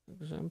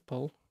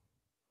example.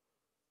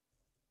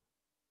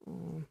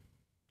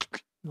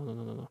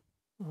 No.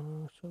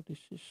 So this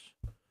is,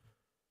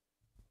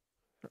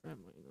 where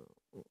am I now?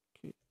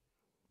 Okay,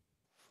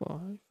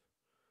 5.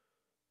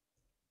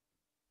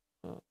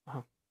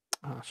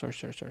 Sorry.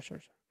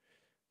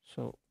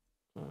 So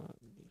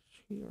this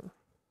here.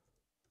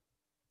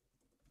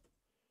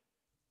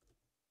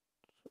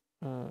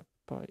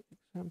 By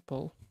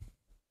example,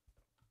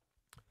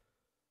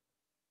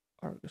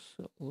 args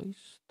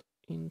list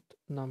int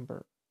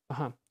number.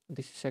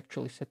 This is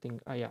actually setting.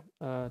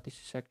 This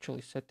is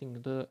actually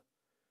setting the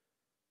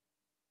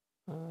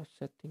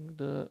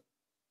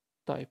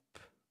type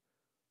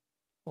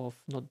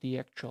of, not the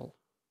actual.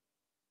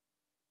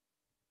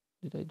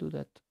 Did I do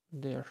that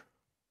there?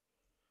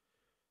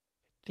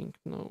 I think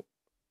no.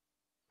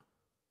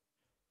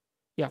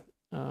 Yeah.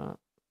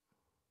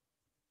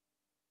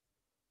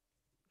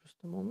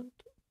 Just a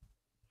moment.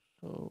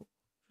 So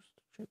just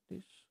to check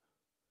this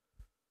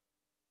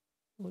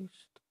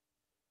list,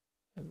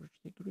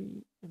 average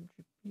degree,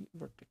 MGP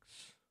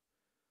vertex.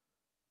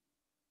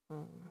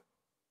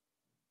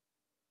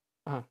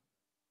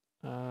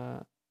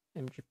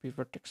 MGP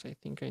vertex. I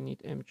think I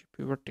need MGP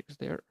vertex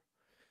there.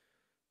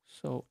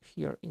 So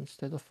here,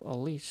 instead of a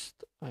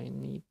list, I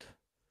need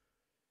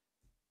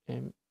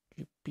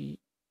mgp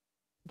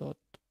dot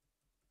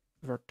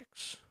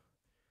vertex.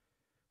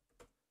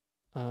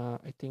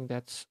 I think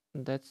that's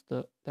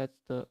the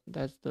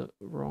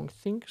wrong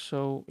thing.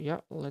 So yeah,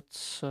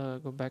 let's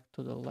go back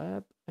to the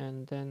lab,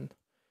 and then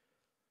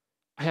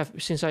I have,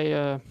 since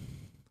I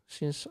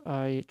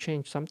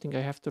changed something,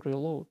 I have to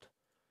reload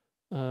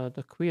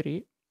the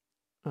query,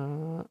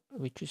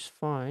 which is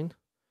fine.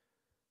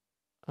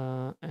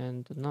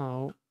 And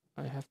now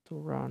I have to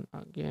run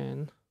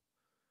again.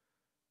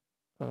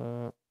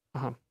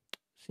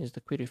 Since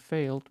the query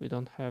failed, we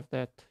don't have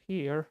that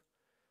here.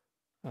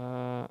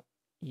 Okay.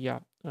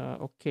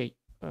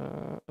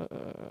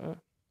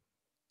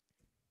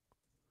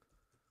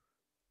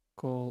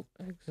 Call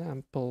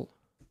example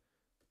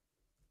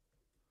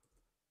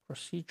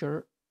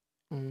procedure.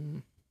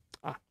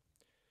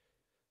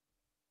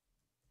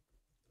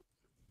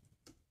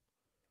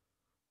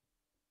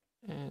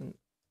 And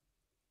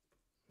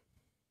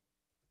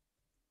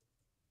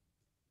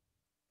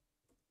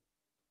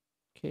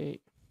okay.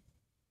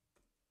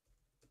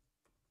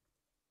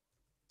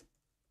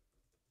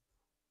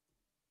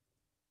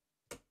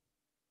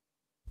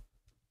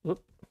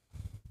 Whoop.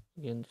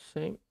 Again, the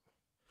same.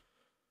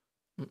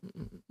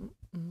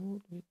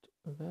 Node with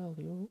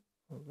value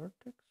or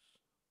vertex.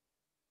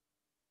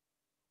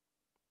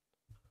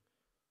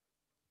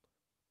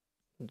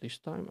 This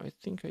time I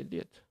think I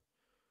did.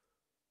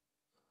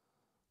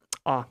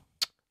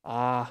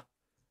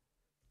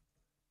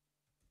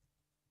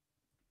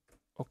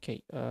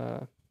 Okay.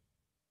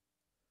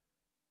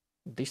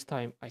 This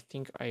time I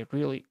think I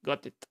really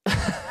got it.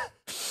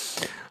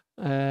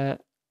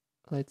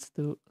 Let's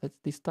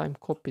this time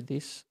copy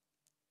this.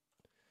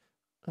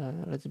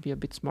 Let's be a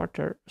bit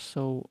smarter.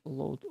 So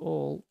load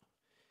all.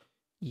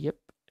 Yep,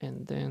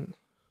 and then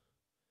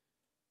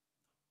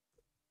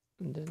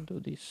do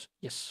this.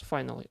 Yes,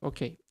 finally.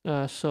 Okay.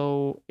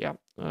 So yeah,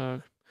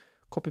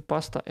 copy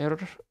pasta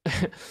error.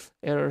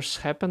 Errors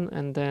happen,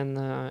 and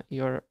then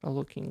you're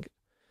looking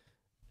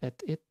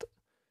at it.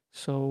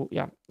 So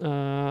yeah,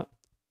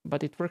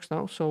 but it works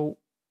now. So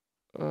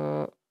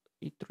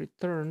it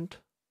returned.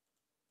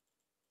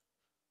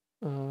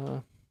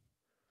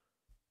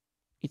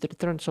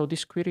 So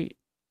this query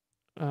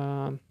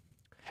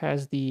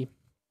has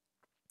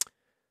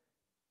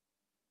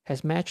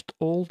matched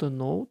all the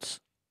nodes,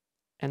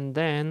 and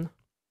then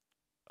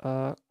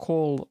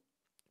call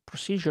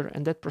procedure,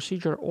 and that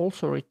procedure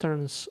also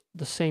returns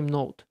the same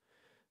node.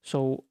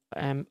 So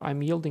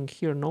I'm yielding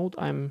here node.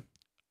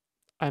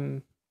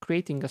 I'm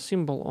creating a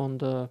symbol on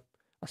a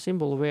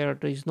symbol where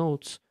these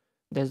nodes,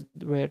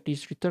 where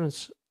these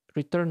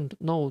returned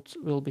nodes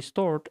will be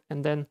stored,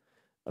 and then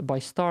by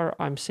star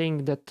I'm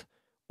saying that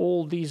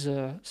all these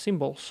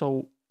symbols,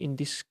 so in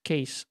this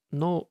case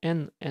no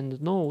n and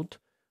node,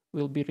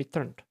 will be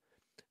returned.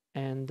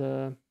 And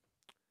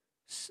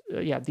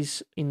yeah,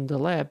 this in the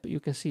lab you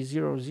can see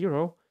 0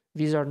 0.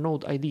 These are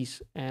node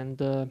IDs, and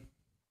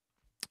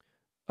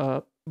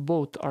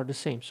both are the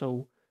same.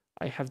 So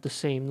I have the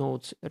same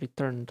nodes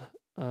returned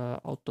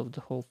out of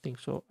the whole thing.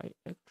 So I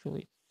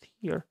actually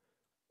here,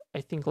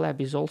 I think lab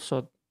is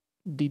also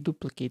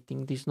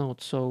deduplicating these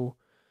nodes. So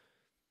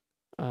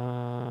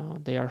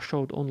they are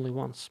showed only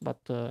once, but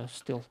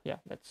still, yeah,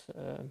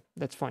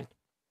 that's fine.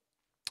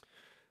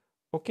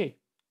 Okay.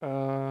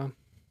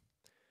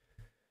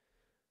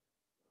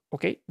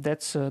 Okay,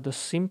 that's the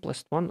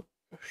simplest one.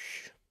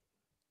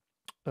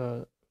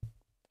 The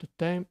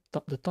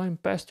time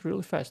passed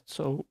really fast.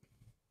 So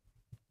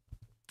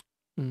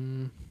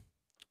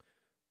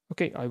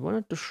okay, I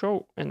wanted to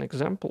show an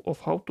example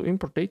of how to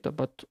import data,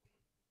 but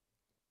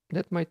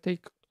that might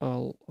take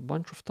a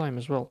bunch of time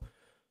as well.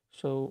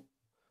 So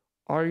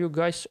are you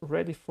guys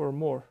ready for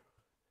more?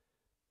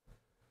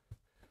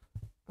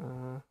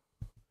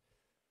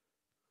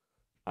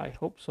 I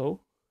hope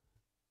so.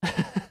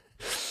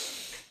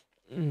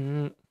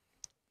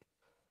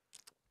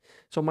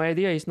 So my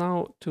idea is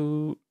now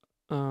to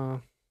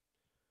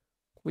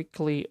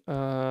quickly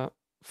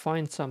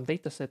find some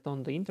dataset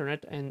on the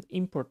internet and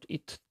import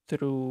it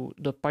through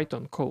the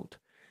Python code.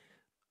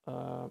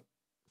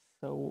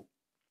 So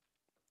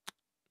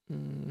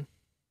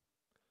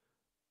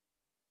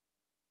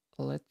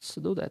let's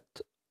do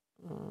that.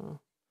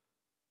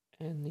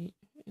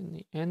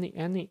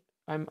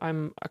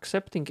 I'm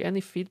accepting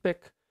any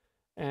feedback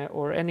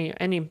or any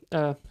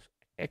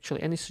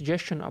actually any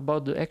suggestion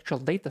about the actual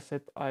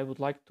dataset.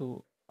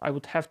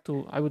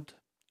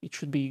 It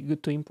should be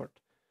good to import.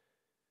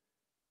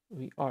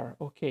 We are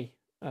okay.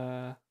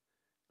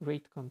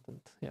 Great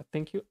content. Yeah,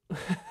 thank you.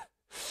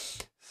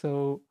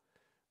 So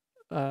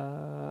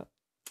yeah,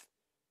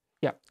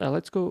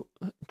 let's go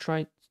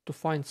try to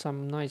find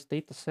some nice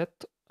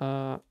dataset.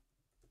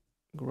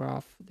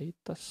 Graph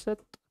dataset.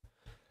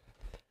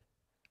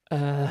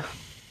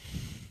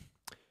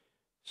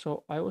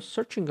 So I was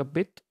searching a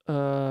bit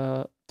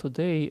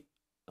today,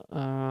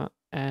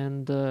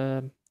 and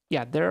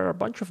yeah, there are a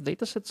bunch of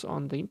datasets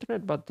on the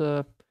internet, but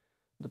the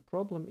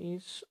problem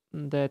is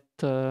that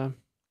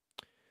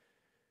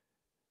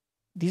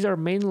these are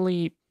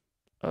mainly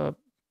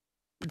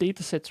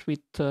datasets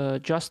with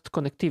just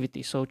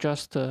connectivity, so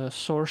just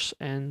source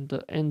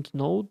and end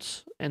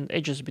nodes and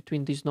edges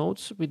between these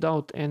nodes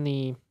without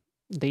any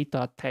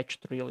data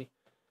attached, really.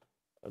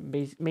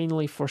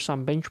 Mainly for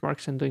some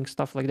benchmarks and doing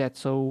stuff like that.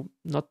 So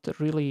not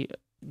really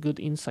good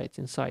insights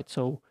inside.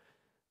 So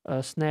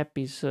Snap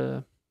is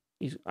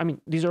I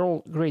mean, these are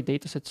all great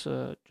datasets,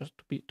 just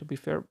to be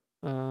fair,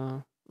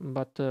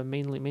 but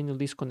mainly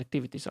these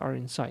connectivities are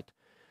inside.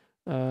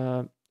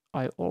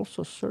 I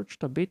also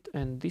searched a bit,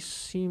 and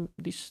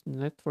this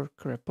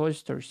network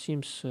repository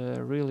seems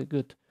really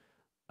good.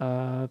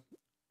 I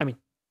mean,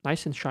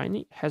 nice and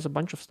shiny, has a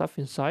bunch of stuff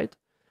inside,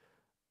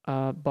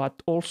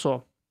 but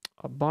also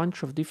a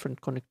bunch of different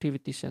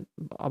connectivities and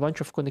a bunch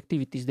of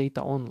connectivities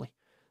data only.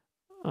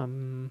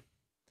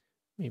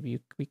 Maybe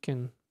we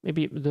can.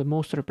 Maybe the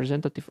most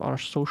representative are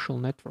social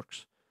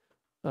networks.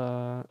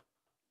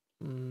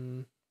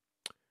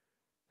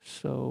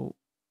 So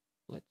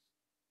let's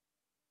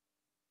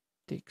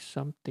take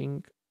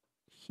something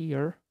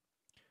here,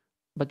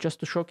 but just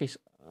to showcase.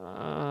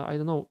 I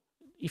don't know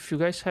if you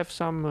guys have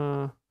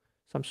some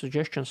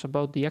suggestions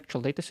about the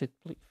actual dataset.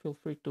 Please feel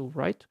free to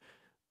write.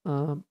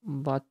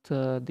 But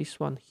this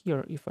one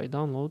here, if I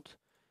download,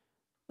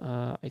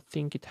 I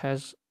think it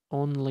has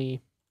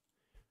only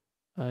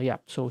yeah,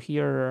 so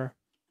here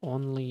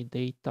only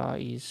data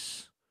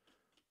is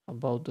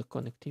about the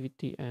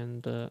connectivity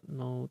and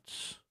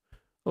nodes.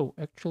 Oh,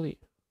 actually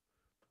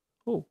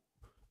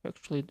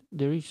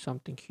there is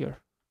something here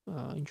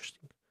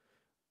interesting.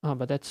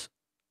 but that's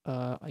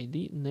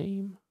ID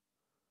name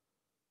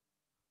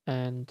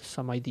and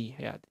some ID.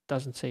 Yeah, it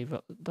doesn't say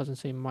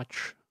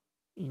much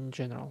in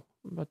general,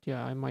 but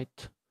yeah, I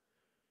might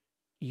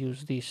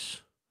use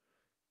this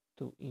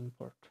to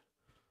import.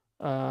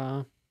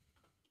 Yeah,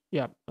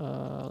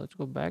 let's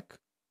go back.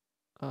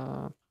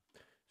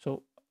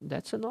 So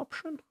that's an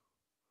option.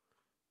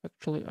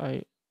 Actually,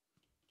 I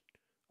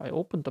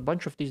opened a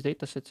bunch of these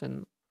datasets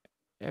and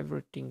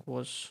everything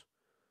was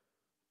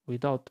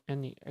without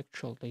any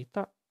actual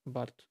data,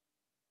 but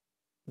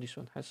this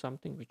one has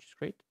something, which is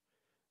great.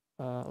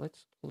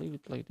 Let's leave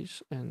it like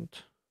this and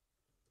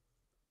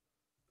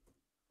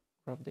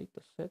graph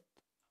dataset.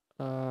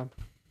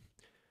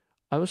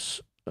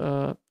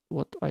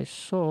 What I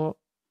saw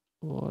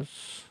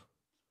was,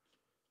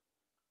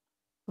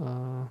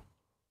 where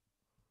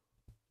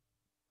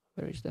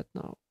is that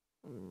now?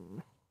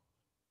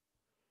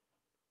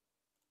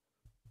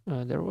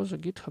 There was a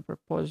GitHub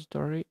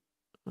repository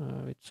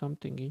with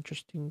something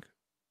interesting.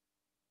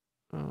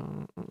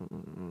 Oh.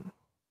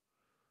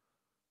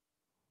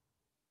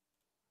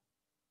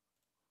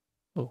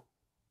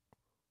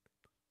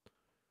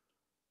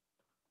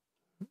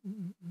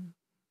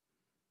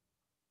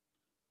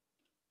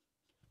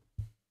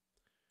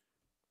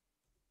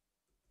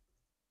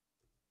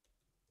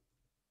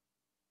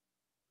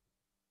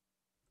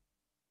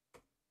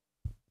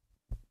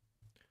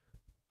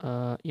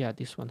 Yeah,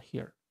 this one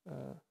here.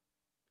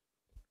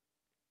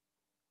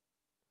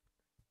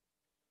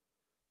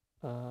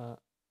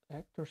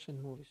 Actors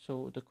in movies.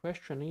 So the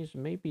question is,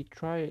 maybe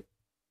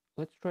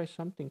let's try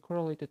something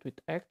correlated with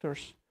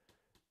actors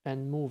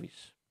and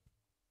movies.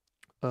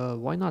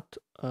 Why not?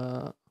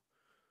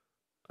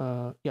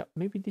 Yeah,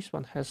 maybe this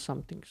one has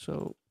something.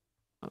 So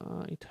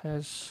it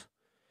has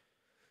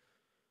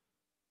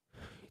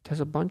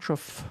a bunch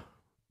of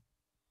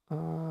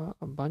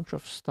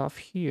stuff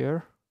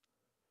here.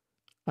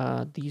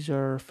 These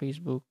are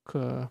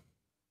Facebook,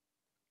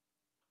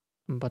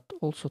 but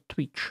also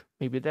Twitch.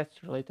 Maybe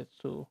that's related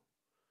to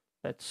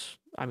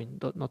I mean,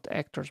 not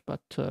actors,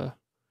 but Twitch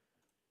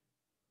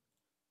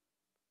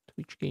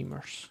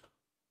gamers.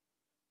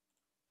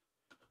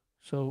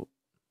 So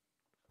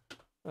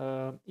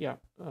yeah.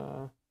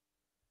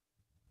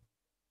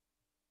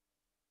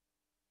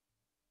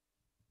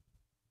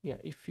 Yeah,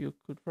 if you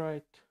could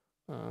write,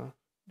 do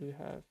you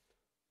have,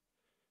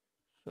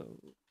 so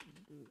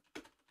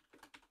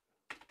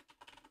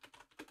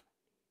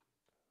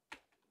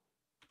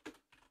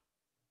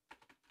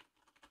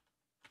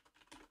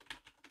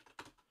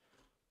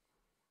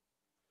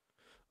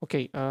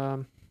okay,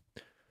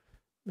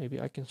 maybe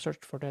I can search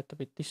for that a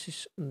bit. This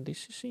is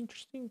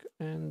interesting,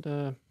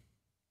 and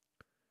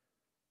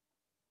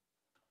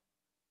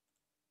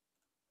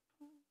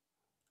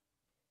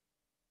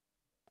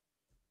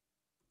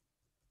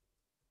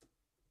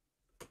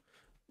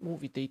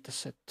movie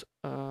dataset.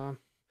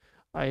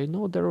 I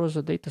know there was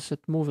a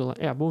dataset MovieLens.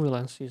 Yeah,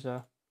 MovieLens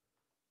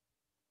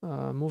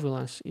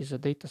is a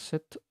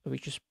dataset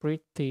which is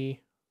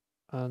pretty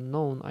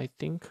known, I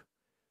think.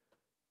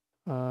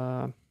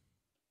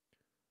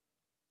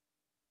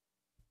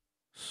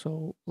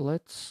 So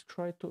let's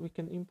try we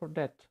can import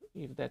that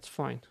if that's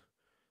fine.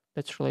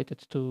 That's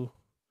related to,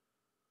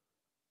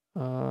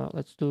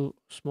 let's do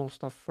small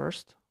stuff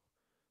first,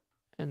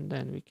 and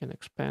then we can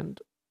expand.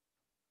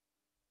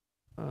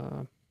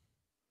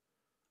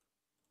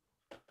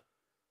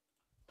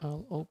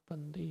 I'll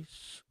open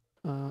this.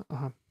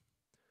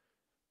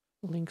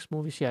 Links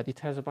movies. Yeah, it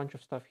has a bunch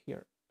of stuff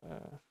here.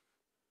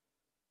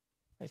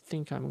 I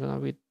think I'm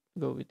gonna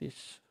go with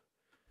this.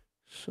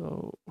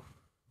 So,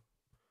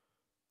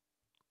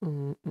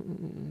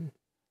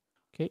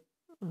 okay.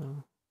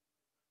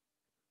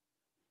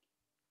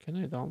 Can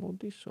I download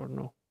this or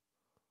no?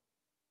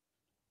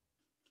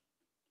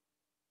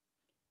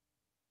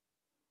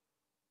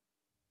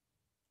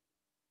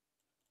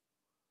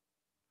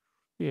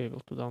 Be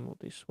able to download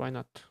this. Why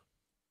not?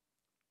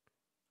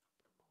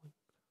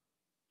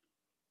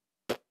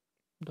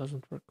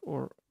 Doesn't work,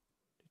 or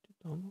did it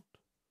download?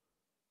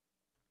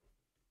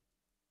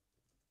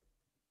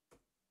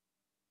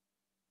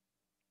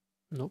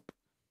 Nope.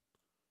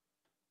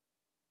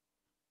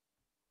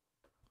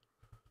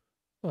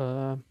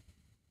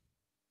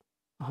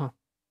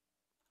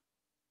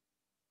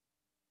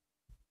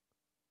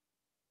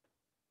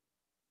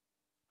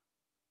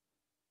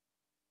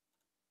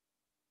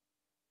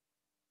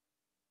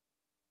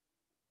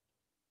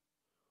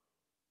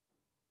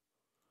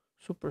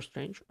 Super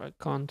strange. I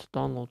can't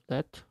download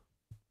that.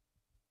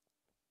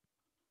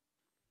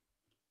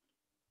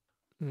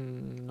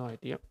 No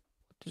idea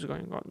what is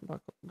going on,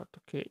 but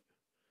okay.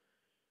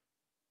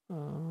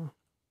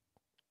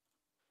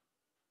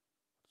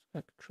 It's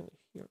actually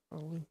here a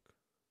link.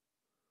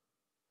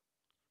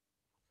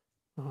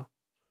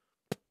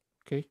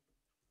 Okay.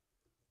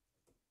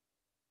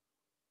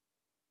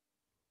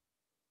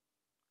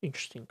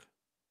 Interesting.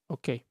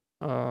 Okay.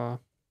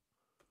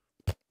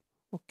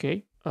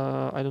 Okay.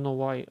 I don't know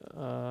why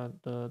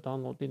the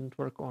download didn't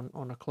work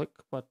on a click,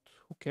 but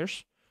who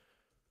cares?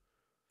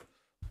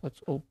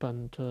 Let's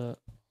open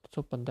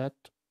that.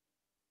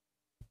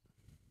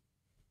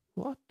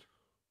 What?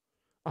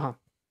 Uh-huh.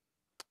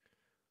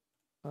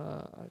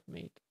 I've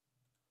made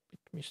a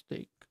bit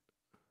mistake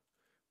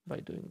by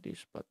doing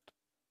this, but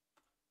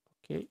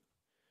okay.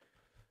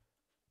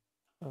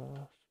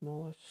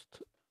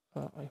 Smallest.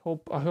 I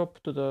hope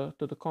to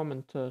the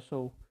comment.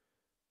 So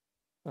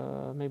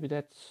maybe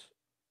that's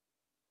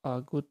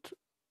a good.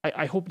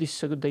 I hope this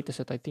is a good data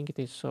set. I think it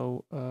is.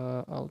 So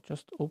I'll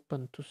just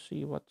open to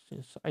see what's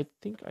inside. I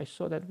think I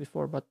saw that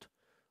before, but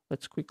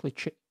let's quickly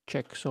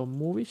check. So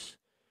movies.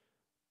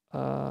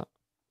 No,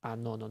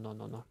 no, no, no,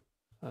 no.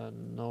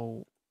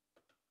 No,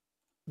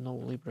 no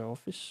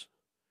LibreOffice.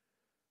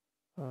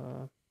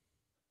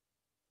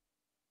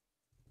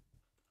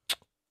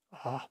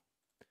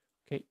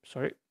 Okay,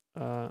 sorry.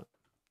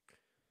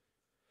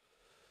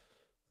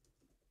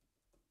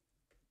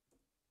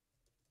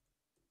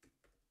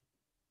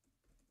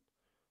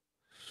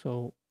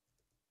 So,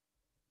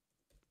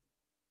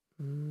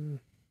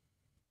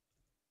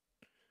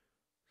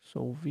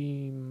 so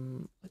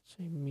let's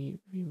say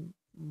Vim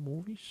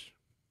movies.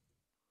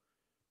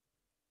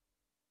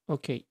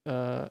 Okay,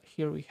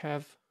 here we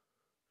have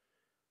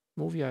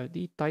movie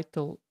ID,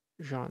 title,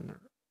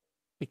 genre,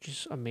 which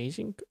is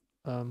amazing.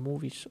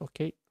 Movies,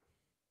 okay.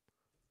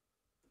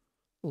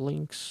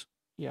 Links,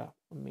 yeah,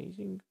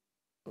 amazing.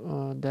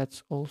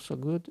 That's also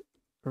good.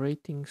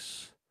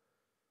 Ratings,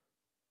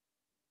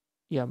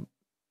 yeah.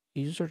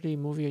 User ID,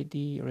 movie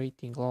ID,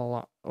 rating, la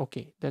la.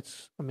 Okay,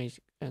 that's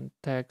amazing. And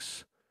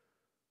tags.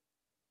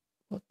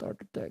 What are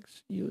the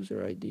tags?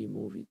 User ID,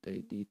 movie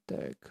ID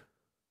tag.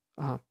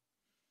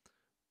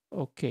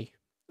 Okay.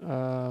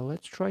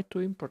 Let's try to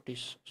import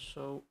this.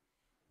 So.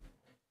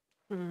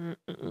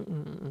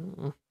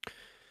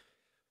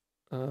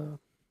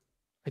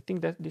 I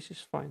think that this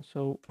is fine.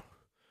 So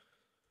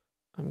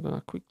I'm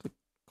gonna quickly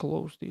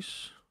close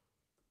this.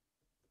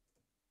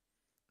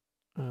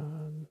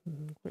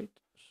 Great.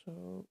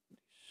 So this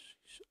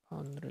is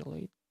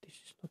unrelated. This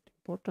is not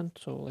important.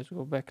 So let's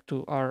go back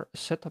to our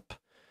setup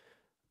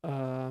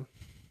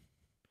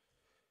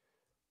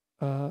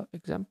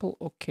example.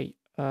 Okay.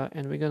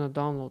 And we're gonna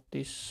download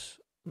this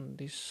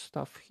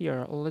stuff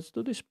here. Let's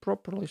do this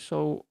properly.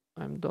 So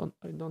I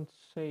don't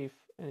save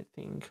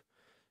anything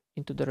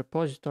into the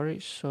repository.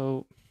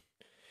 So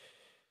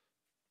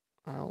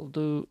I'll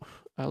do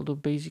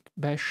basic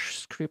bash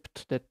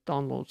script that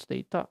downloads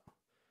data,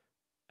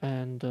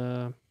 and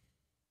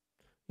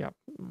yeah.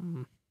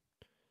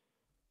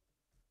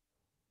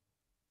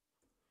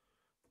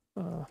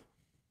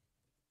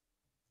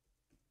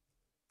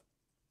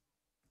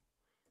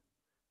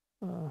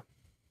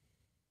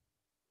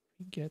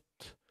 We get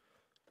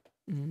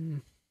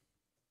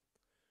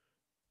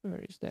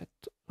where is that?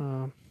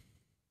 Where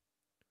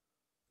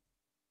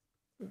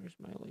is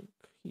my link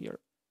here?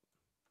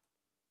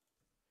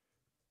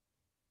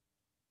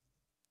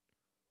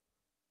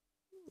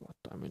 What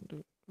am I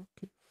doing?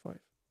 Okay, 5.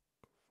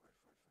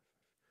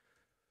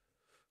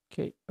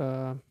 Okay,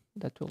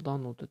 that will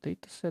download the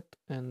dataset,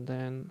 and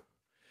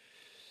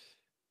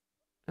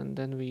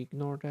then we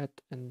ignore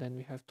that, and then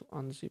we have to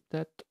unzip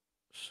that.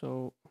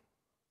 So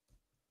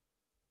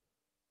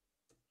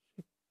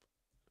zip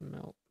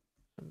ml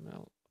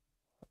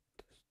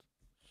test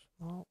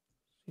small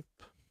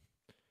zip.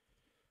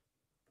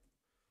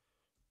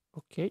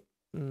 Okay.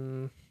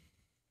 Let's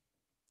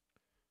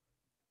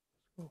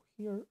go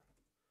here.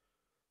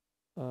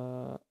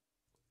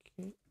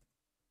 Okay.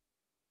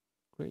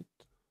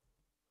 Great.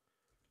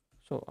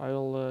 So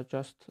I'll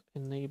just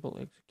enable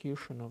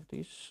execution of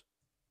this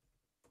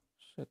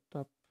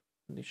setup.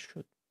 This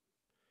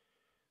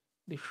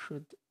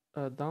should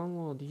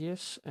download,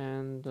 yes,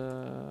 and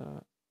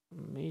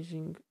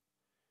amazing.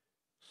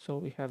 So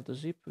we have the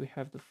zip, we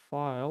have the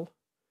file.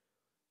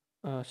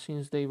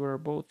 Since they were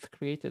both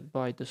created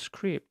by the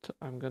script,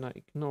 I'm gonna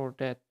ignore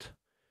that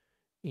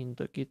in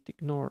the git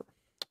ignore.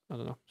 I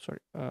don't know,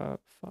 sorry,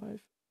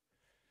 5.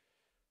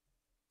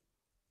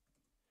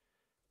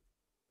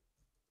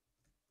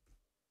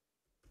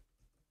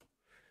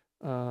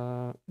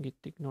 Git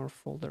ignore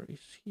folder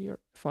is here,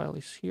 file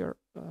is here.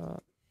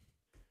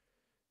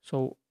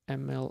 So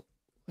ml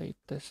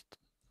latest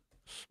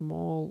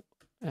small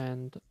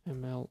and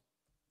ml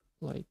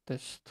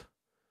latest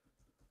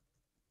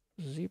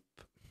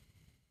zip.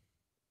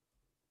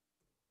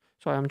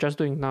 So I'm just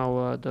doing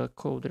now the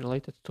code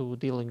related to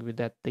dealing with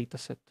that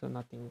dataset.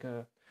 Nothing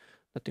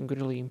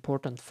really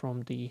important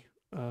from the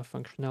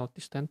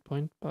functionality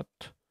standpoint,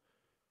 but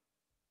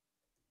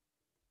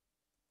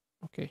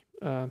okay.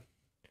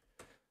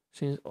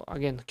 Since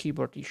again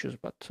keyboard issues,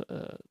 but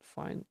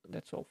fine.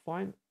 That's all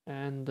fine.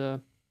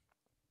 And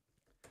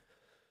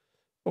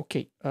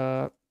okay.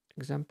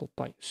 Example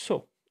py.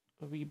 So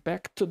we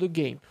back to the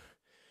game.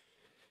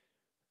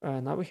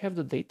 Now we have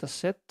the data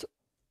set,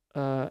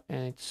 and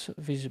it's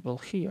visible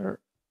here.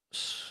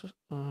 So,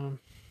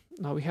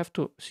 now we have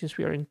to, since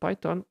we are in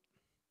Python,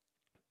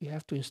 we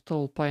have to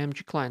install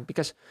pymgclient,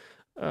 because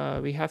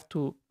we have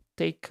to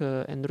take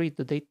and read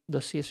the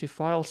CSV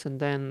files, and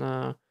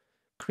then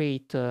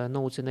create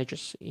nodes and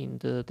edges in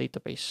the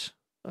database.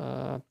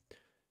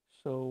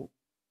 So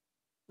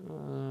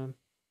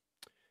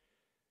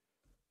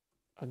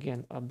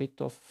again a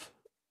bit of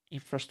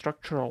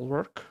infrastructural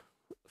work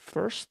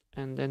first,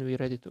 and then we're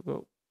ready to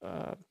go.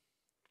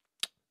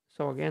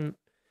 So again,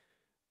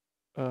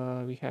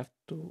 we have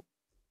to,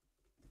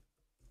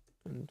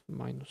 and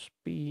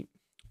 -p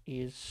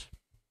is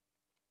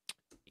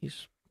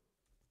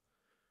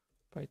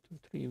Python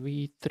 3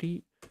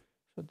 v3,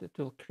 so that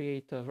will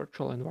create a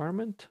virtual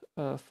environment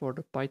for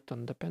the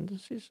Python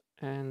dependencies,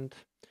 and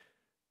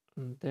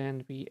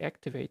then we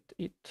activate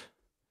it.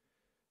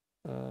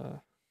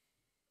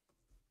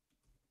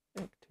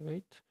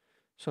 Activate.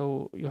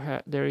 So you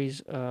have, there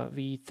is a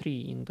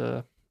v3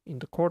 in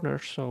the corner,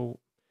 so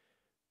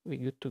we're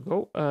good to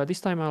go.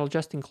 This time I'll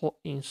just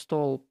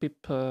install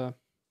pip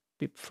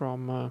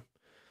from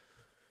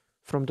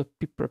the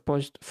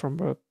pip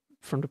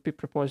from the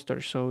pip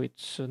repository, so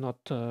it's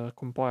not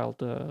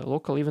compiled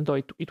local, even though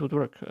it would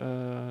work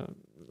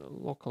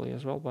locally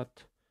as well.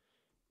 But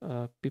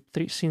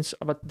pip3,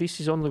 but this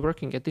is only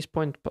working at this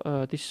point.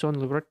 This is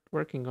only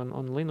working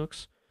on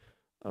Linux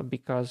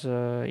because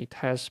it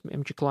has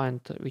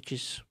mgclient, which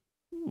is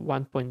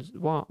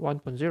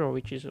 1.0,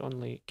 which is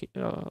only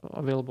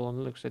available on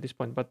Linux at this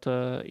point, but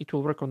it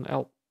will work on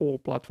all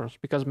platforms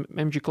because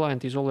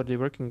mgclient is already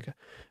working.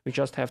 We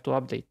just have to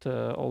update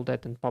all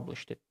that and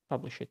publish it.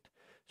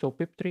 So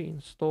pip3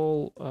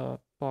 install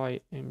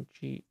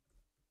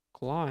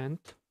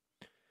pymgclient.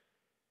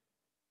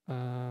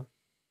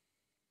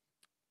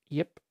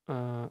 Yep,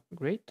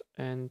 great.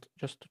 And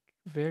just to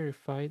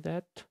verify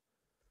that,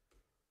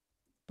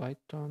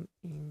 Python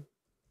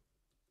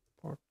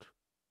import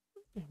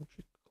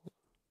mgclient.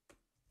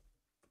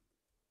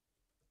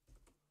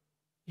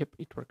 Yep,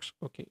 it works.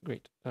 Okay,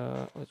 great.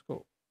 Let's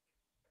go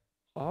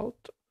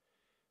out.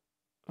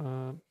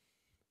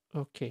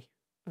 Okay,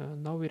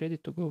 now we're ready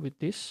to go with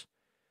this.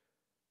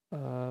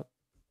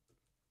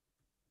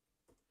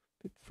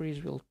 Pip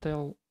freeze will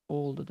tell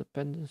all the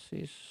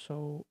dependencies,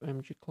 so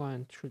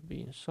mgclient should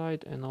be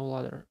inside, and all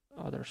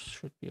others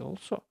should be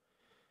also.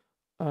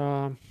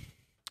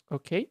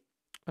 Okay,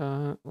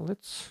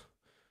 let's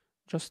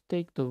just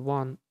take the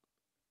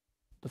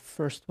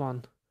first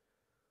one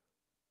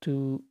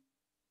to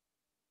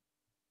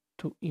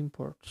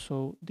import.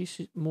 So this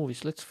is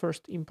movies. Let's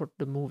first import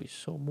the movies.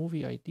 So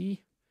movie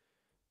ID,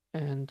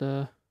 and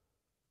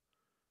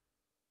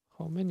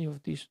how many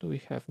of these do we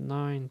have?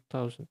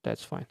 9,000.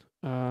 That's fine.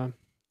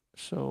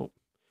 So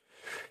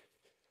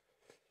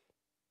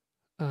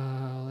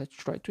let's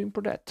try to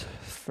import that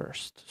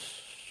first.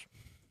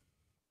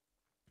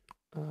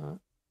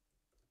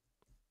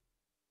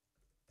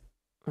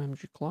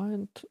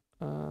 mgclient.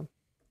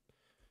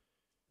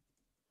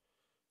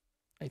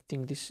 I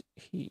think this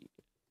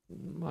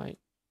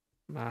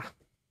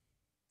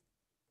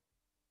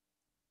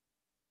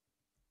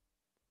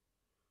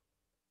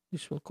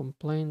this will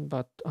complain,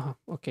 but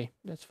okay,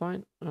 that's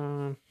fine.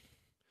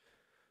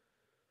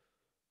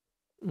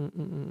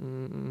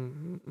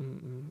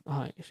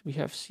 We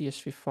have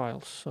CSV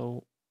files,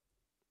 so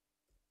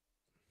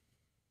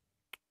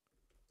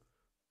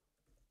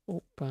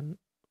open.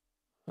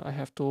 I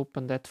have to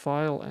open that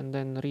file and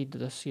then read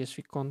the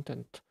CSV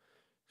content.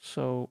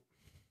 So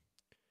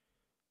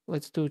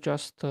let's do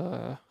just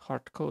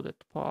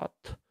hard-coded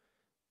path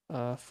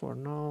for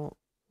now.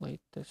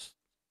 Latest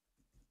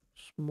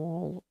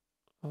small,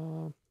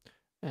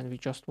 and we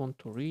just want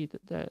to read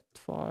that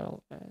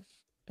file as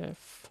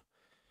f.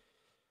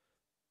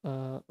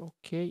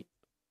 Okay.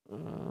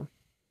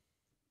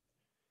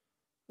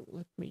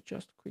 Let me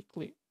just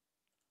quickly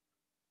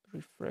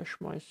refresh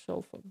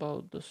myself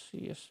about the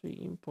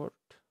CSV import.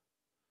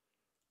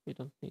 We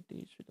don't need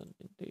this, we don't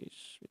need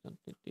this, we don't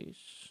need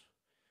this.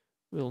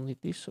 We'll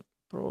need this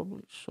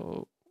probably,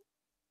 so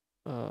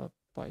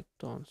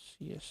Python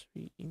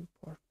CSV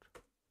import.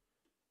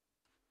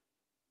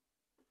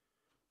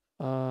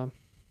 Okay,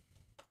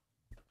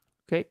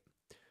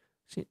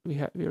 see,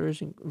 we're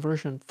using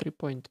version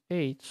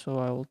 3.8,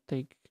 so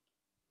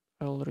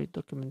I'll read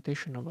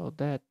documentation about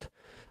that.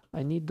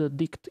 I need the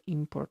dict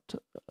import,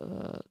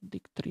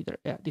 dict reader.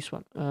 Yeah, this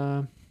one.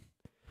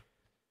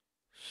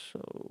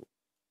 So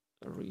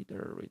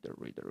reader.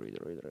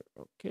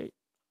 Okay.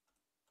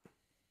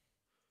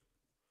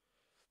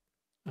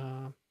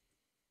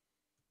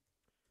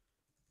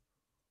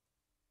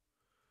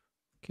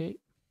 Okay.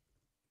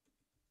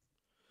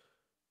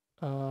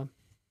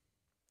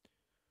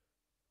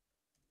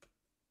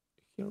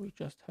 Here we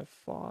just have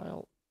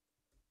file,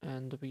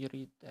 and we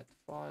read that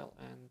file,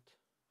 and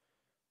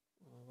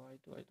why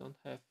do I don't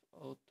have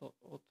auto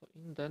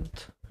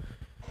indent?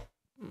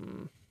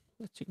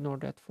 Let's ignore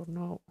that for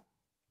now.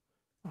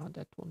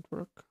 That won't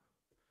work.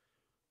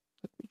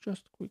 Let me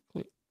just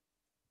quickly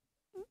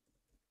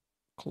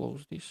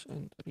close this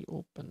and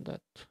reopen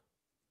that.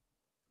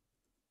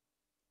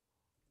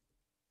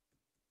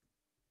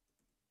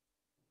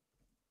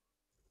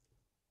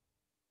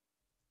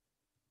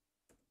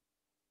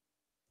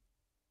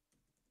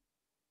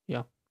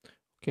 Yeah,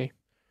 okay.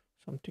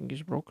 Something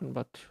is broken,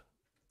 but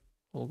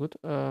all good.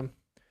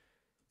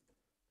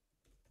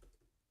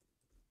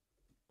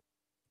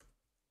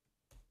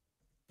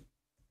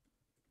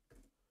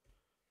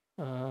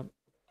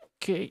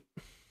 Okay.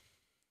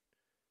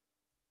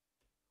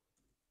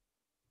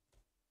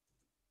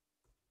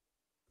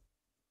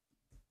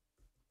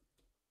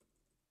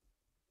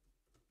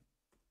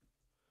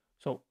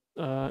 So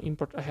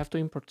import. I have to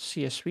import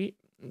CSV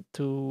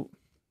to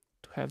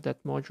have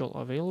that module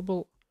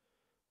available,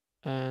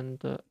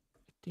 and I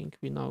think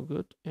we now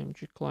good.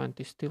 mgclient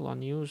is still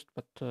unused,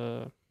 but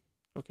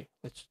okay,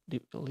 let's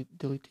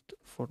delete it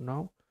for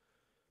now.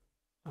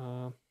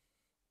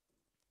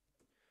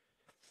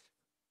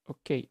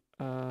 Okay,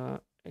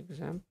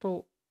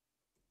 example.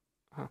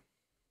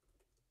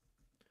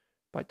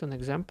 Python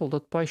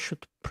example.py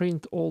should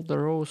print all the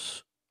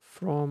rows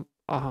from.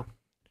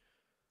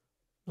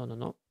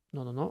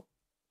 No.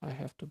 I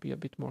have to be a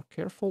bit more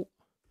careful.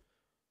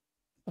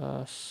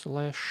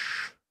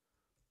 Slash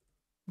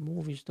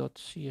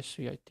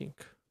movies.csv, I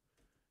think,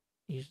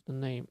 is the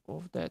name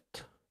of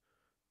that.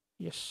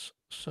 Yes.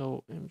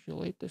 So mg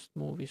latest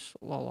movies.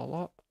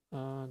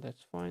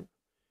 That's fine.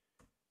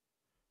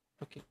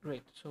 Okay,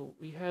 great. So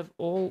we have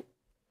all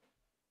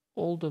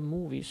the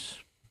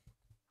movies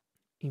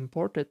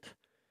imported,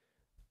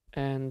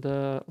 and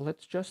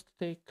let's just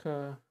take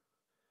to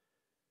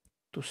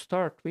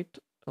start with.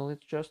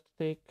 Let's just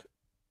take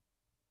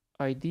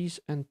IDs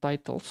and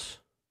titles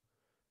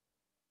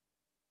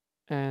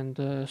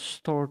and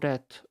store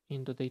that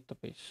in the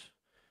database.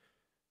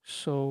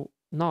 So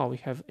now we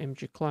have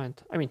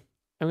mgclient. I mean,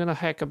 I'm gonna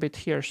hack a bit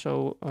here,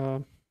 so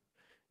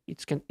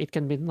it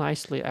can be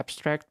nicely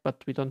abstract,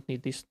 but we don't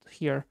need this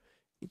here.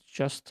 It's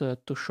just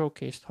to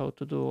showcase how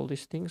to do all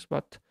these things.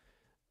 But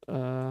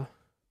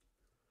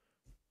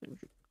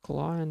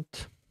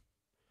client.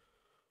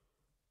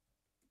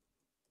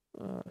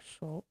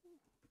 So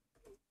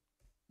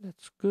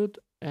that's good.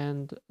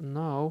 And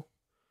now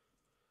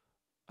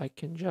I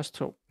can just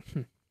so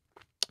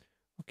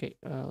okay.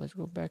 Let's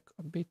go back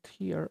a bit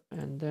here,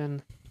 and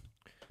then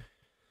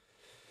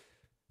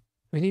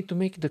we need to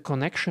make the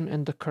connection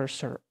and the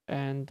cursor.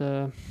 And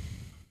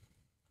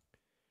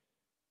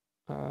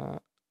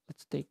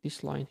let's take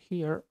this line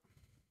here.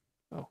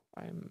 Oh,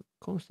 I'm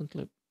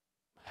constantly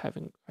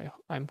having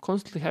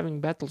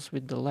battles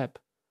with the lab,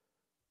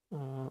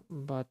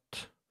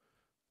 but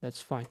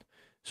that's fine.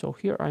 So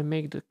here I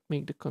make the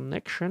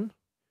connection,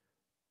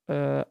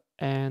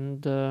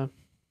 and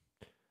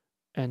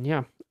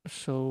yeah.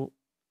 So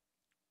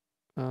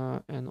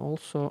and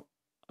also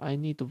I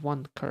need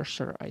one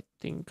cursor, I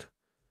think.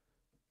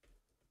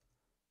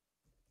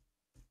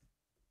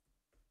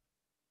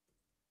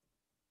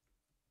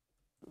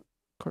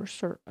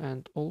 Cursor,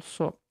 and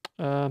also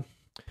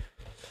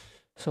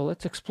so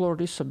let's explore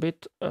this a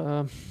bit.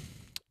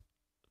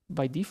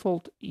 By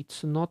default,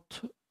 it's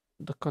not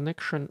the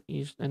connection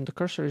is and the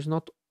cursor is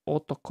not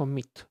auto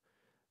commit,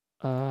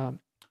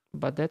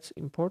 but that's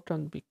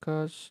important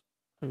because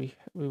we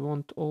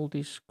want all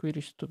these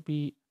queries to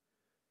be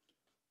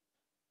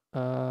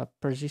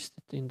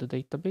persisted in the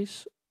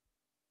database.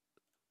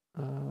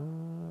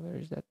 Where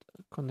is that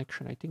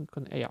connection? I think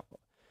yeah.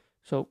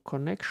 So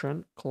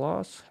connection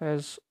class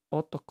has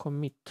auto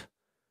commit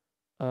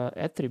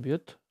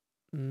attribute.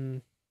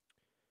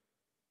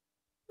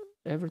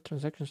 Every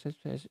transaction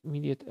has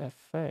immediate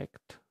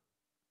effect,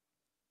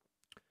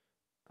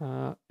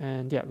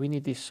 and yeah, we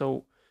need this.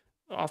 So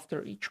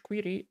after each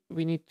query,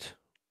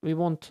 we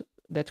want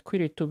that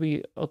query to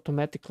be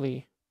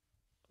automatically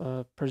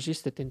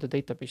persisted in the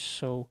database.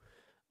 So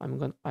I'm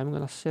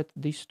gonna set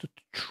this to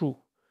true,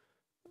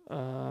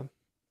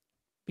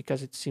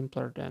 because it's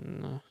simpler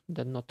than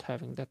not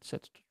having that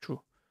set to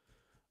true.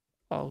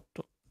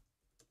 Auto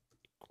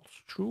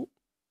equals true.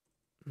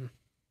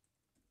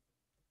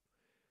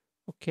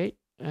 Okay,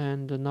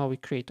 and now we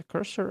create a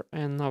cursor,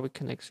 and now we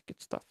can execute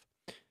stuff.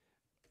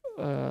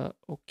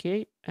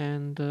 Okay,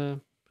 and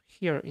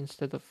here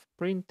instead of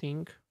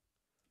printing,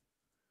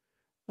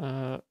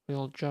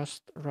 we'll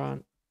just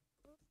run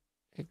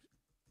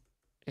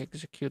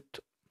execute.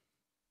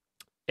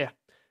 Yeah,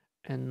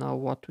 and now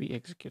what we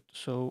execute.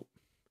 So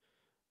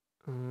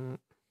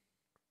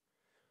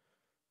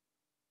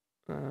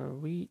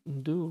we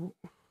do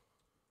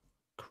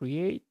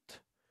create,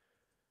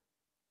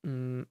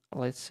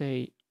 let's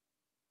say,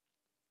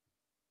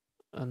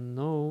 a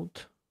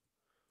node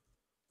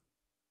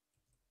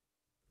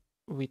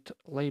with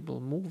label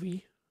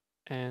movie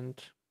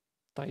and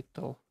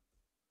title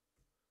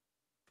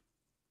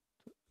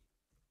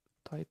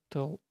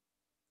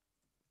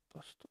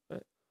post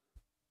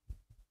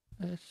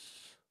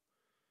s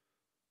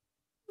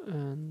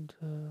and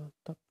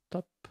top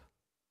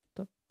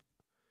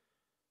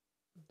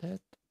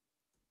that,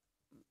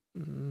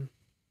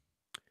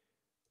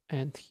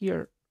 and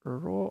here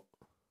row.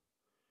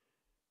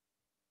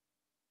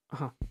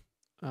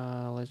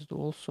 Let's do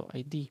also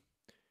ID.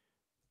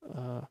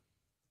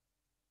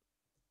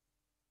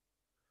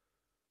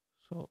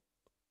 So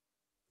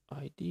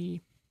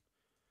ID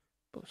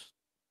post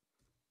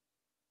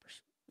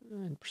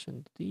and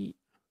 %d.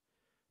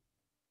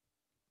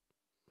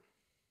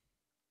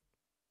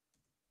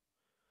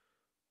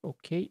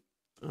 Okay,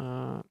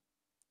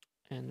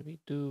 and we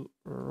do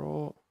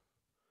raw.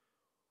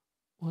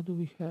 What do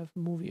we have?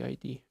 Movie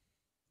ID.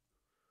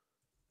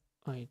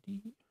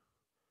 ID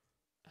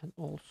and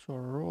also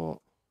raw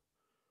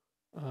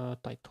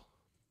title.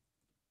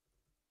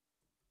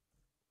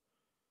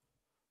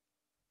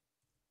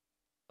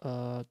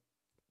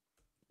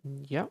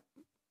 Yeah,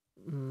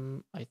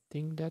 I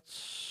think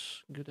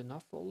that's good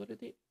enough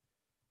already.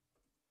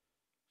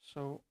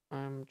 So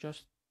I'm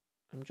just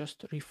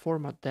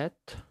reformat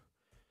that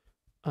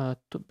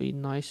to be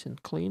nice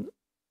and clean.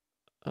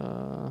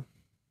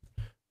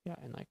 Yeah,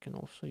 and I can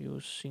also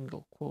use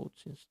single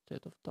quotes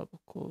instead of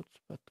double quotes,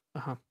 but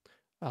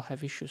I'll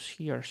have issues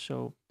here.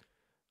 So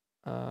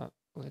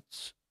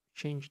let's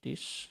change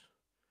this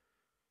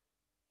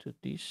to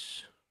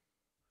this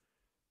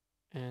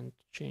and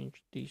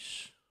change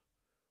this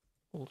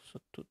also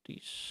to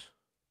this.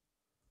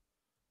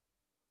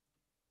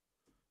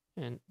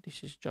 And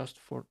this is just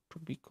for to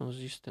be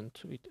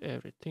consistent with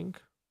everything.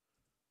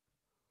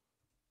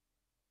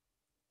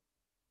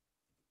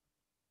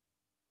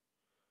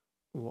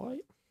 Why?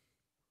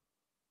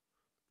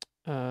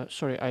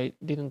 Sorry, I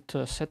didn't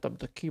set up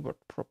the keyboard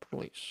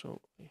properly,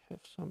 so I have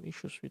some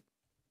issues with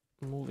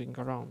moving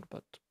around,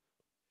 but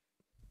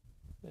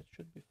that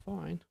should be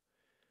fine.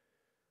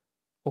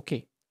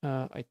 Okay,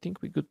 I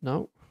think we're good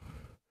now.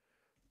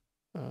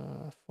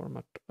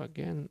 Format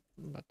again,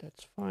 but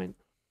that's fine.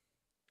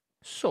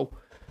 So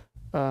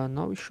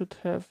now we should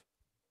have,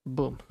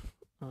 boom,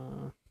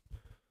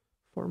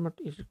 format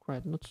is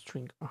required, not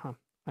string.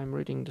 I'm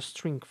reading the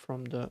string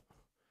from the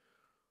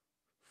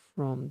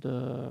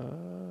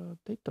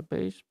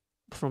database,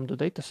 from the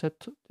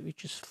dataset,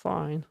 which is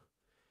fine.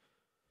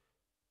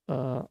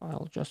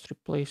 I'll just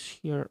replace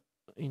here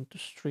into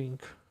string.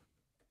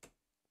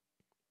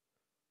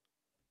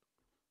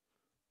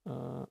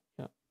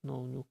 Yeah,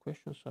 no new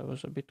questions. I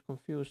was a bit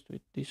confused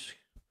with this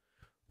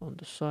on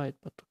the side,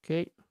 but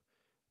okay.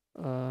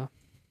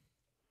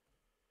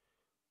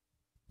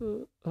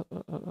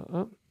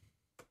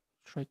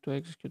 Try to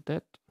execute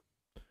that.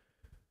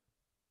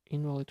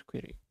 Invalid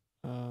query.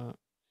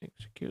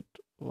 Execute.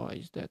 Why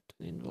is that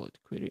an invalid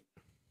query?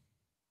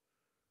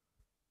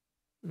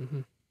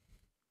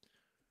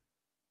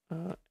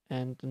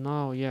 And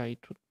now, yeah,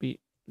 it would be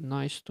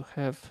nice to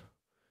have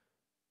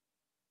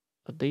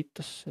a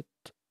dataset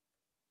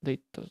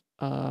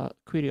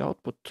query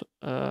output.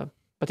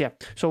 But yeah,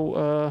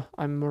 so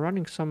I'm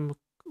running some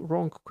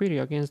wrong query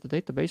against the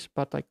database,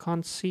 but I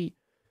can't see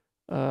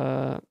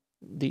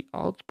the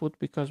output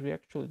because we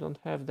actually don't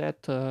have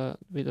that.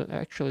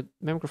 Actually,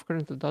 Memgraph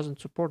currently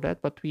doesn't support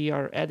that, but we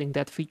are adding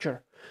that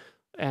feature,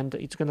 and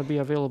it's going to be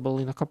available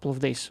in a couple of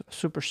days,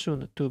 super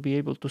soon, to be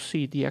able to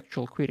see the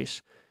actual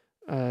queries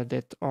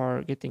that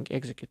are getting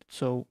executed.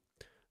 So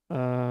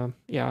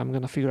yeah, I'm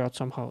going to figure out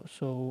somehow.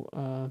 So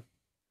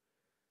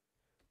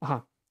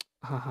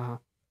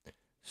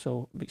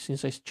so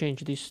since I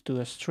changed this to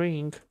a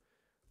string,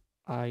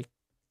 I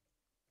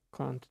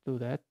can't do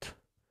that.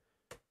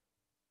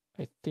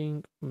 I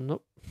think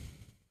nope.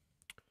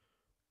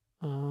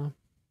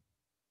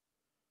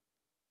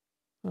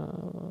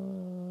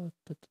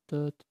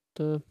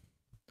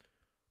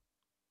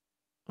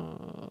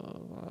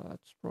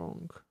 That's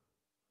wrong.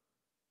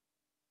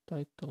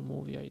 Title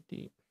movie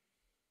ID.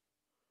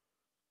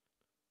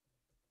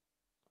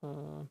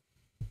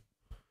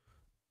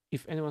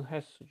 If anyone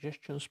has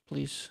suggestions,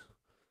 please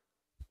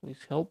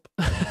help.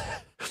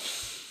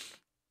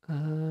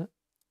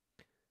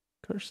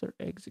 Cursor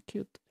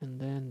execute and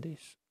then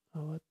this.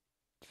 Let's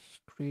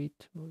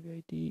create movie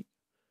ID.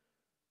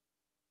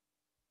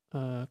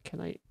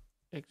 Can I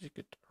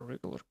execute a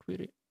regular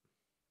query?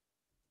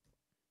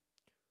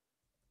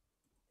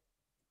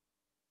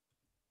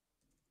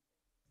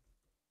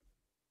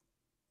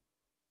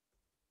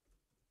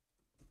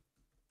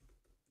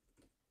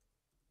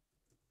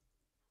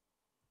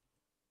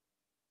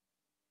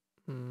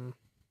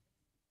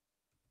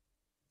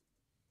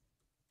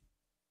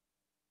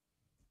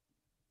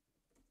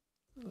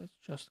 Let's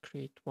just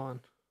create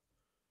one.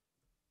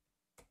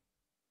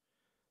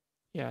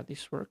 Yeah,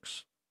 this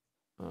works.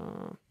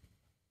 I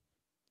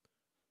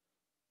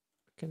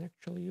can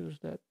actually use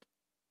that.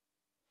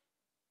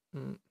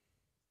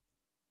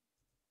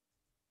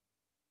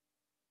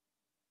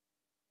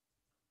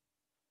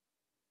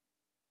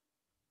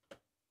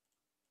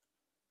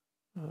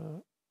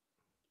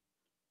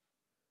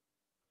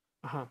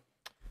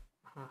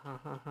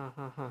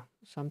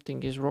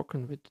 Something is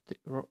wrong with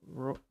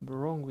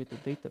the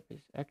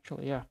database.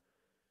 Actually, yeah,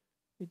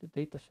 with the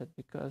dataset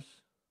because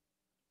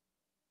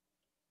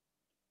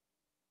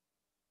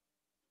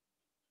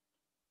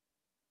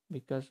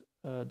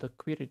the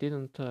query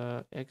didn't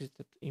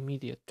exit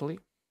immediately.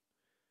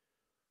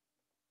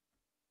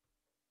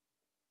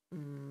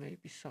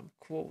 Maybe some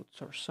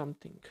quotes or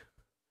something.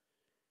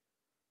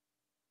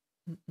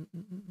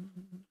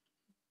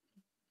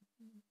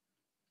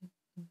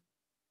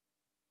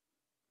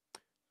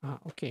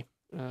 Okay.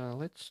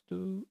 Let's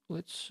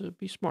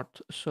be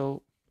smart.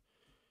 So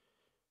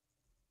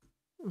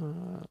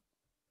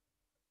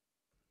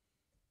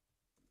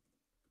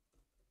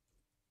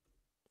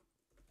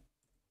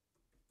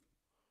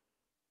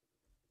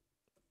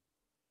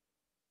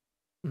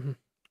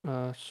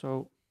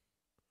so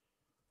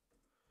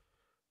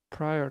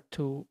prior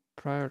to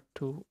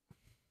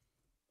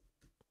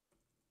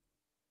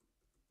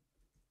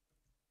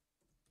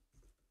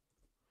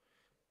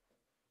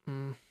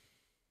mm,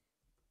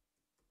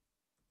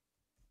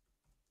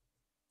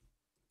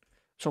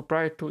 so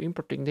prior to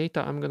importing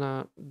data, I'm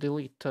gonna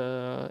delete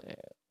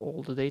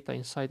all the data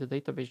inside the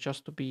database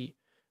just to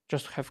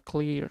have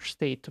clear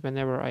state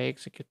whenever I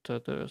execute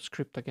the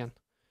script again.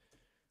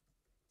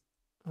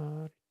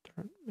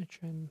 Return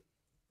mgn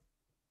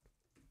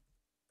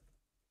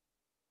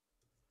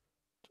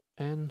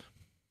n.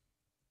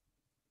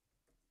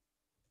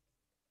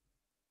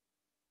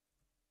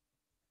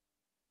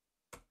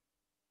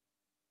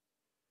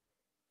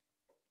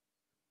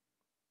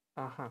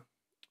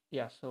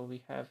 Yeah, so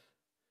we have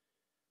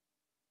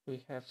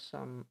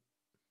some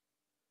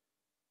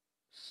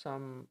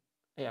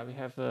yeah, we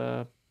have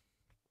a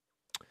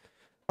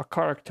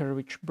character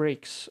which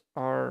breaks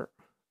our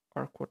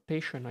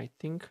quotation, I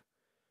think.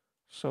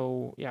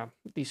 So yeah,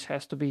 this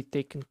has to be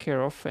taken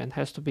care of and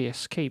has to be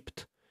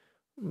escaped.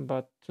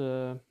 But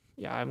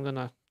yeah, I'm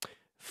gonna,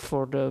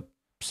 for the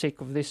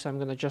sake of this, I'm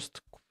gonna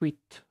just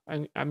quit.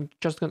 I'm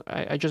just gonna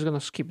I just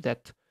gonna skip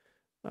that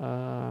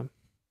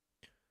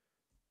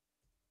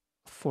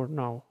for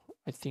now.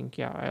 I think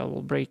yeah,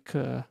 I'll break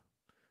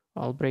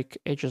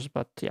edges,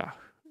 but yeah,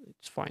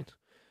 it's fine.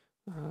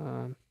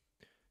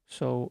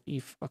 So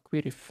if a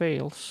query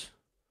fails,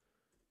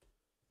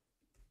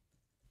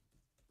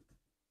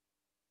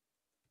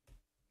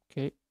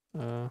 okay,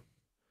 uh,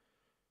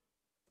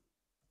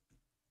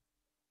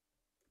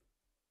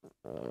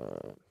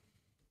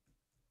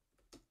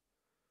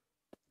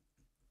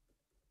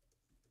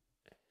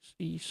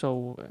 see,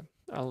 so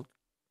I'll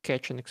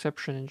catch an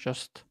exception and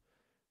just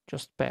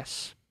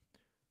pass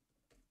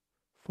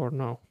for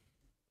now.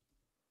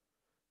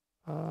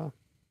 Uh,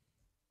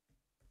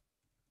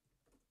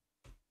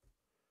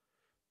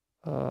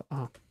 uh,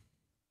 uh.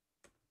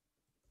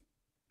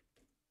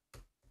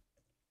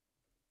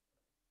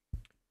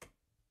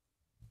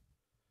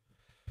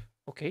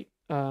 Okay,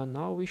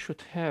 now we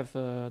should have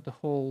the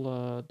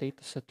whole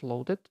dataset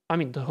loaded. I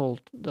mean,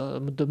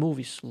 the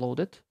movies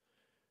loaded.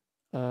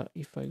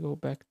 If I go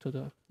back to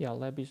the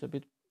lab is a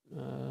bit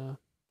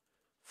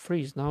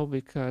freeze now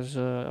because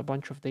a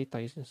bunch of data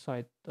is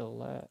inside the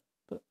lab.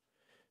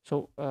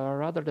 So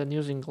rather than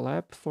using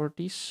lab for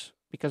this,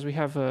 because we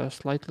have a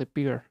slightly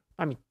bigger,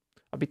 I mean,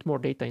 a bit more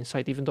data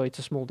inside, even though it's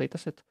a small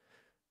dataset,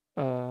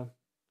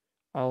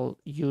 I'll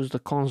use the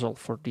console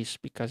for this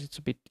because it's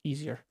a bit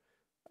easier,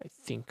 I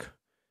think.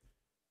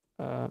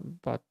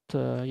 But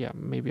yeah,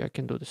 maybe I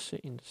can do this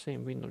in the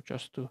same window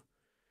just to.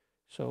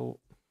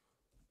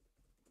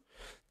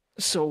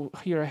 So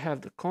here I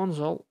have the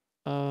console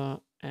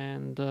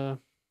and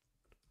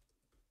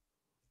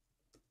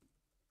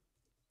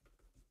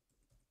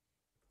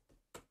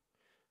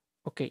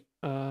okay,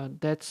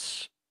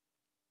 that's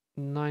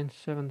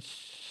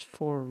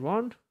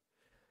 9741.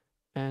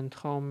 And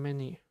how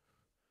many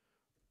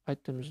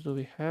items do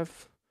we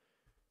have?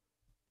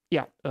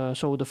 Yeah,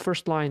 so the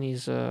first line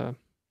is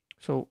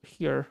so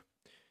here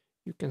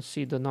you can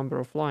see the number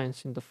of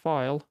lines in the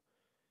file,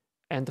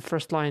 and the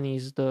first line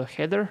is the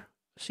header,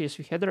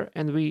 CSV header,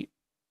 and we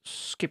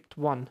skipped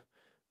one,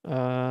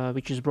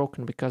 which is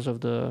broken because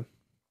of the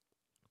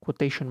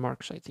quotation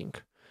marks, I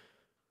think.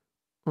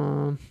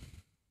 And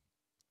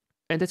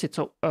that's it.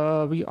 So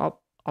we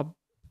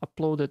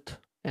uploaded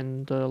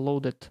and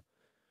loaded.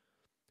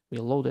 We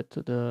loaded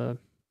the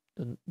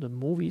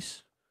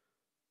movies,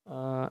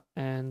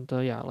 and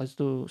yeah, let's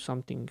do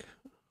something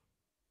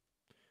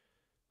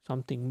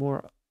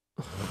more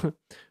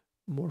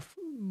more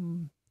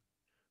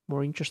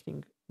more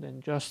interesting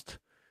than just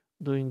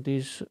doing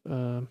these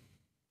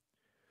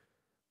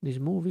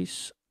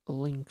movies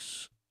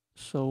links.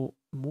 So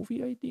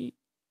movie ID,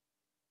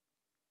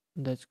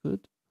 that's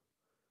good,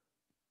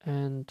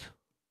 and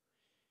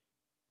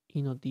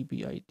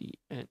DB ID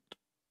and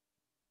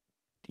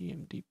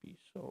DMDB.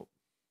 So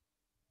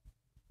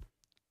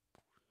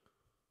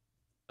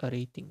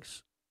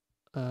ratings.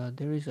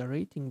 There is a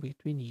rating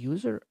between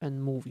user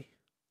and movie.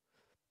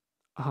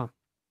 And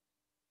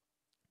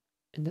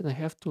then I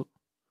have to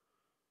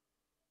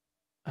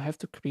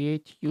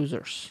create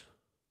users.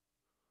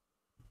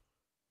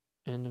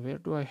 And where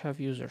do I have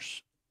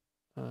users?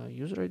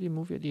 User ID,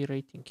 movie ID,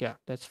 rating. Yeah,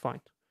 that's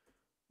fine.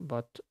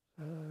 But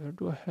where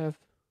do I have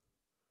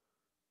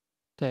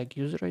tag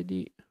user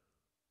ID?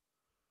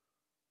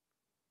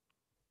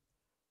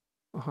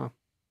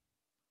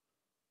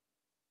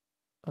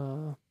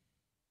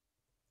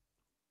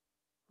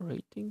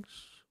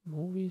 Ratings,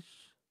 movies.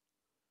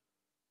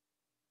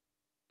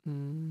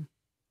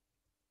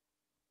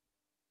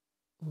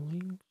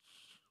 Links.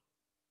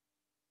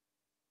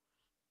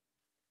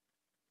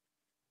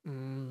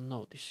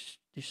 No, these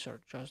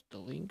are just the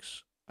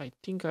links. I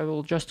think I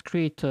will just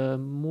create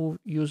move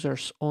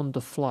users on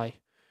the fly.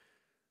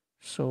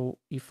 So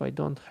if I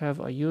don't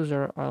have a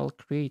user, I'll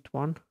create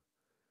one.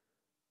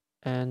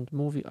 And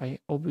movie I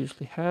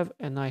obviously have,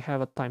 and I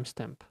have a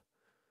timestamp.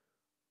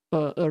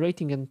 A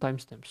rating and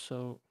timestamp.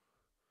 So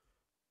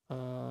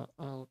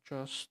I'll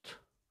just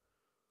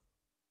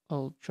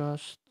I'll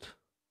just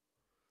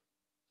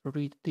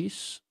read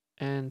this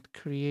and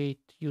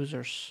create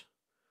users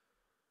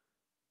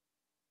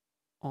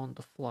on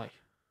the fly.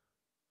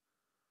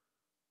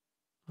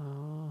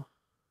 How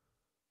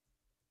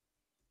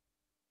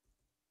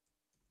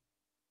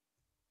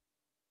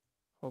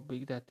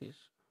big that is?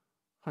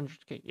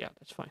 100K. Yeah,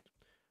 that's fine.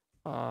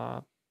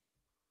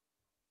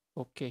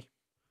 Okay,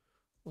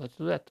 let's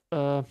do that.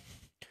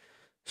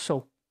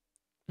 So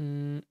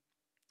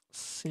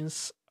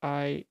since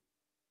I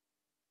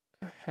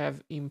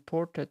have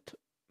imported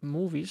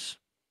movies,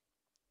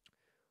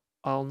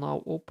 I'll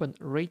now open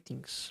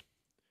ratings.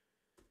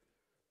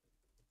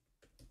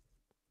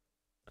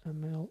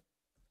 ML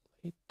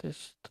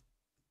latest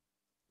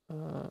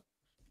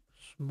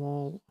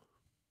small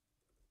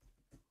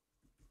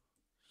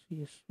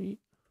CSV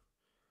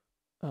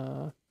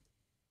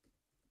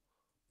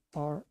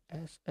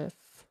RSF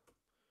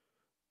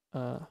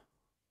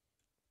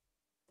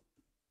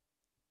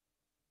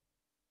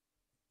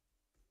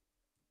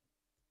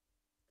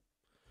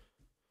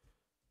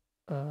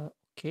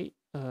okay,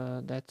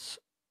 that's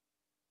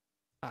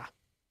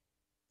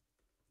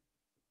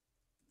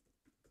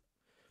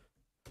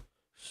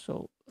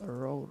so a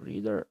row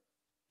reader,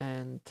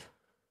 and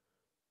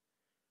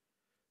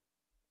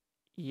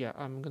yeah,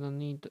 I'm gonna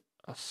need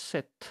a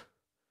set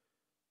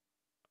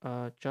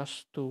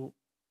just to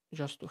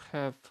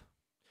have,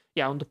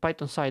 yeah, on the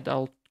Python side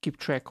I'll keep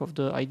track of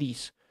the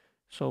IDs.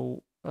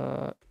 So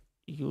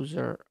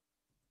user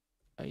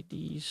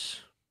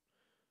IDs.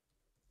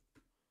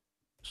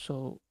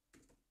 So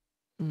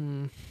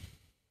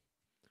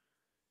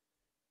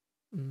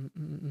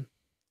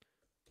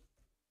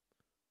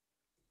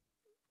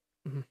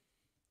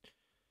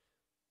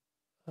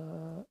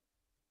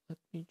let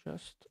me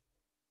just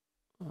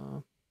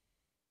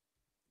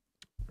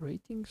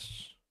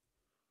ratings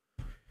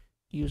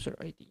user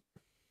ID.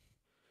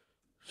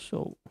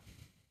 So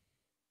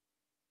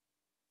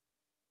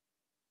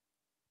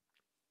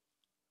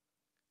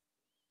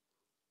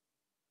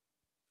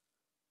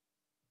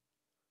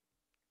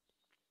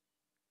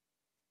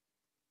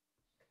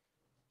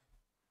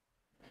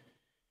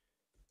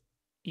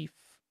if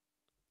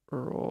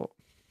raw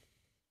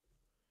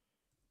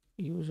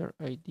user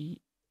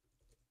ID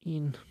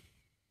in,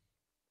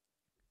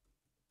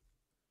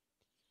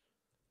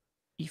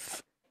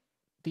 if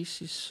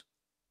this is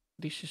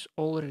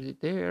already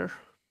there,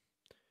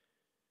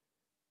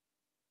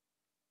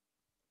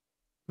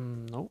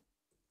 no,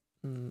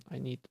 I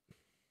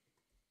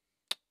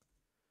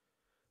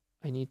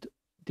need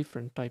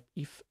different type.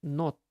 If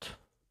not,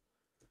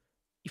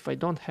 if I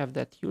don't have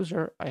that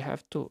user, I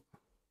have to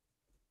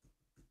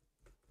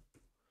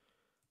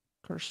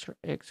cursor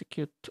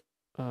execute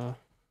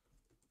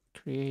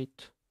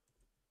create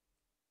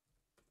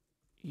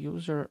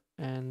user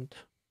and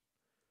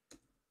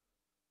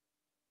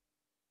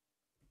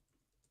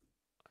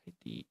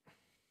ID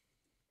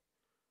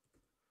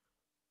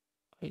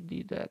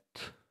that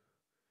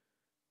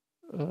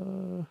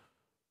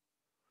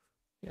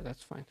yeah,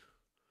 that's fine.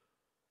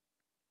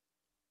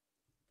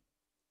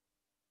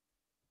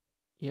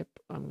 Yep,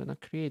 I'm gonna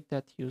create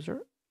that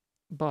user,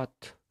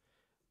 but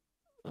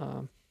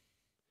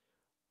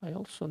I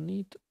also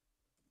need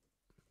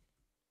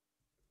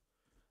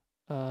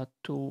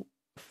to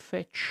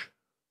fetch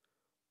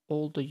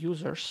all the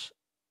users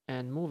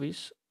and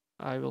movies.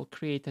 I will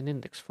create an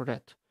index for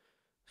that.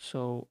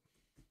 So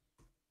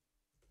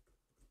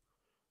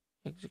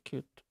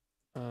execute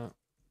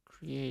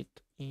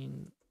create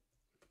in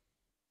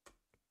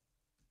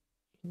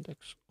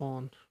index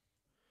on.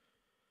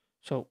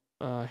 So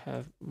I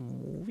have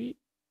movie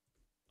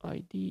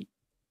ID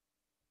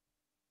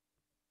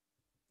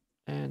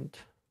and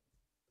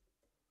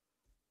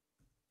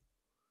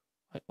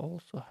I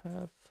also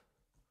have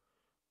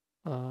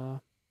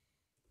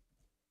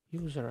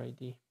user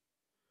ID.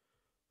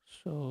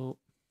 So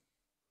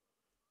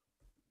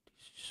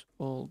this is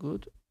all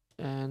good,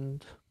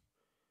 and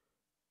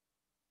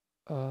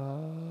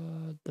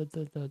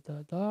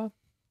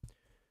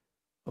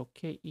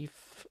okay,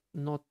 if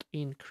not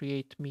in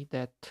create me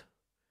that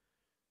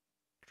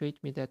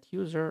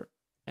user,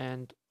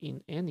 and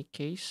in any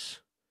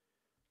case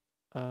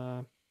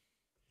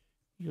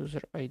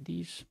user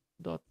IDs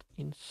dot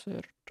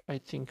insert. I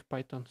think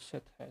Python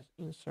set has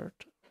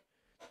insert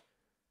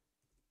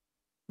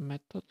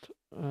method,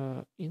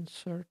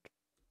 insert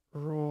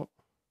raw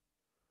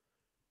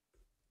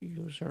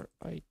user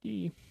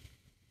ID,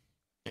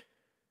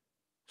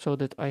 so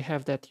that I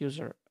have that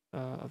user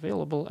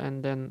available,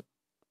 and then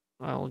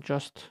I'll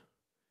just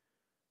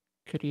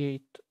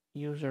create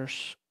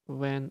users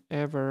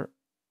whenever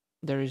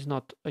there is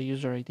not a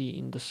user ID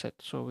in the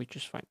set, so which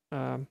is fine.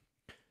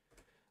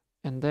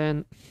 And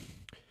then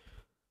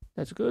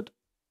that's good.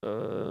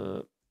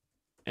 And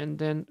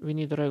then we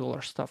need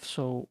regular stuff.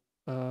 So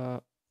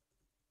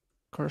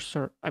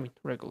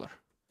regular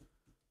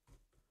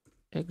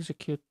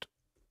execute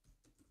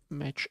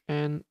match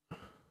and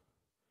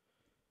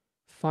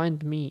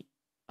find me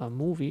a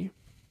movie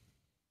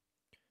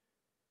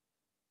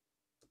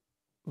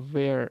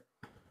where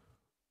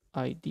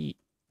ID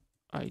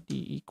id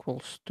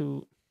equals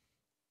to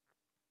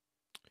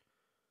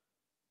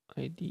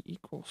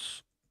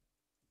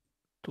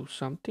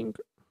something,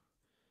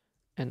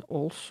 and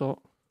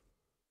also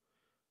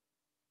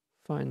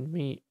find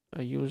me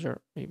a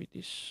user, maybe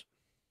this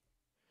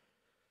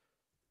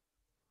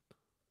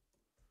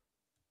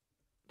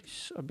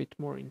a bit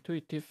more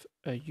intuitive,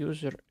 a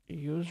user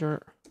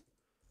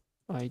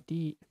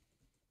id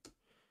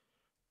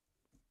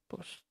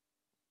post.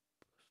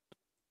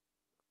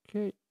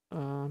 Okay,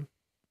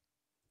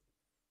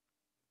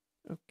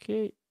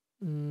 okay,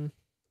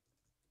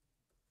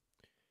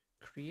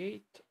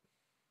 create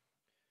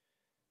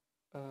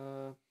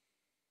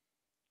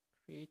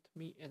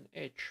me an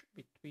edge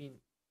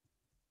between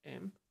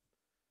m.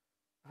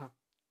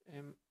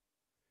 M.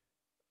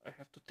 I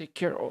have to take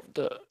care of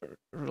the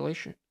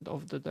relation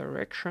of the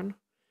direction.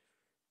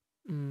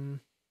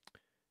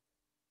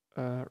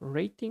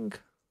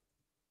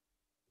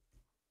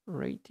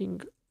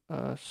 Rating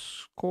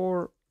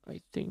score,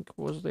 I think,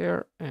 was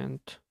there, and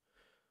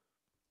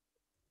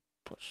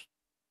post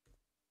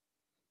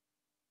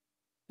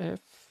f,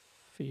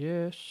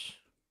 yes,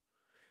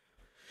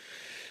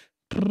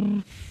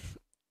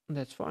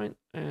 that's fine,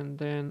 and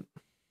then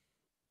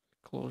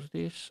close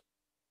this.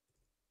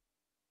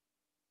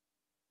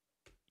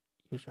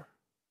 User,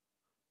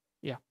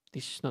 yeah,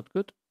 this is not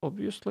good,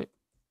 obviously,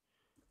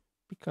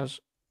 because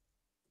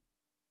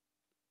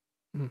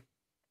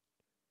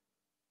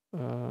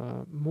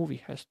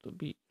movie has to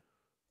be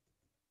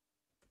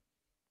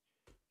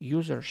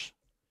users.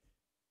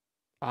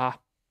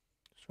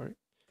 Sorry,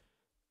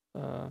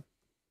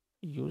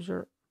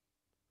 user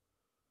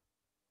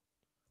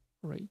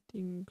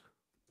rating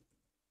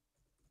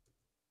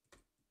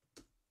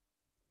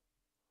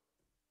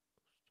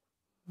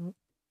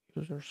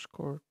user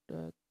score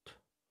that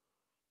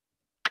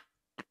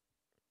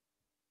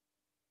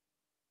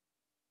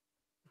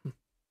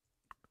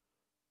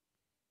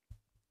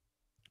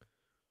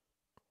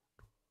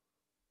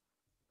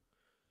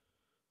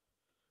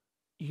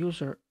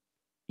user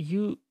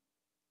you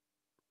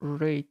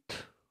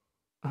rate.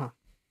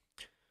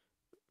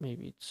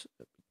 Maybe it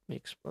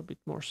makes a bit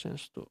more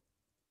sense to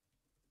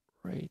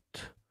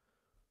rate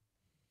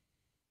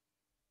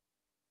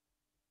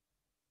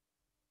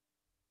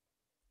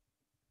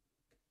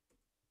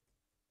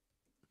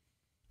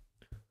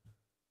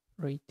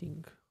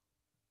rating.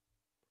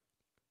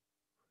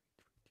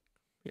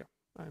 Yeah,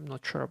 I'm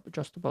not sure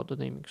just about the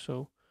naming,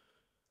 so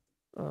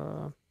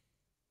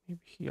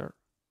maybe here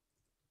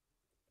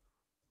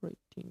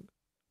rating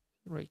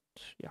rate.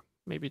 Yeah,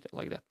 maybe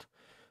like that.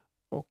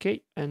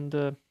 Okay, and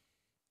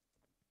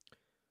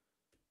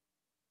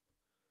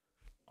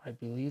I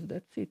believe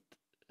that's it.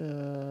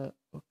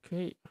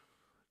 Okay,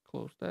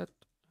 close that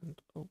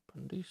and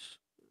open this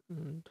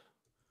and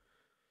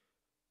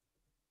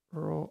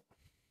raw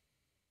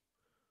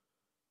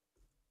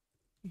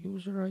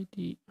user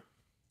ID,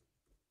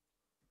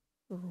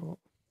 raw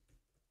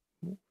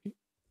movie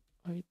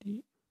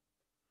ID.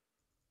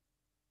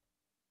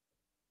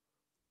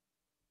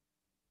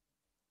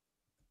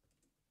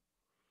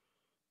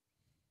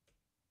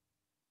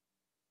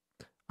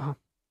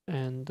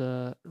 And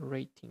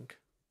rating.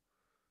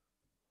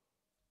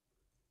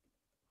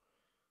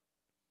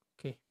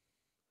 Okay.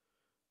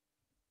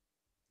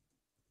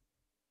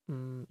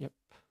 Yep.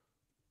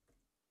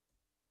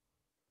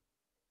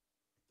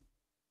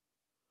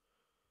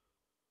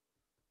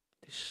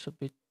 This is a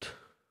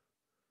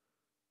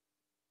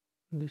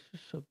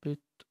bit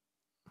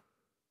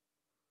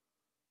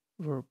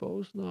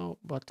verbose now,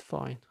 but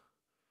fine.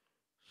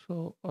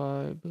 So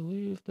I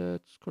believe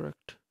that's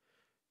correct.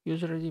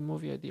 User ID,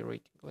 movie ID,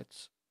 rating.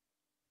 Let's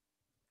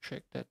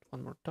check that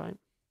one more time.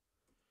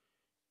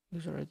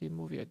 User ID,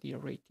 movie ID,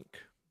 rating.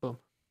 Boom.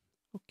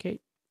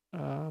 Okay.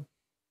 Okay,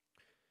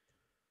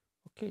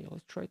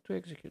 let's try to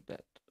execute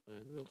that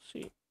and we'll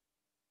see.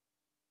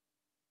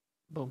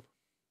 Boom.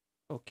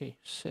 Okay,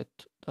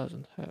 set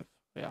doesn't have,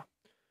 yeah.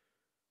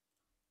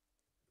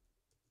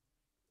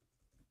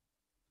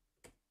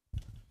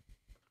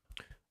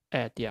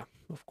 Add, yeah,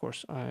 of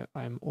course.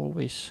 I'm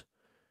always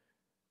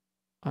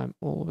I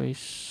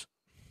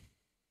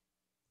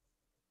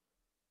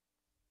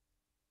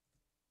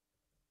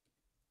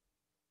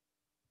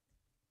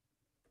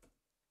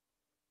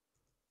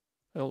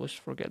always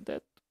forget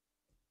that.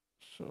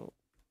 So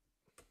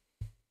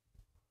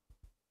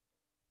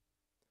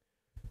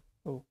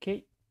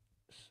okay,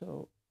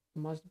 so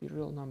must be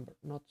real number,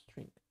 not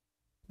string.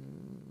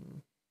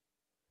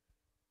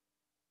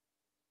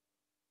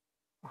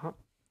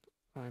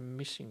 I'm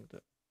missing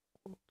the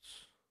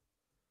quotes.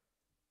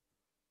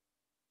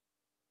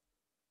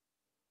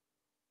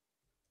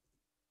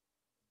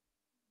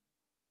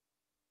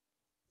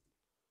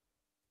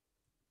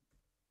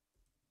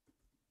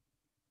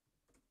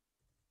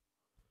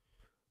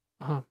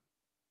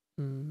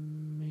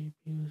 Maybe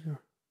user.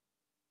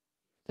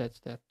 That's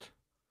that.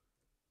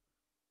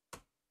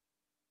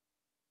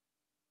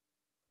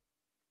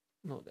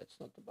 No, that's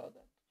not about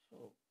that.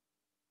 So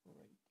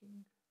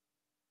rating.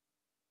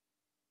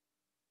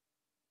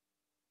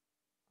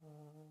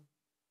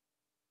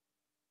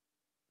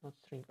 not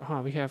string.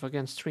 We have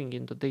again string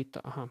in the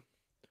data.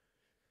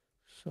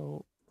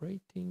 So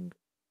rating.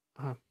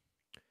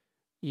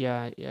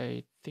 Yeah,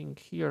 I think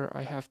here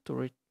I have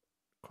to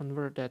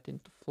convert that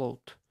into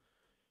float.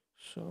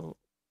 So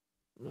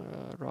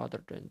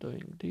rather than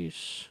doing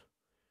this,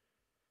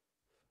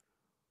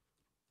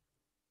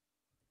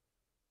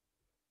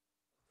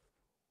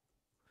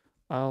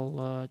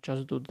 I'll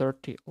just do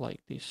dirty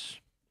like this.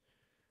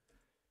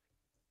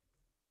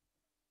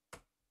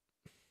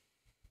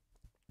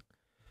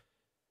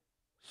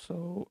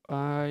 So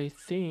I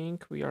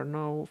think we are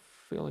now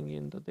filling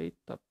in the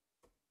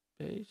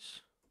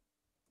database.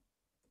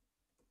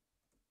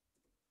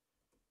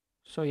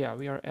 So yeah,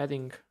 we are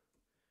adding.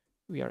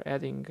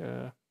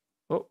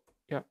 Oh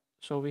yeah.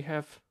 So we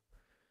have,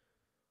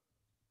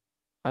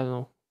 I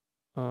don't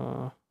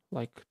know,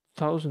 like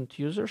 1,000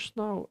 users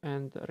now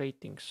and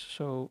ratings.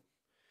 So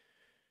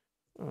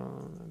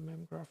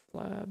Memgraph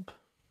Lab.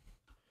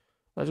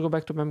 Let's go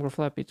back to Memgraph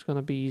Lab. It's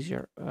gonna be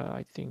easier,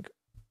 I think.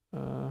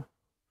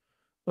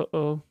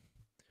 Uh-oh.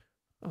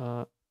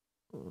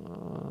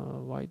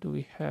 Why do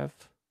we have?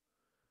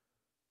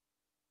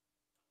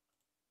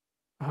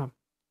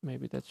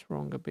 Maybe that's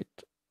wrong a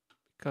bit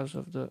because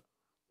of the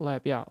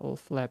lab. Yeah,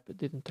 of lab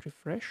didn't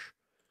refresh.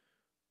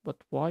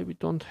 But why we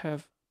don't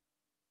have?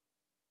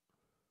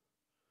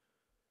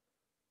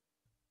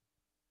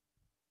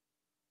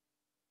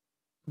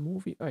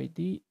 Movie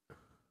ID,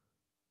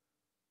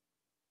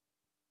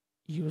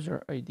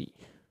 user ID,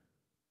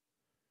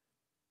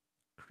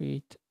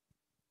 create.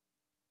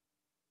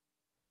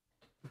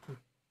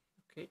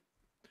 Okay,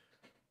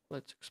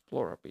 let's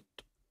explore a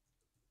bit.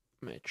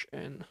 Match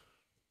n,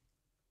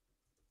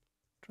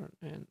 turn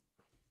n.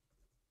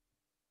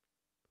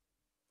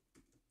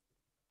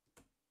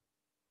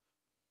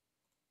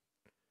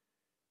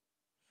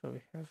 So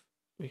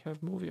we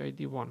have movie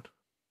ID 1,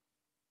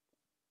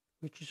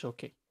 which is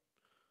okay.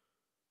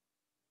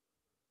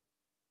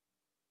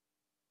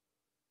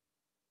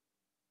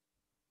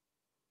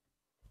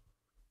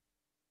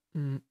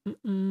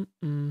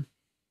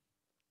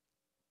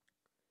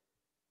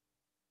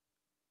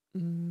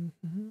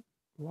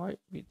 Why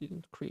we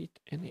didn't create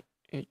any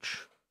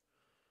edge?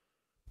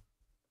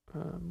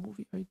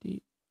 Movie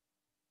ID.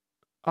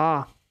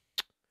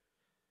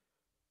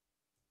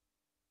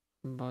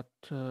 But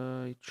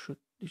it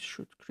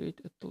should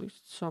create at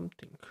least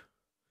something.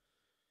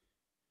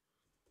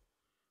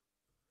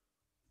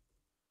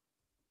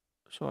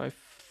 So I've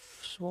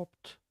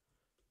swapped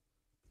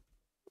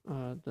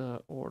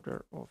the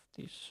order of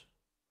this.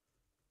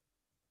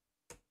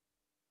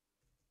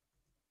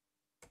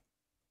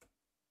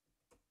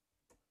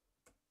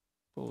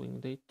 Pulling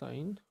data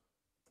in.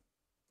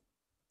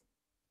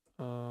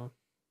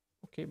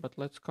 Okay, but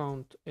let's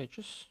count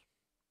edges.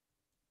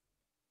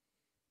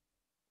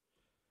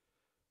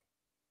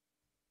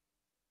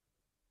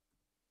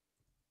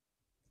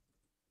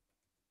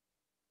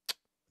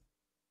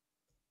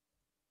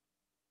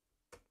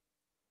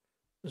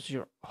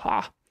 Zero.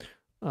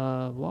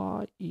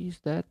 Why is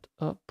that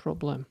a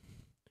problem?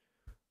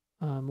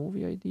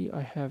 Movie ID,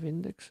 I have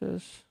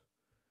indexes.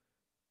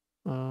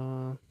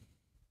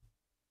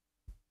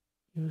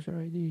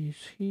 User ID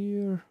is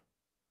here.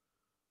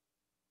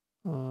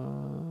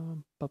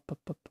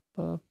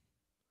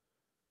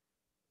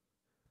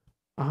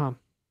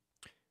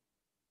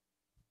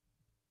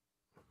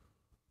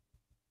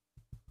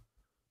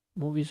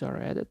 Movies are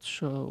added,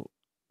 so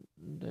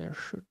there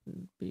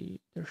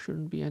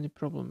shouldn't be any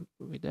problem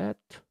with that.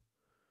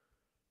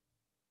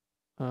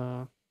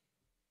 Movie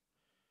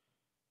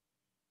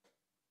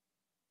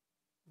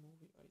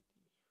ID.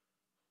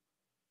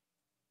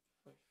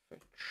 If I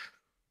fetch.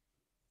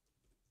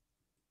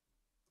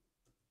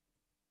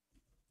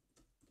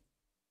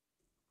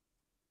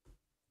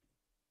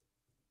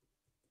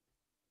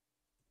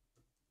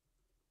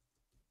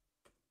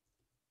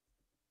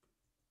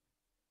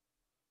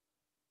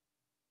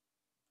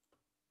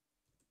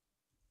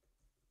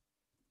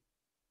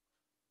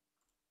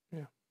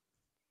 Yeah,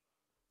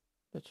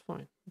 that's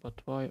fine. But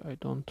why I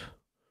don't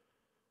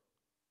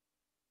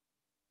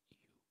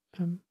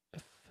UMF?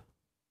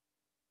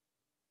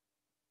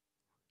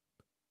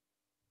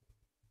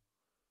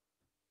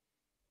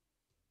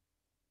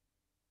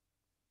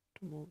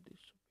 To move this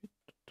a bit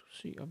to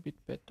see a bit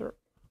better.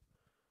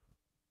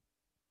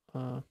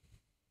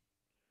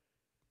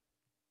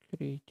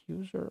 Create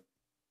user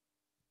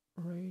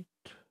rate.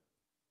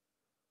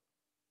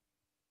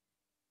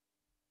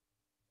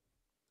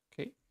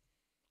 Okay.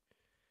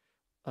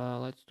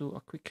 Let's do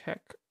a quick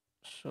hack.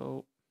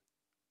 So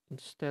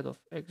instead of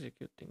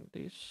executing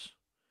this,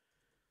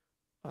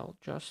 I'll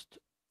just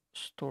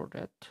store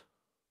that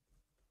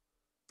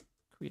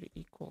query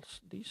equals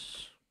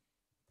this.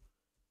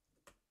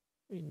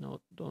 We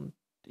don't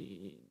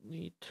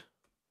need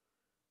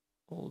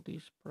all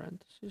these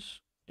parentheses.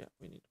 Yeah,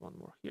 we need one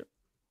more here.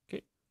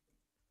 Okay.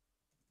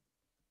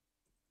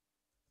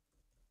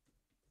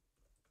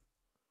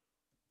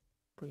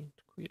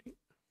 Print query.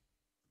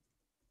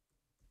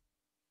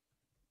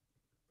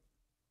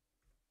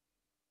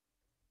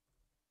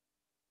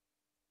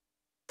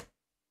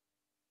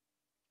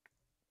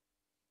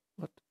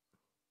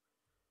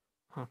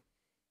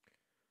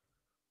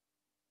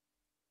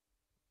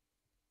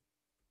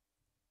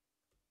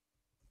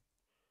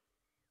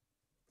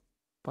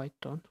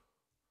 Python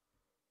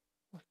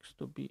likes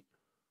to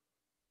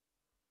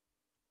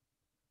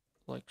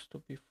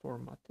be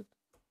formatted.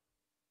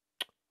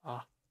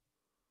 Ah.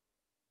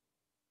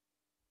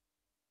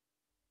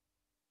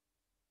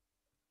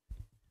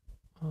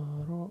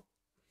 Raw.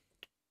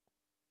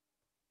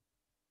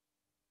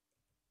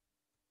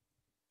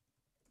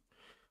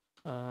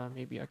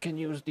 Maybe I can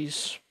use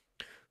these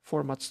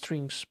format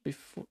strings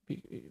before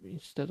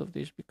instead of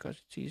this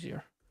because it's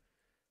easier.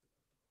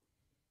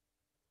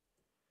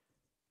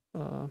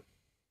 La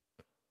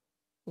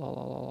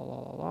la la la la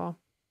la la.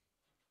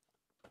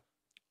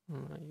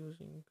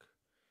 Using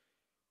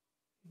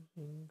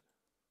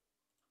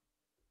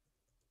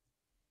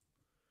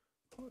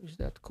how is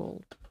that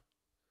called?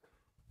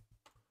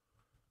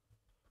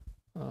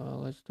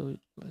 Let's do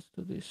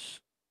this.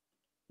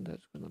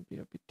 That's gonna be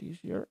a bit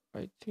easier,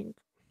 I think.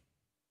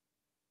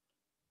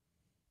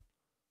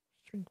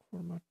 String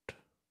format.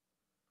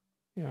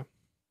 Yeah.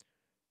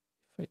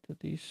 If I do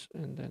this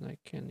and then I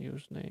can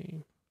use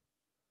name.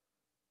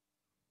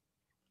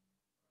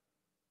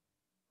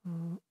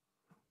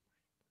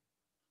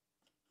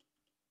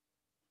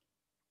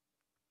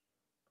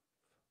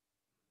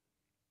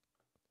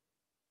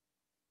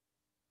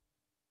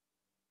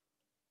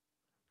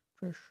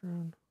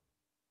 Expression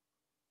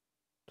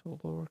to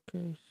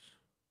lowercase.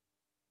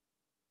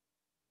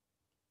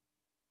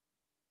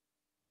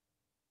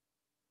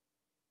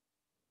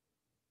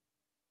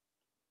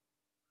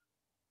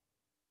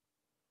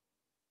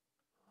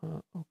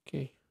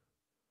 Okay.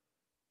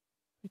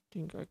 I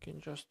think I can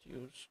just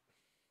use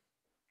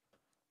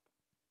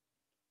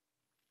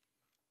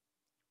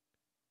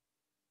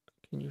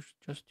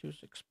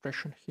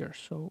expression here.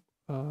 So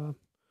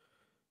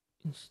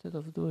instead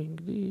of doing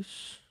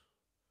this,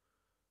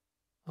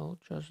 I'll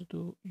just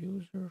do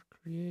user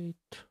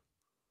create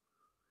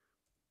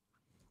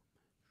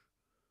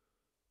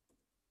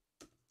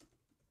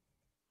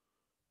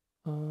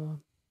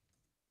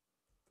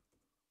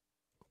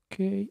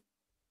okay,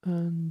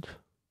 and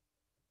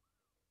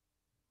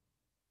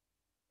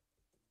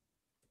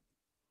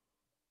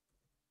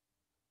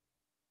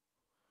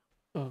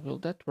will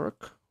that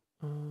work?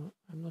 I'm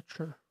not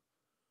sure.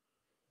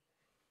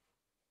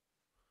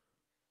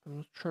 I'm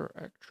not sure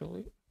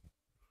actually.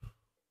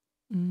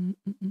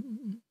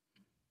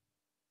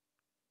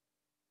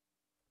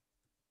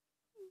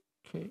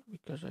 Okay,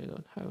 because I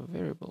don't have a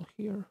variable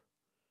here.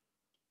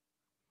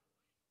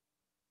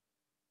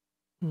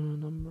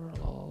 Number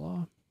la la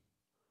la.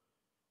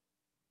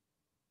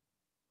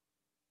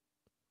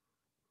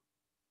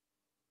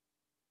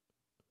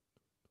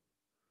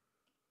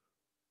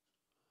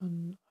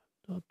 And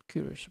I'm not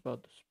curious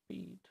about the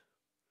speed.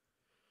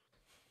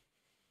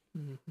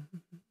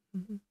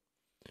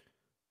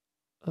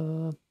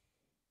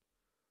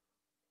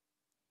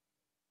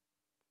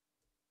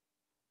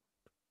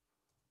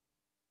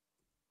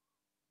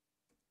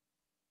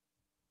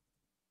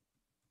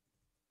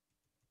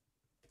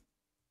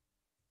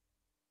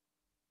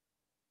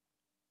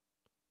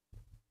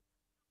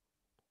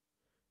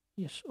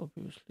 Yes,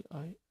 obviously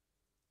I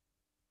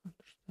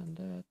understand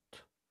that.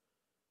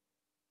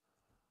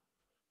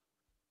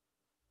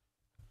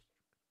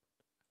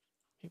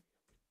 Maybe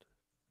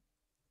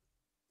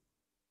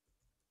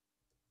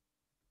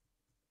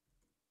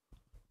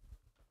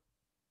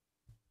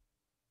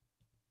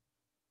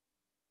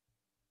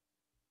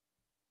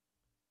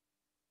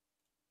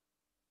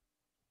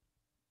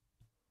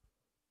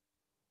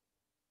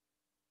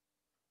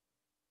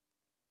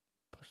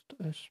past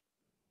S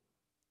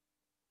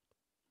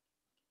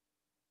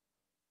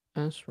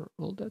answer.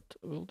 Will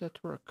that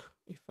work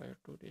if I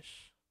do this?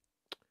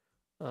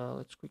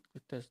 Let's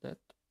quickly test that.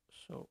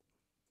 So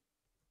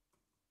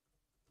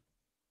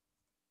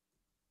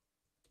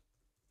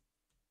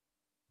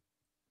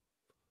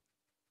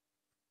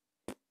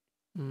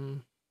if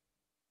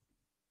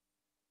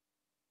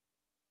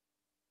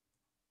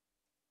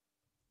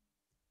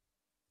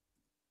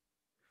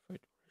I do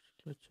this,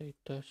 let's say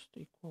test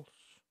equals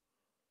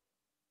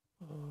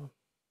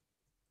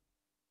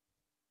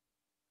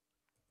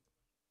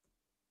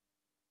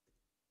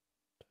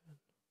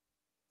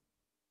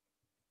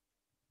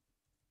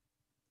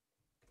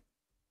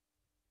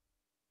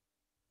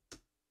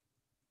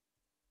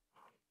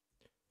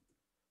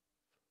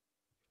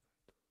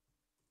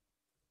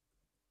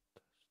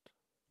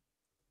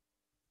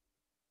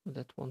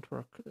that won't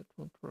work. That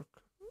won't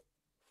work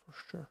for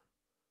sure.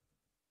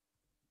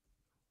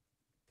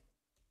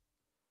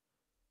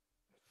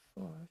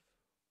 5.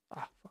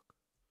 Ah, fuck.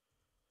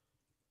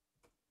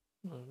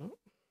 No.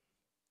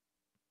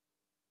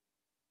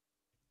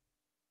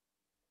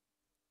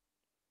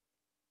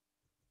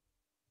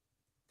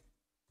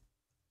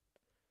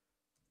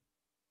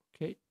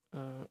 Okay.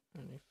 And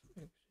if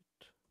exit.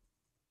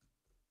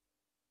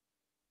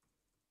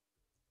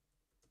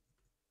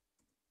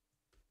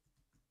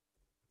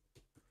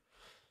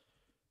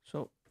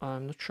 So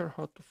I'm not sure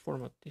how to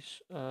format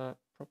this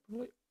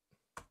properly.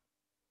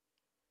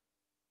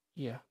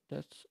 Yeah,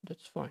 that's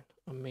fine.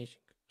 Amazing.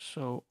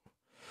 So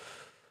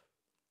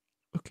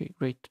okay,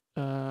 great.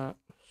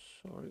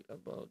 Sorry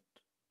about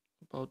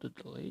the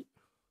delay.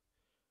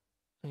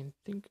 I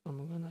think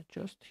I'm gonna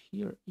just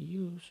here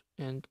use,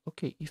 and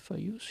okay, if I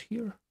use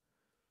here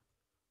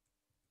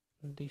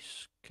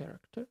this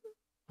character,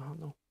 oh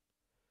no,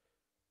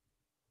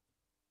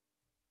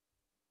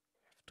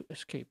 I have to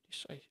escape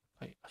this,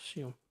 I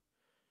assume.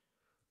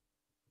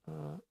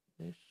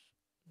 This,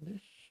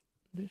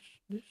 this,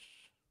 this.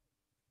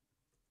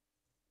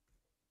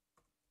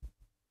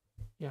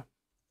 Yeah,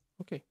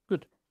 okay,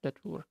 good,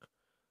 that will work.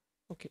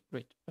 Okay,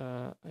 great.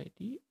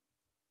 ID,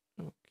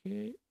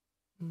 okay.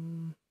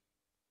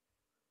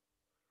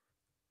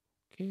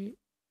 Okay,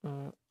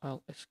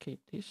 I'll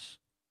escape this,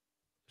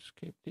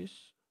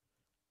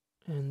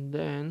 and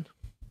then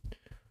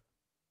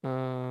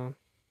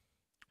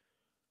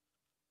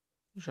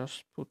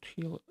just put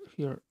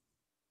here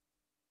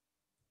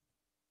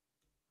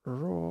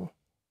raw.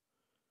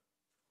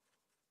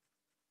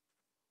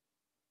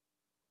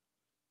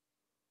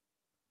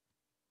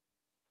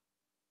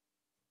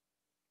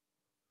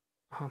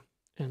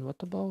 And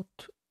what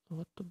about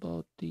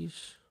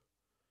these?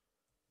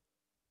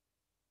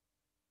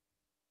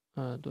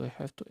 Do I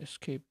have to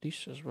escape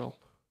this as well?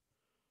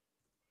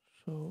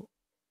 So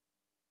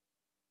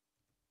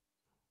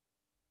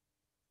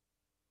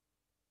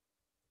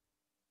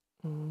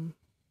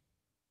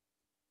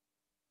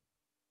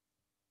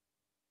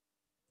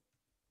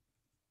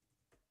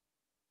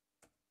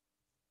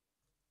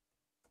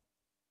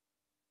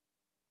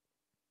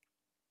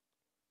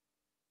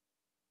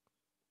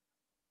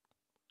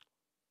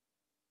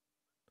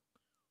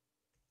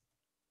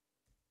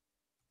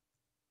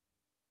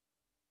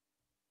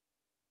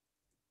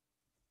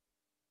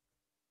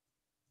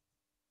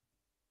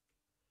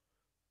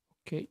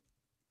okay,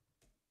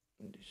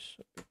 this is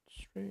a bit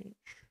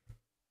strange.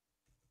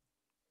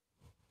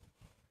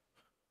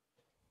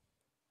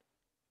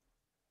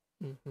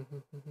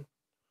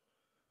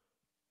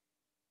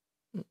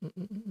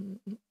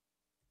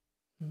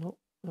 No,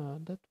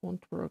 that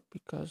won't work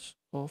because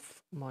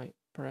of my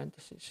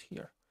parentheses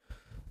here.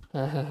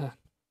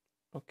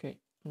 Okay.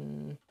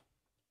 No.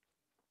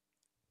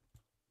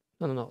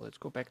 Let's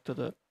go back to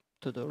the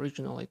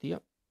original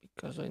idea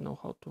because I know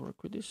how to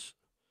work with this.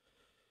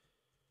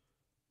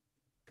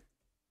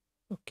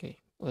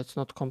 Okay, let's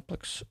not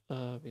complex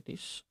with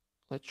this.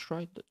 Let's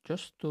try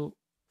just to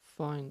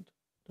find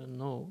the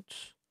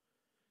nodes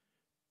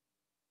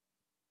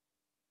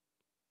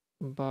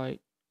by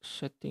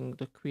setting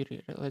the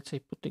query. Let's say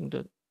putting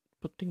the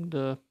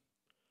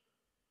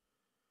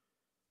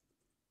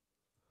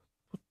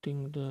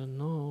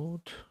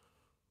node,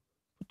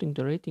 putting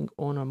the rating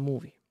on a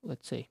movie.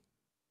 Let's say.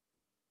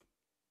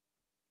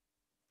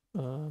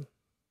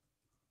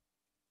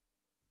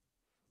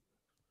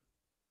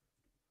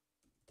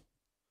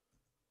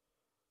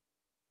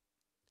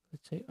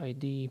 Let's say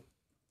ID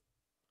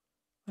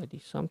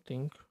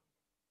something.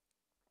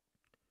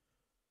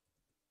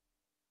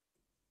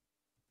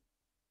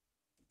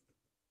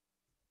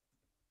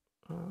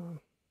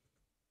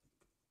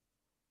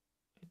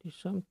 ID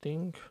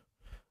something,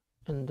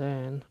 and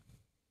then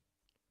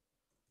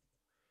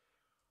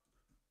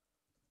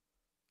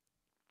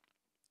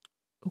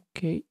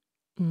okay,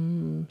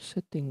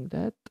 setting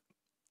that,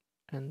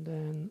 and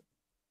then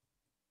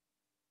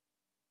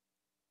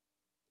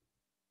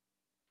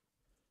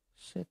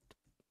set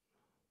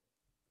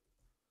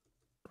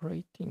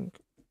rating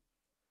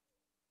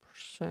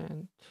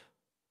percent.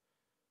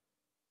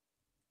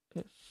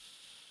 Yes.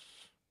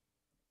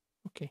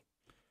 Okay,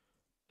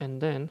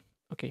 and then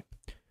okay.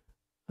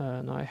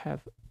 Now I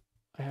have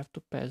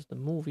to pass the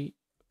movie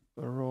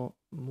raw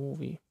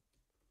movie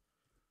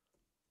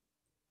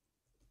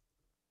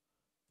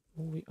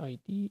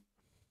ID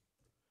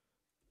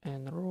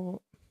and raw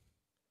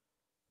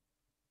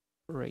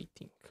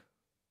rating.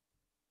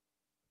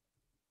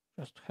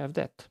 Just to have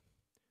that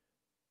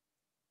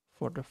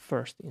for the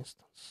first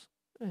instance,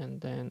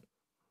 and then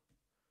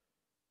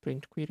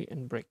print query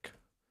and break.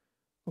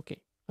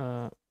 Okay,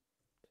 that's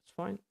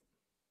fine.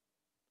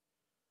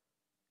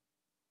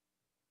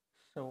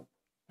 So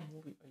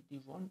movie ID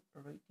 1,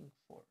 rating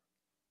 4.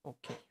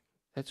 Okay,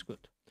 that's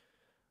good.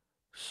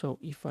 So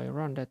if I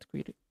run that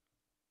query,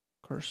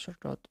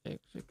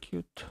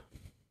 cursor.execute,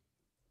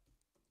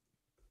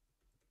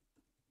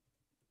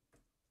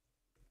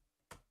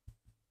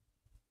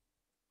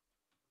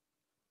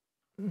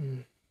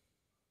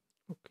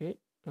 okay,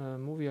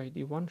 movie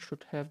ID 1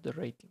 should have the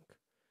rating.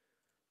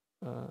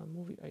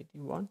 Movie ID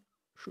 1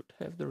 should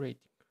have the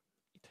rating.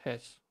 It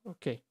has.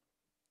 Okay.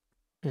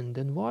 And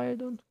then why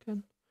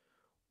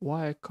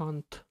I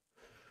can't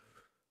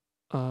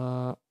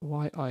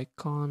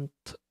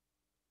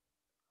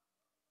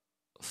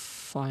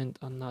find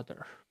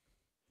another.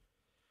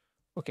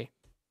 Okay.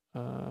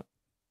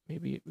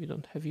 Maybe we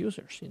don't have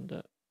users in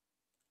the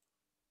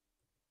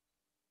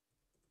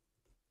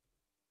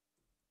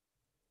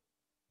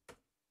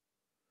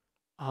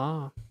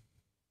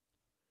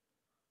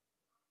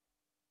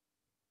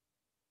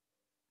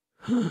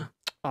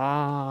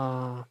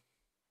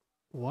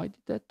why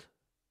did that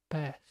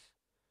pass?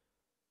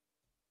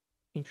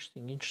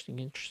 Interesting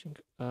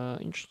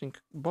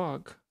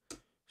bug.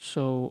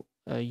 So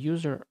a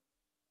user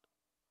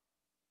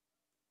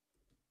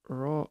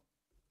raw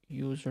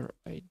user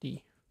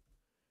ID.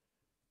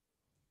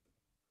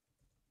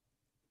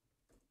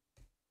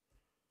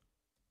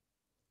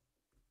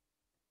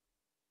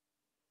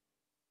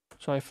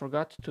 So I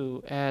forgot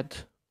to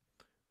add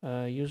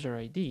user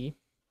ID.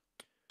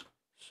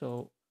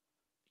 So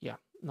yeah,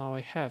 now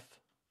I have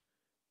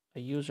a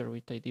user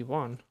with ID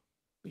 1,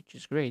 which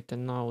is great,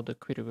 and now the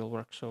query will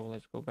work. So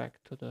let's go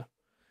back to the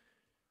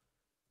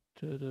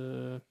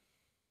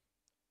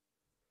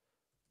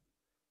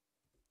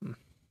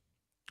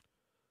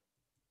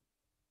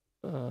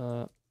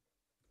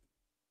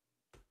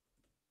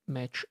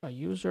match a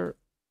user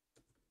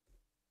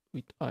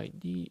with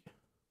ID.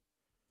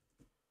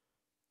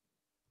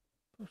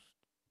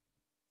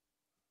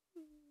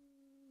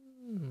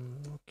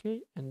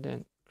 Okay, and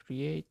then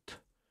create.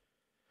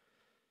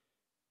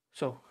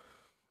 So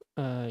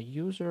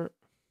user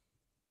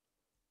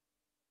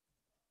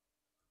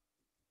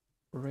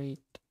rating,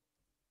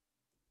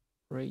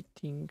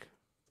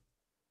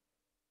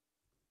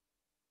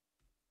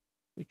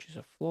 which is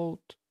a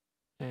float,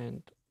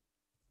 and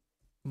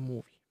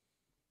movie.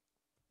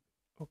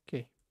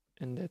 Okay,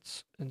 and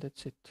that's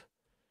it.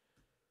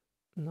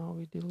 Now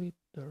we delete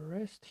the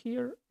rest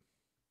here.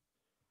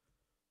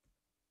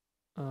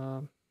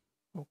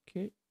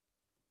 Okay.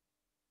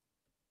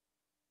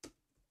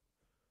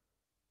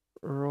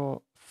 Raw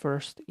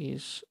first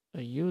is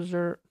a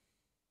user.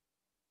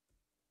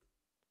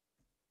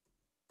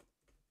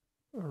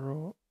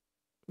 Raw,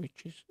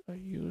 which is a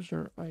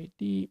user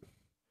ID,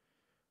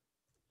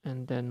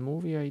 and then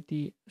movie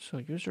ID. So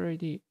user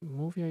ID,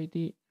 movie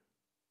ID.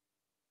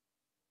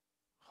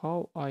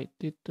 How I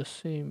did the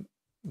same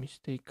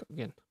mistake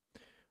again.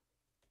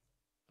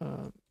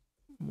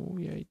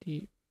 Movie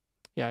ID.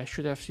 Yeah, I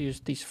should have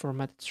used these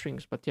formatted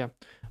strings, but yeah,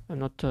 I'm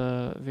not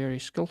very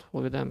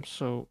skillful with them.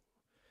 So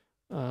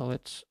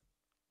let's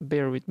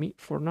bear with me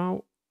for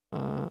now.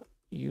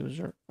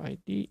 User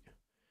ID.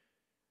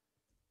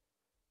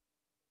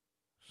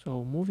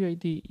 So movie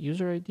ID,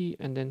 user ID,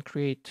 and then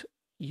create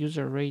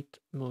user rate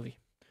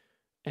movie.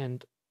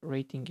 And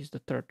rating is the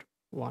third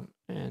one.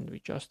 And we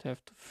just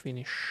have to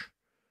finish.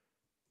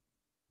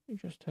 We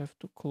just have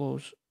to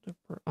close the,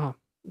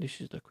 this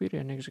is the query,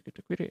 and execute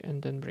the query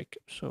and then break.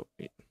 So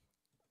we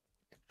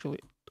actually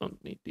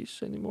don't need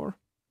this anymore.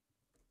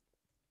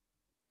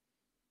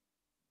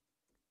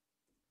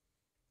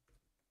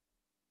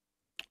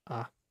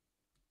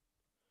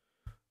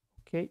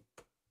 Okay.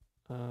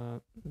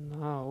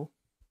 Now,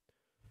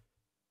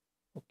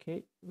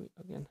 okay, we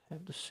again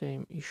have the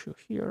same issue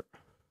here.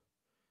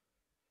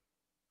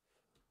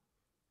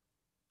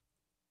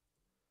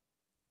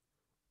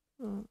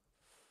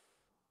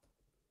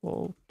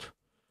 Vote.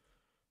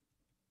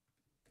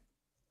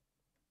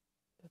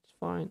 That's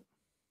fine.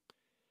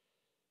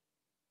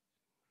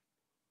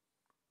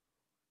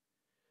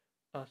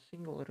 A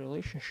single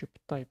relationship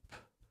type.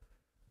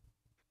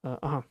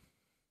 So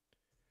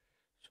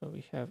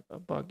we have a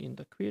bug in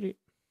the query.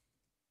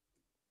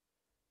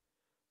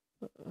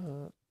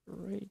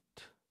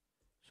 Rate.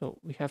 So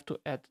we have to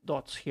add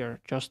dots here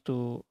just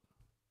to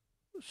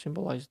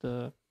symbolize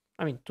the,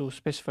 to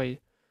specify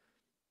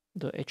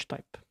the H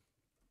type.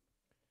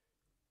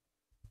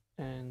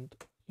 And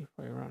if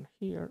I run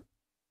here,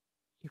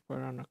 if I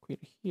run a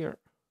query here,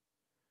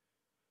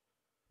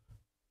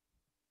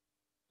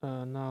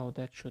 now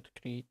that should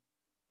create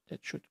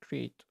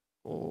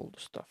all the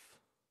stuff.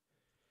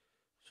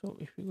 So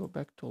if we go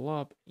back to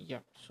lab, yeah,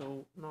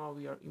 so now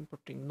we are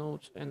importing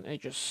nodes and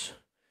edges.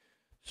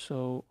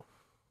 So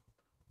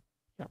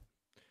yeah,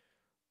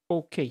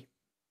 okay,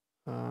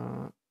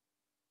 done.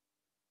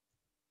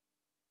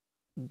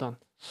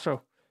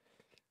 So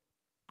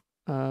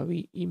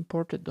we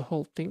imported the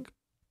whole thing.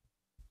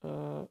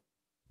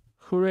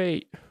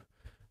 Hooray!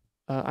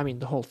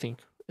 The whole thing,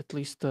 at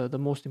least the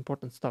most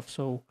important stuff.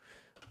 So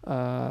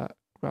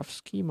graph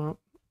schema.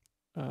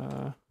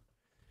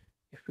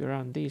 If we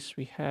run this,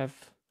 we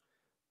have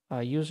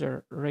a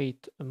user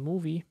rate a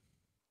movie,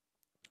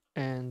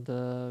 and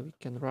we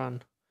can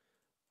run,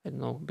 I don't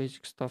know,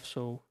 basic stuff.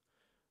 So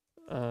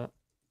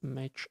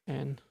match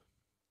n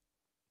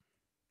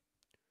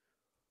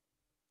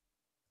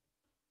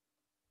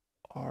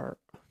r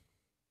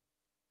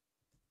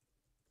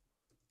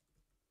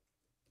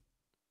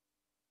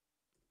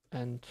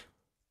and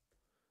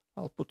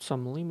I'll put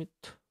some limit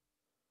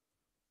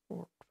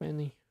for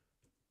 20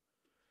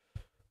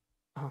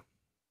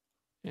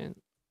 and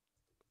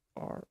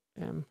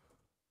rm.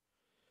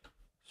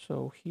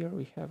 So here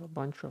we have a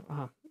bunch of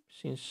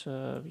since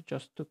we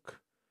just took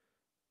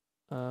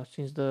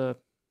since the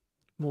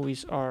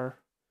movies are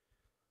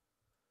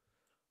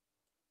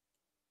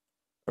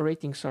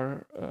ratings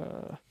are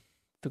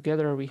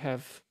together, we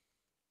have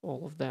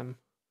all of them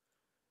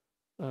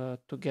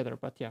together,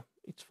 but yeah,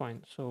 it's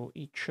fine. So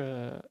each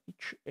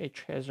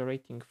H has a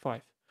rating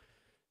 5,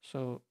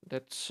 so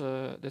that's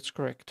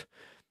correct.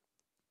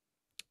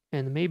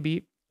 And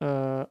maybe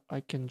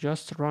I can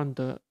just run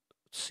the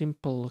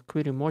simple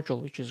query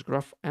module, which is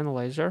graph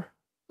analyzer.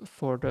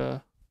 For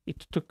the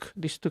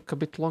this took a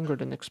bit longer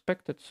than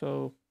expected,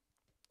 so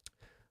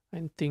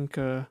I think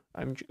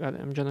I'm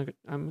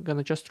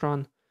gonna just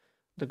run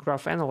the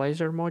graph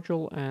analyzer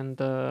module,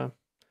 and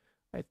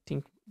I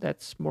think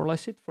that's more or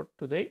less it for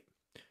today.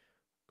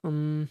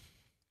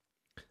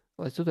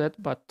 Let's do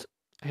that, but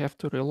I have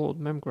to reload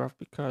Memgraph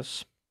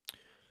because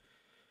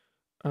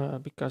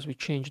we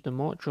changed the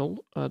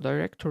module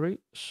directory.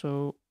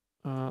 So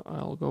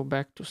I'll go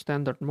back to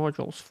standard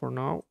modules for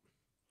now.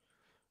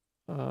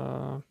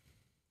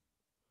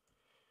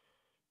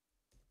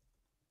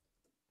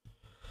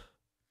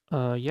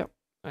 Yep,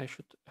 I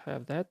should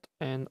have that,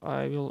 and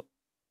I will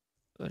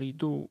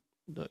redo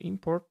the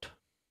import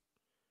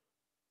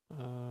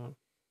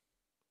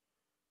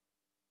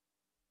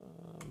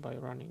by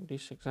running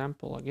this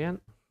example again.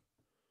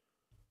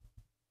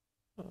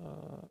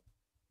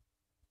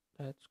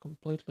 That's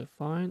completely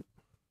fine.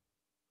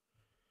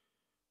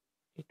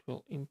 It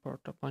will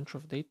import a bunch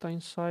of data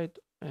inside,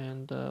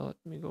 and let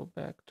me go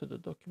back to the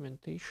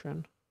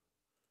documentation.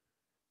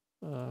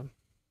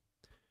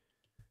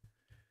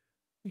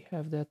 We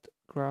have that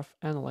graph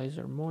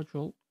analyzer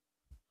module.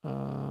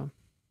 Let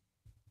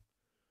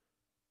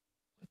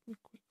me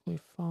quickly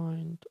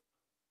find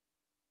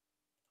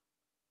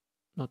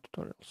no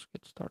tutorials.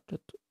 Get started.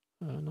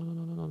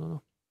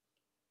 No.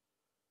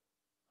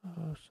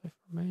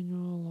 Cypher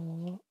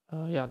manual.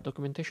 Yeah,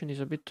 documentation is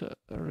a bit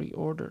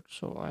reordered,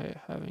 so I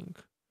having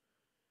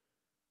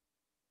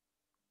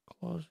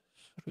clauses,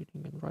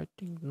 reading and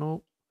writing.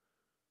 No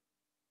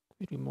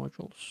query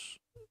modules.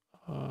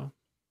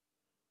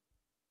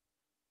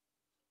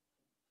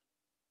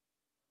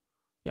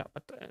 Yeah,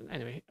 but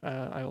anyway,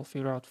 I will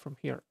figure out from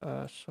here.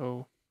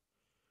 So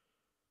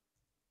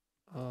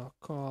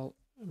call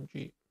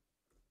mg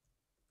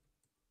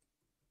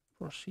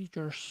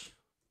procedures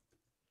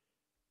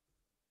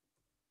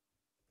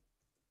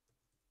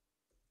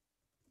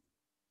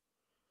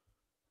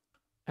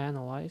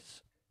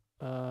analyze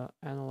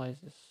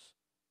analyzes.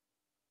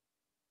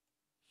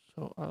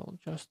 So I'll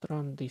just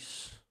run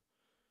this.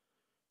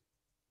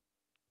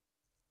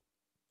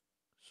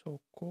 So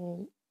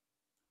call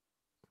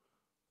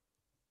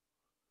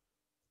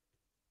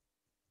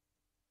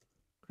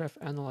graph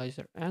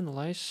analyzer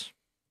analyze,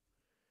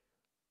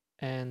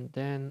 and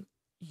then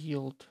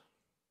yield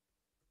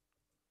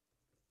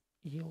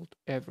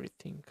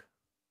everything.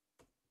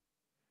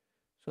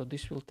 So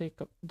this will take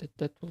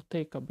that will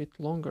take a bit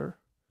longer,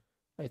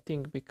 I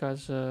think,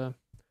 because the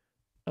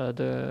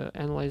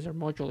analyzer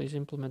module is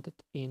implemented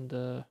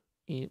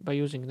by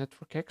using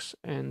NetworkX,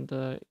 and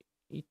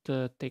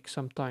it takes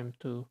some time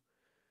to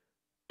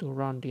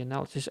run the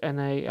analysis. And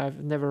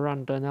I've never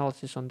run the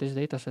analysis on this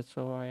dataset,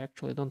 so I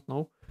actually don't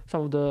know.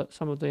 Some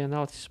of the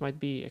analysis might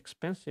be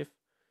expensive,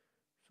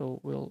 so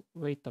we'll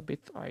wait a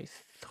bit. I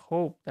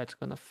hope that's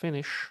gonna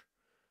finish.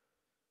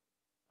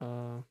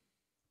 Let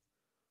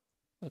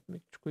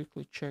me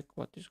quickly check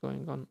what is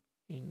going on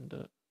in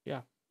the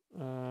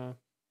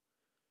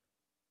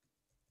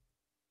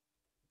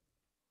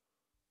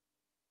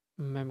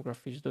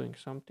Memgraph is doing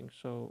something,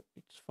 so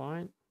it's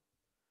fine.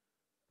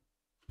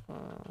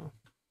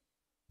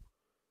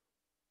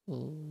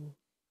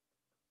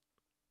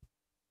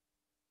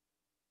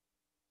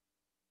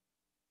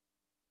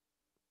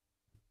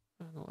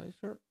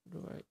 Analyzer,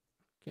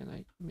 can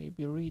I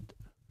maybe read?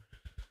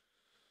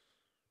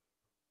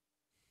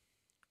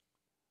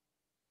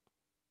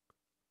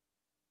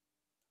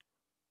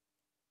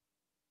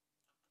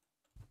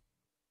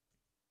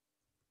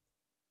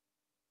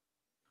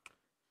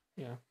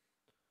 Yeah,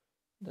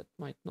 that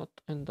might not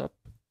end up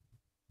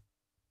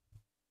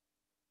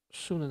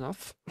soon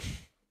enough.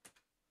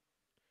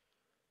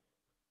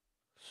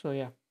 So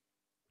yeah.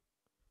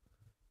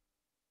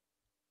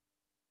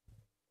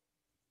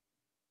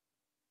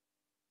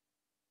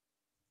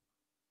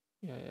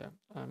 Yeah,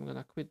 I'm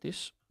gonna quit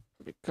this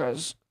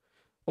because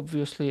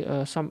obviously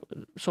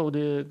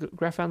the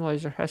graph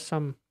analyzer has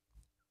some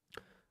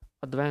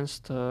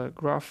advanced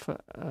graph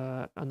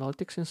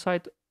analytics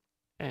inside,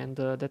 and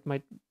that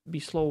might be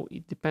slow.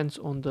 It depends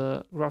on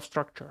the graph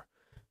structure.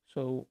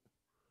 So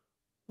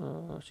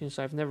since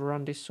I've never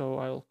run this, so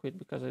I'll quit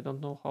because I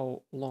don't know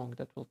how long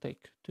that will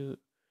take to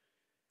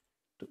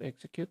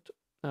execute.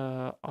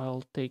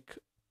 I'll take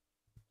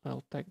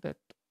that.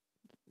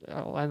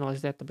 I'll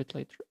analyze that a bit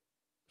later.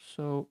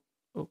 So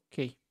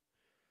okay.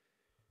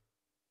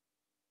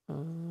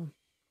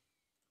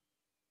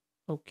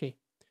 Okay.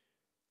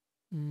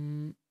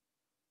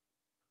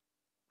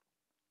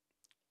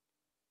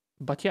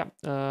 But yeah,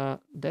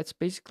 that's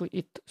basically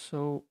it.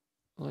 So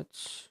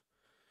let's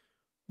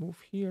move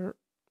here.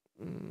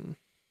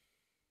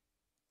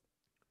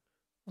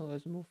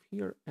 Let's move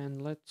here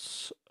and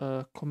let's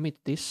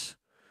commit this,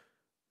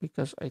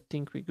 because I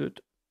think we're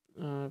good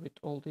with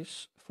all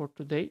this for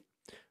today.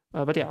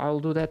 But yeah, I'll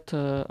do that.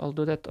 I'll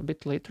do that a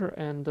bit later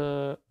and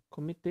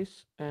commit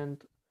this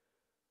and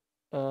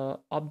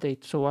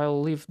update. So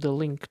I'll leave the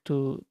link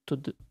to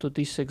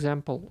this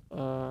example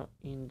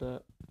in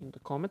the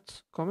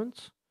comments.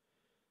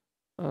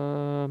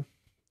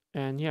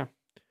 And yeah,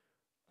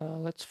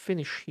 let's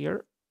finish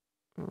here.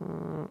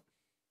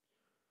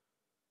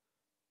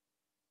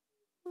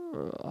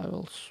 I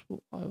will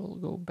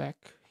go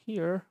back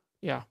here.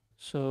 Yeah.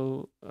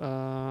 So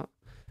I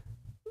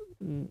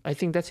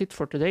think that's it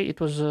for today.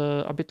 It was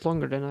a bit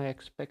longer than I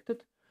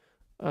expected.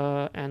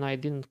 And I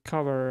didn't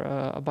cover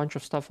a bunch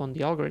of stuff on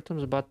the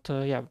algorithms, but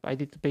yeah, I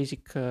did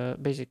basic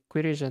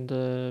queries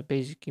and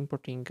basic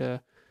importing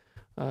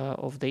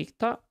of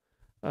data.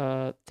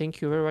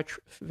 Thank you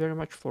very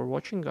much for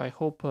watching. I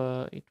hope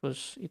it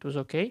was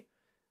okay.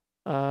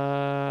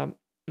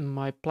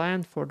 My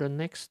plan for the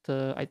next,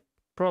 I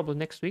probably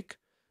next week,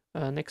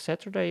 next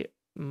Saturday,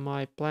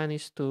 my plan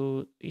is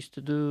to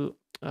do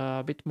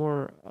a bit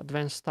more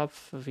advanced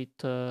stuff with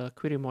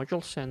query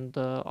modules and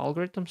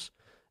algorithms,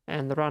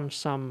 and run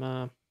some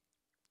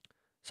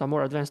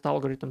more advanced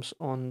algorithms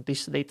on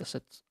this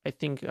dataset. I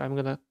think I'm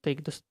gonna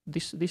take this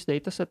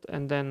dataset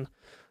and then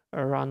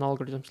run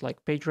algorithms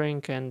like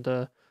PageRank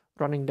and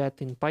running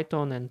that in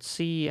Python and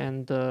C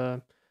and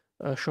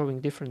showing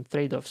different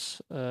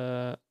trade-offs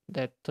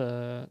that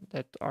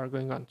are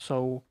going on.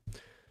 So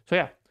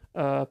yeah,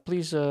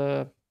 please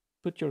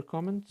put your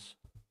comments.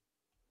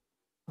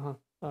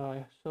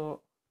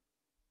 So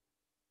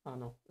oh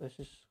no, this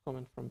is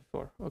comment from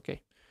before.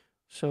 Okay,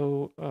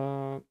 so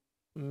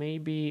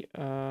maybe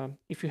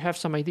if you have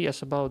some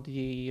ideas about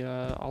the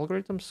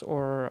algorithms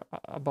or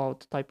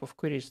about type of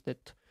queries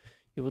that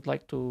you would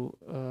like to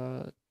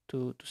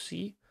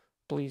see,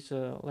 please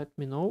let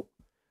me know.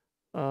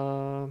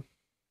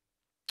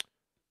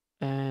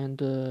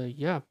 And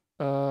yeah,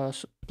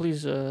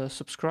 please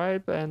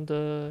subscribe and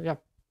yeah,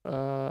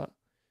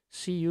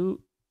 see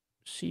you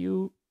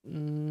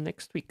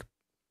next week.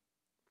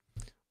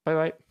 Bye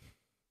bye.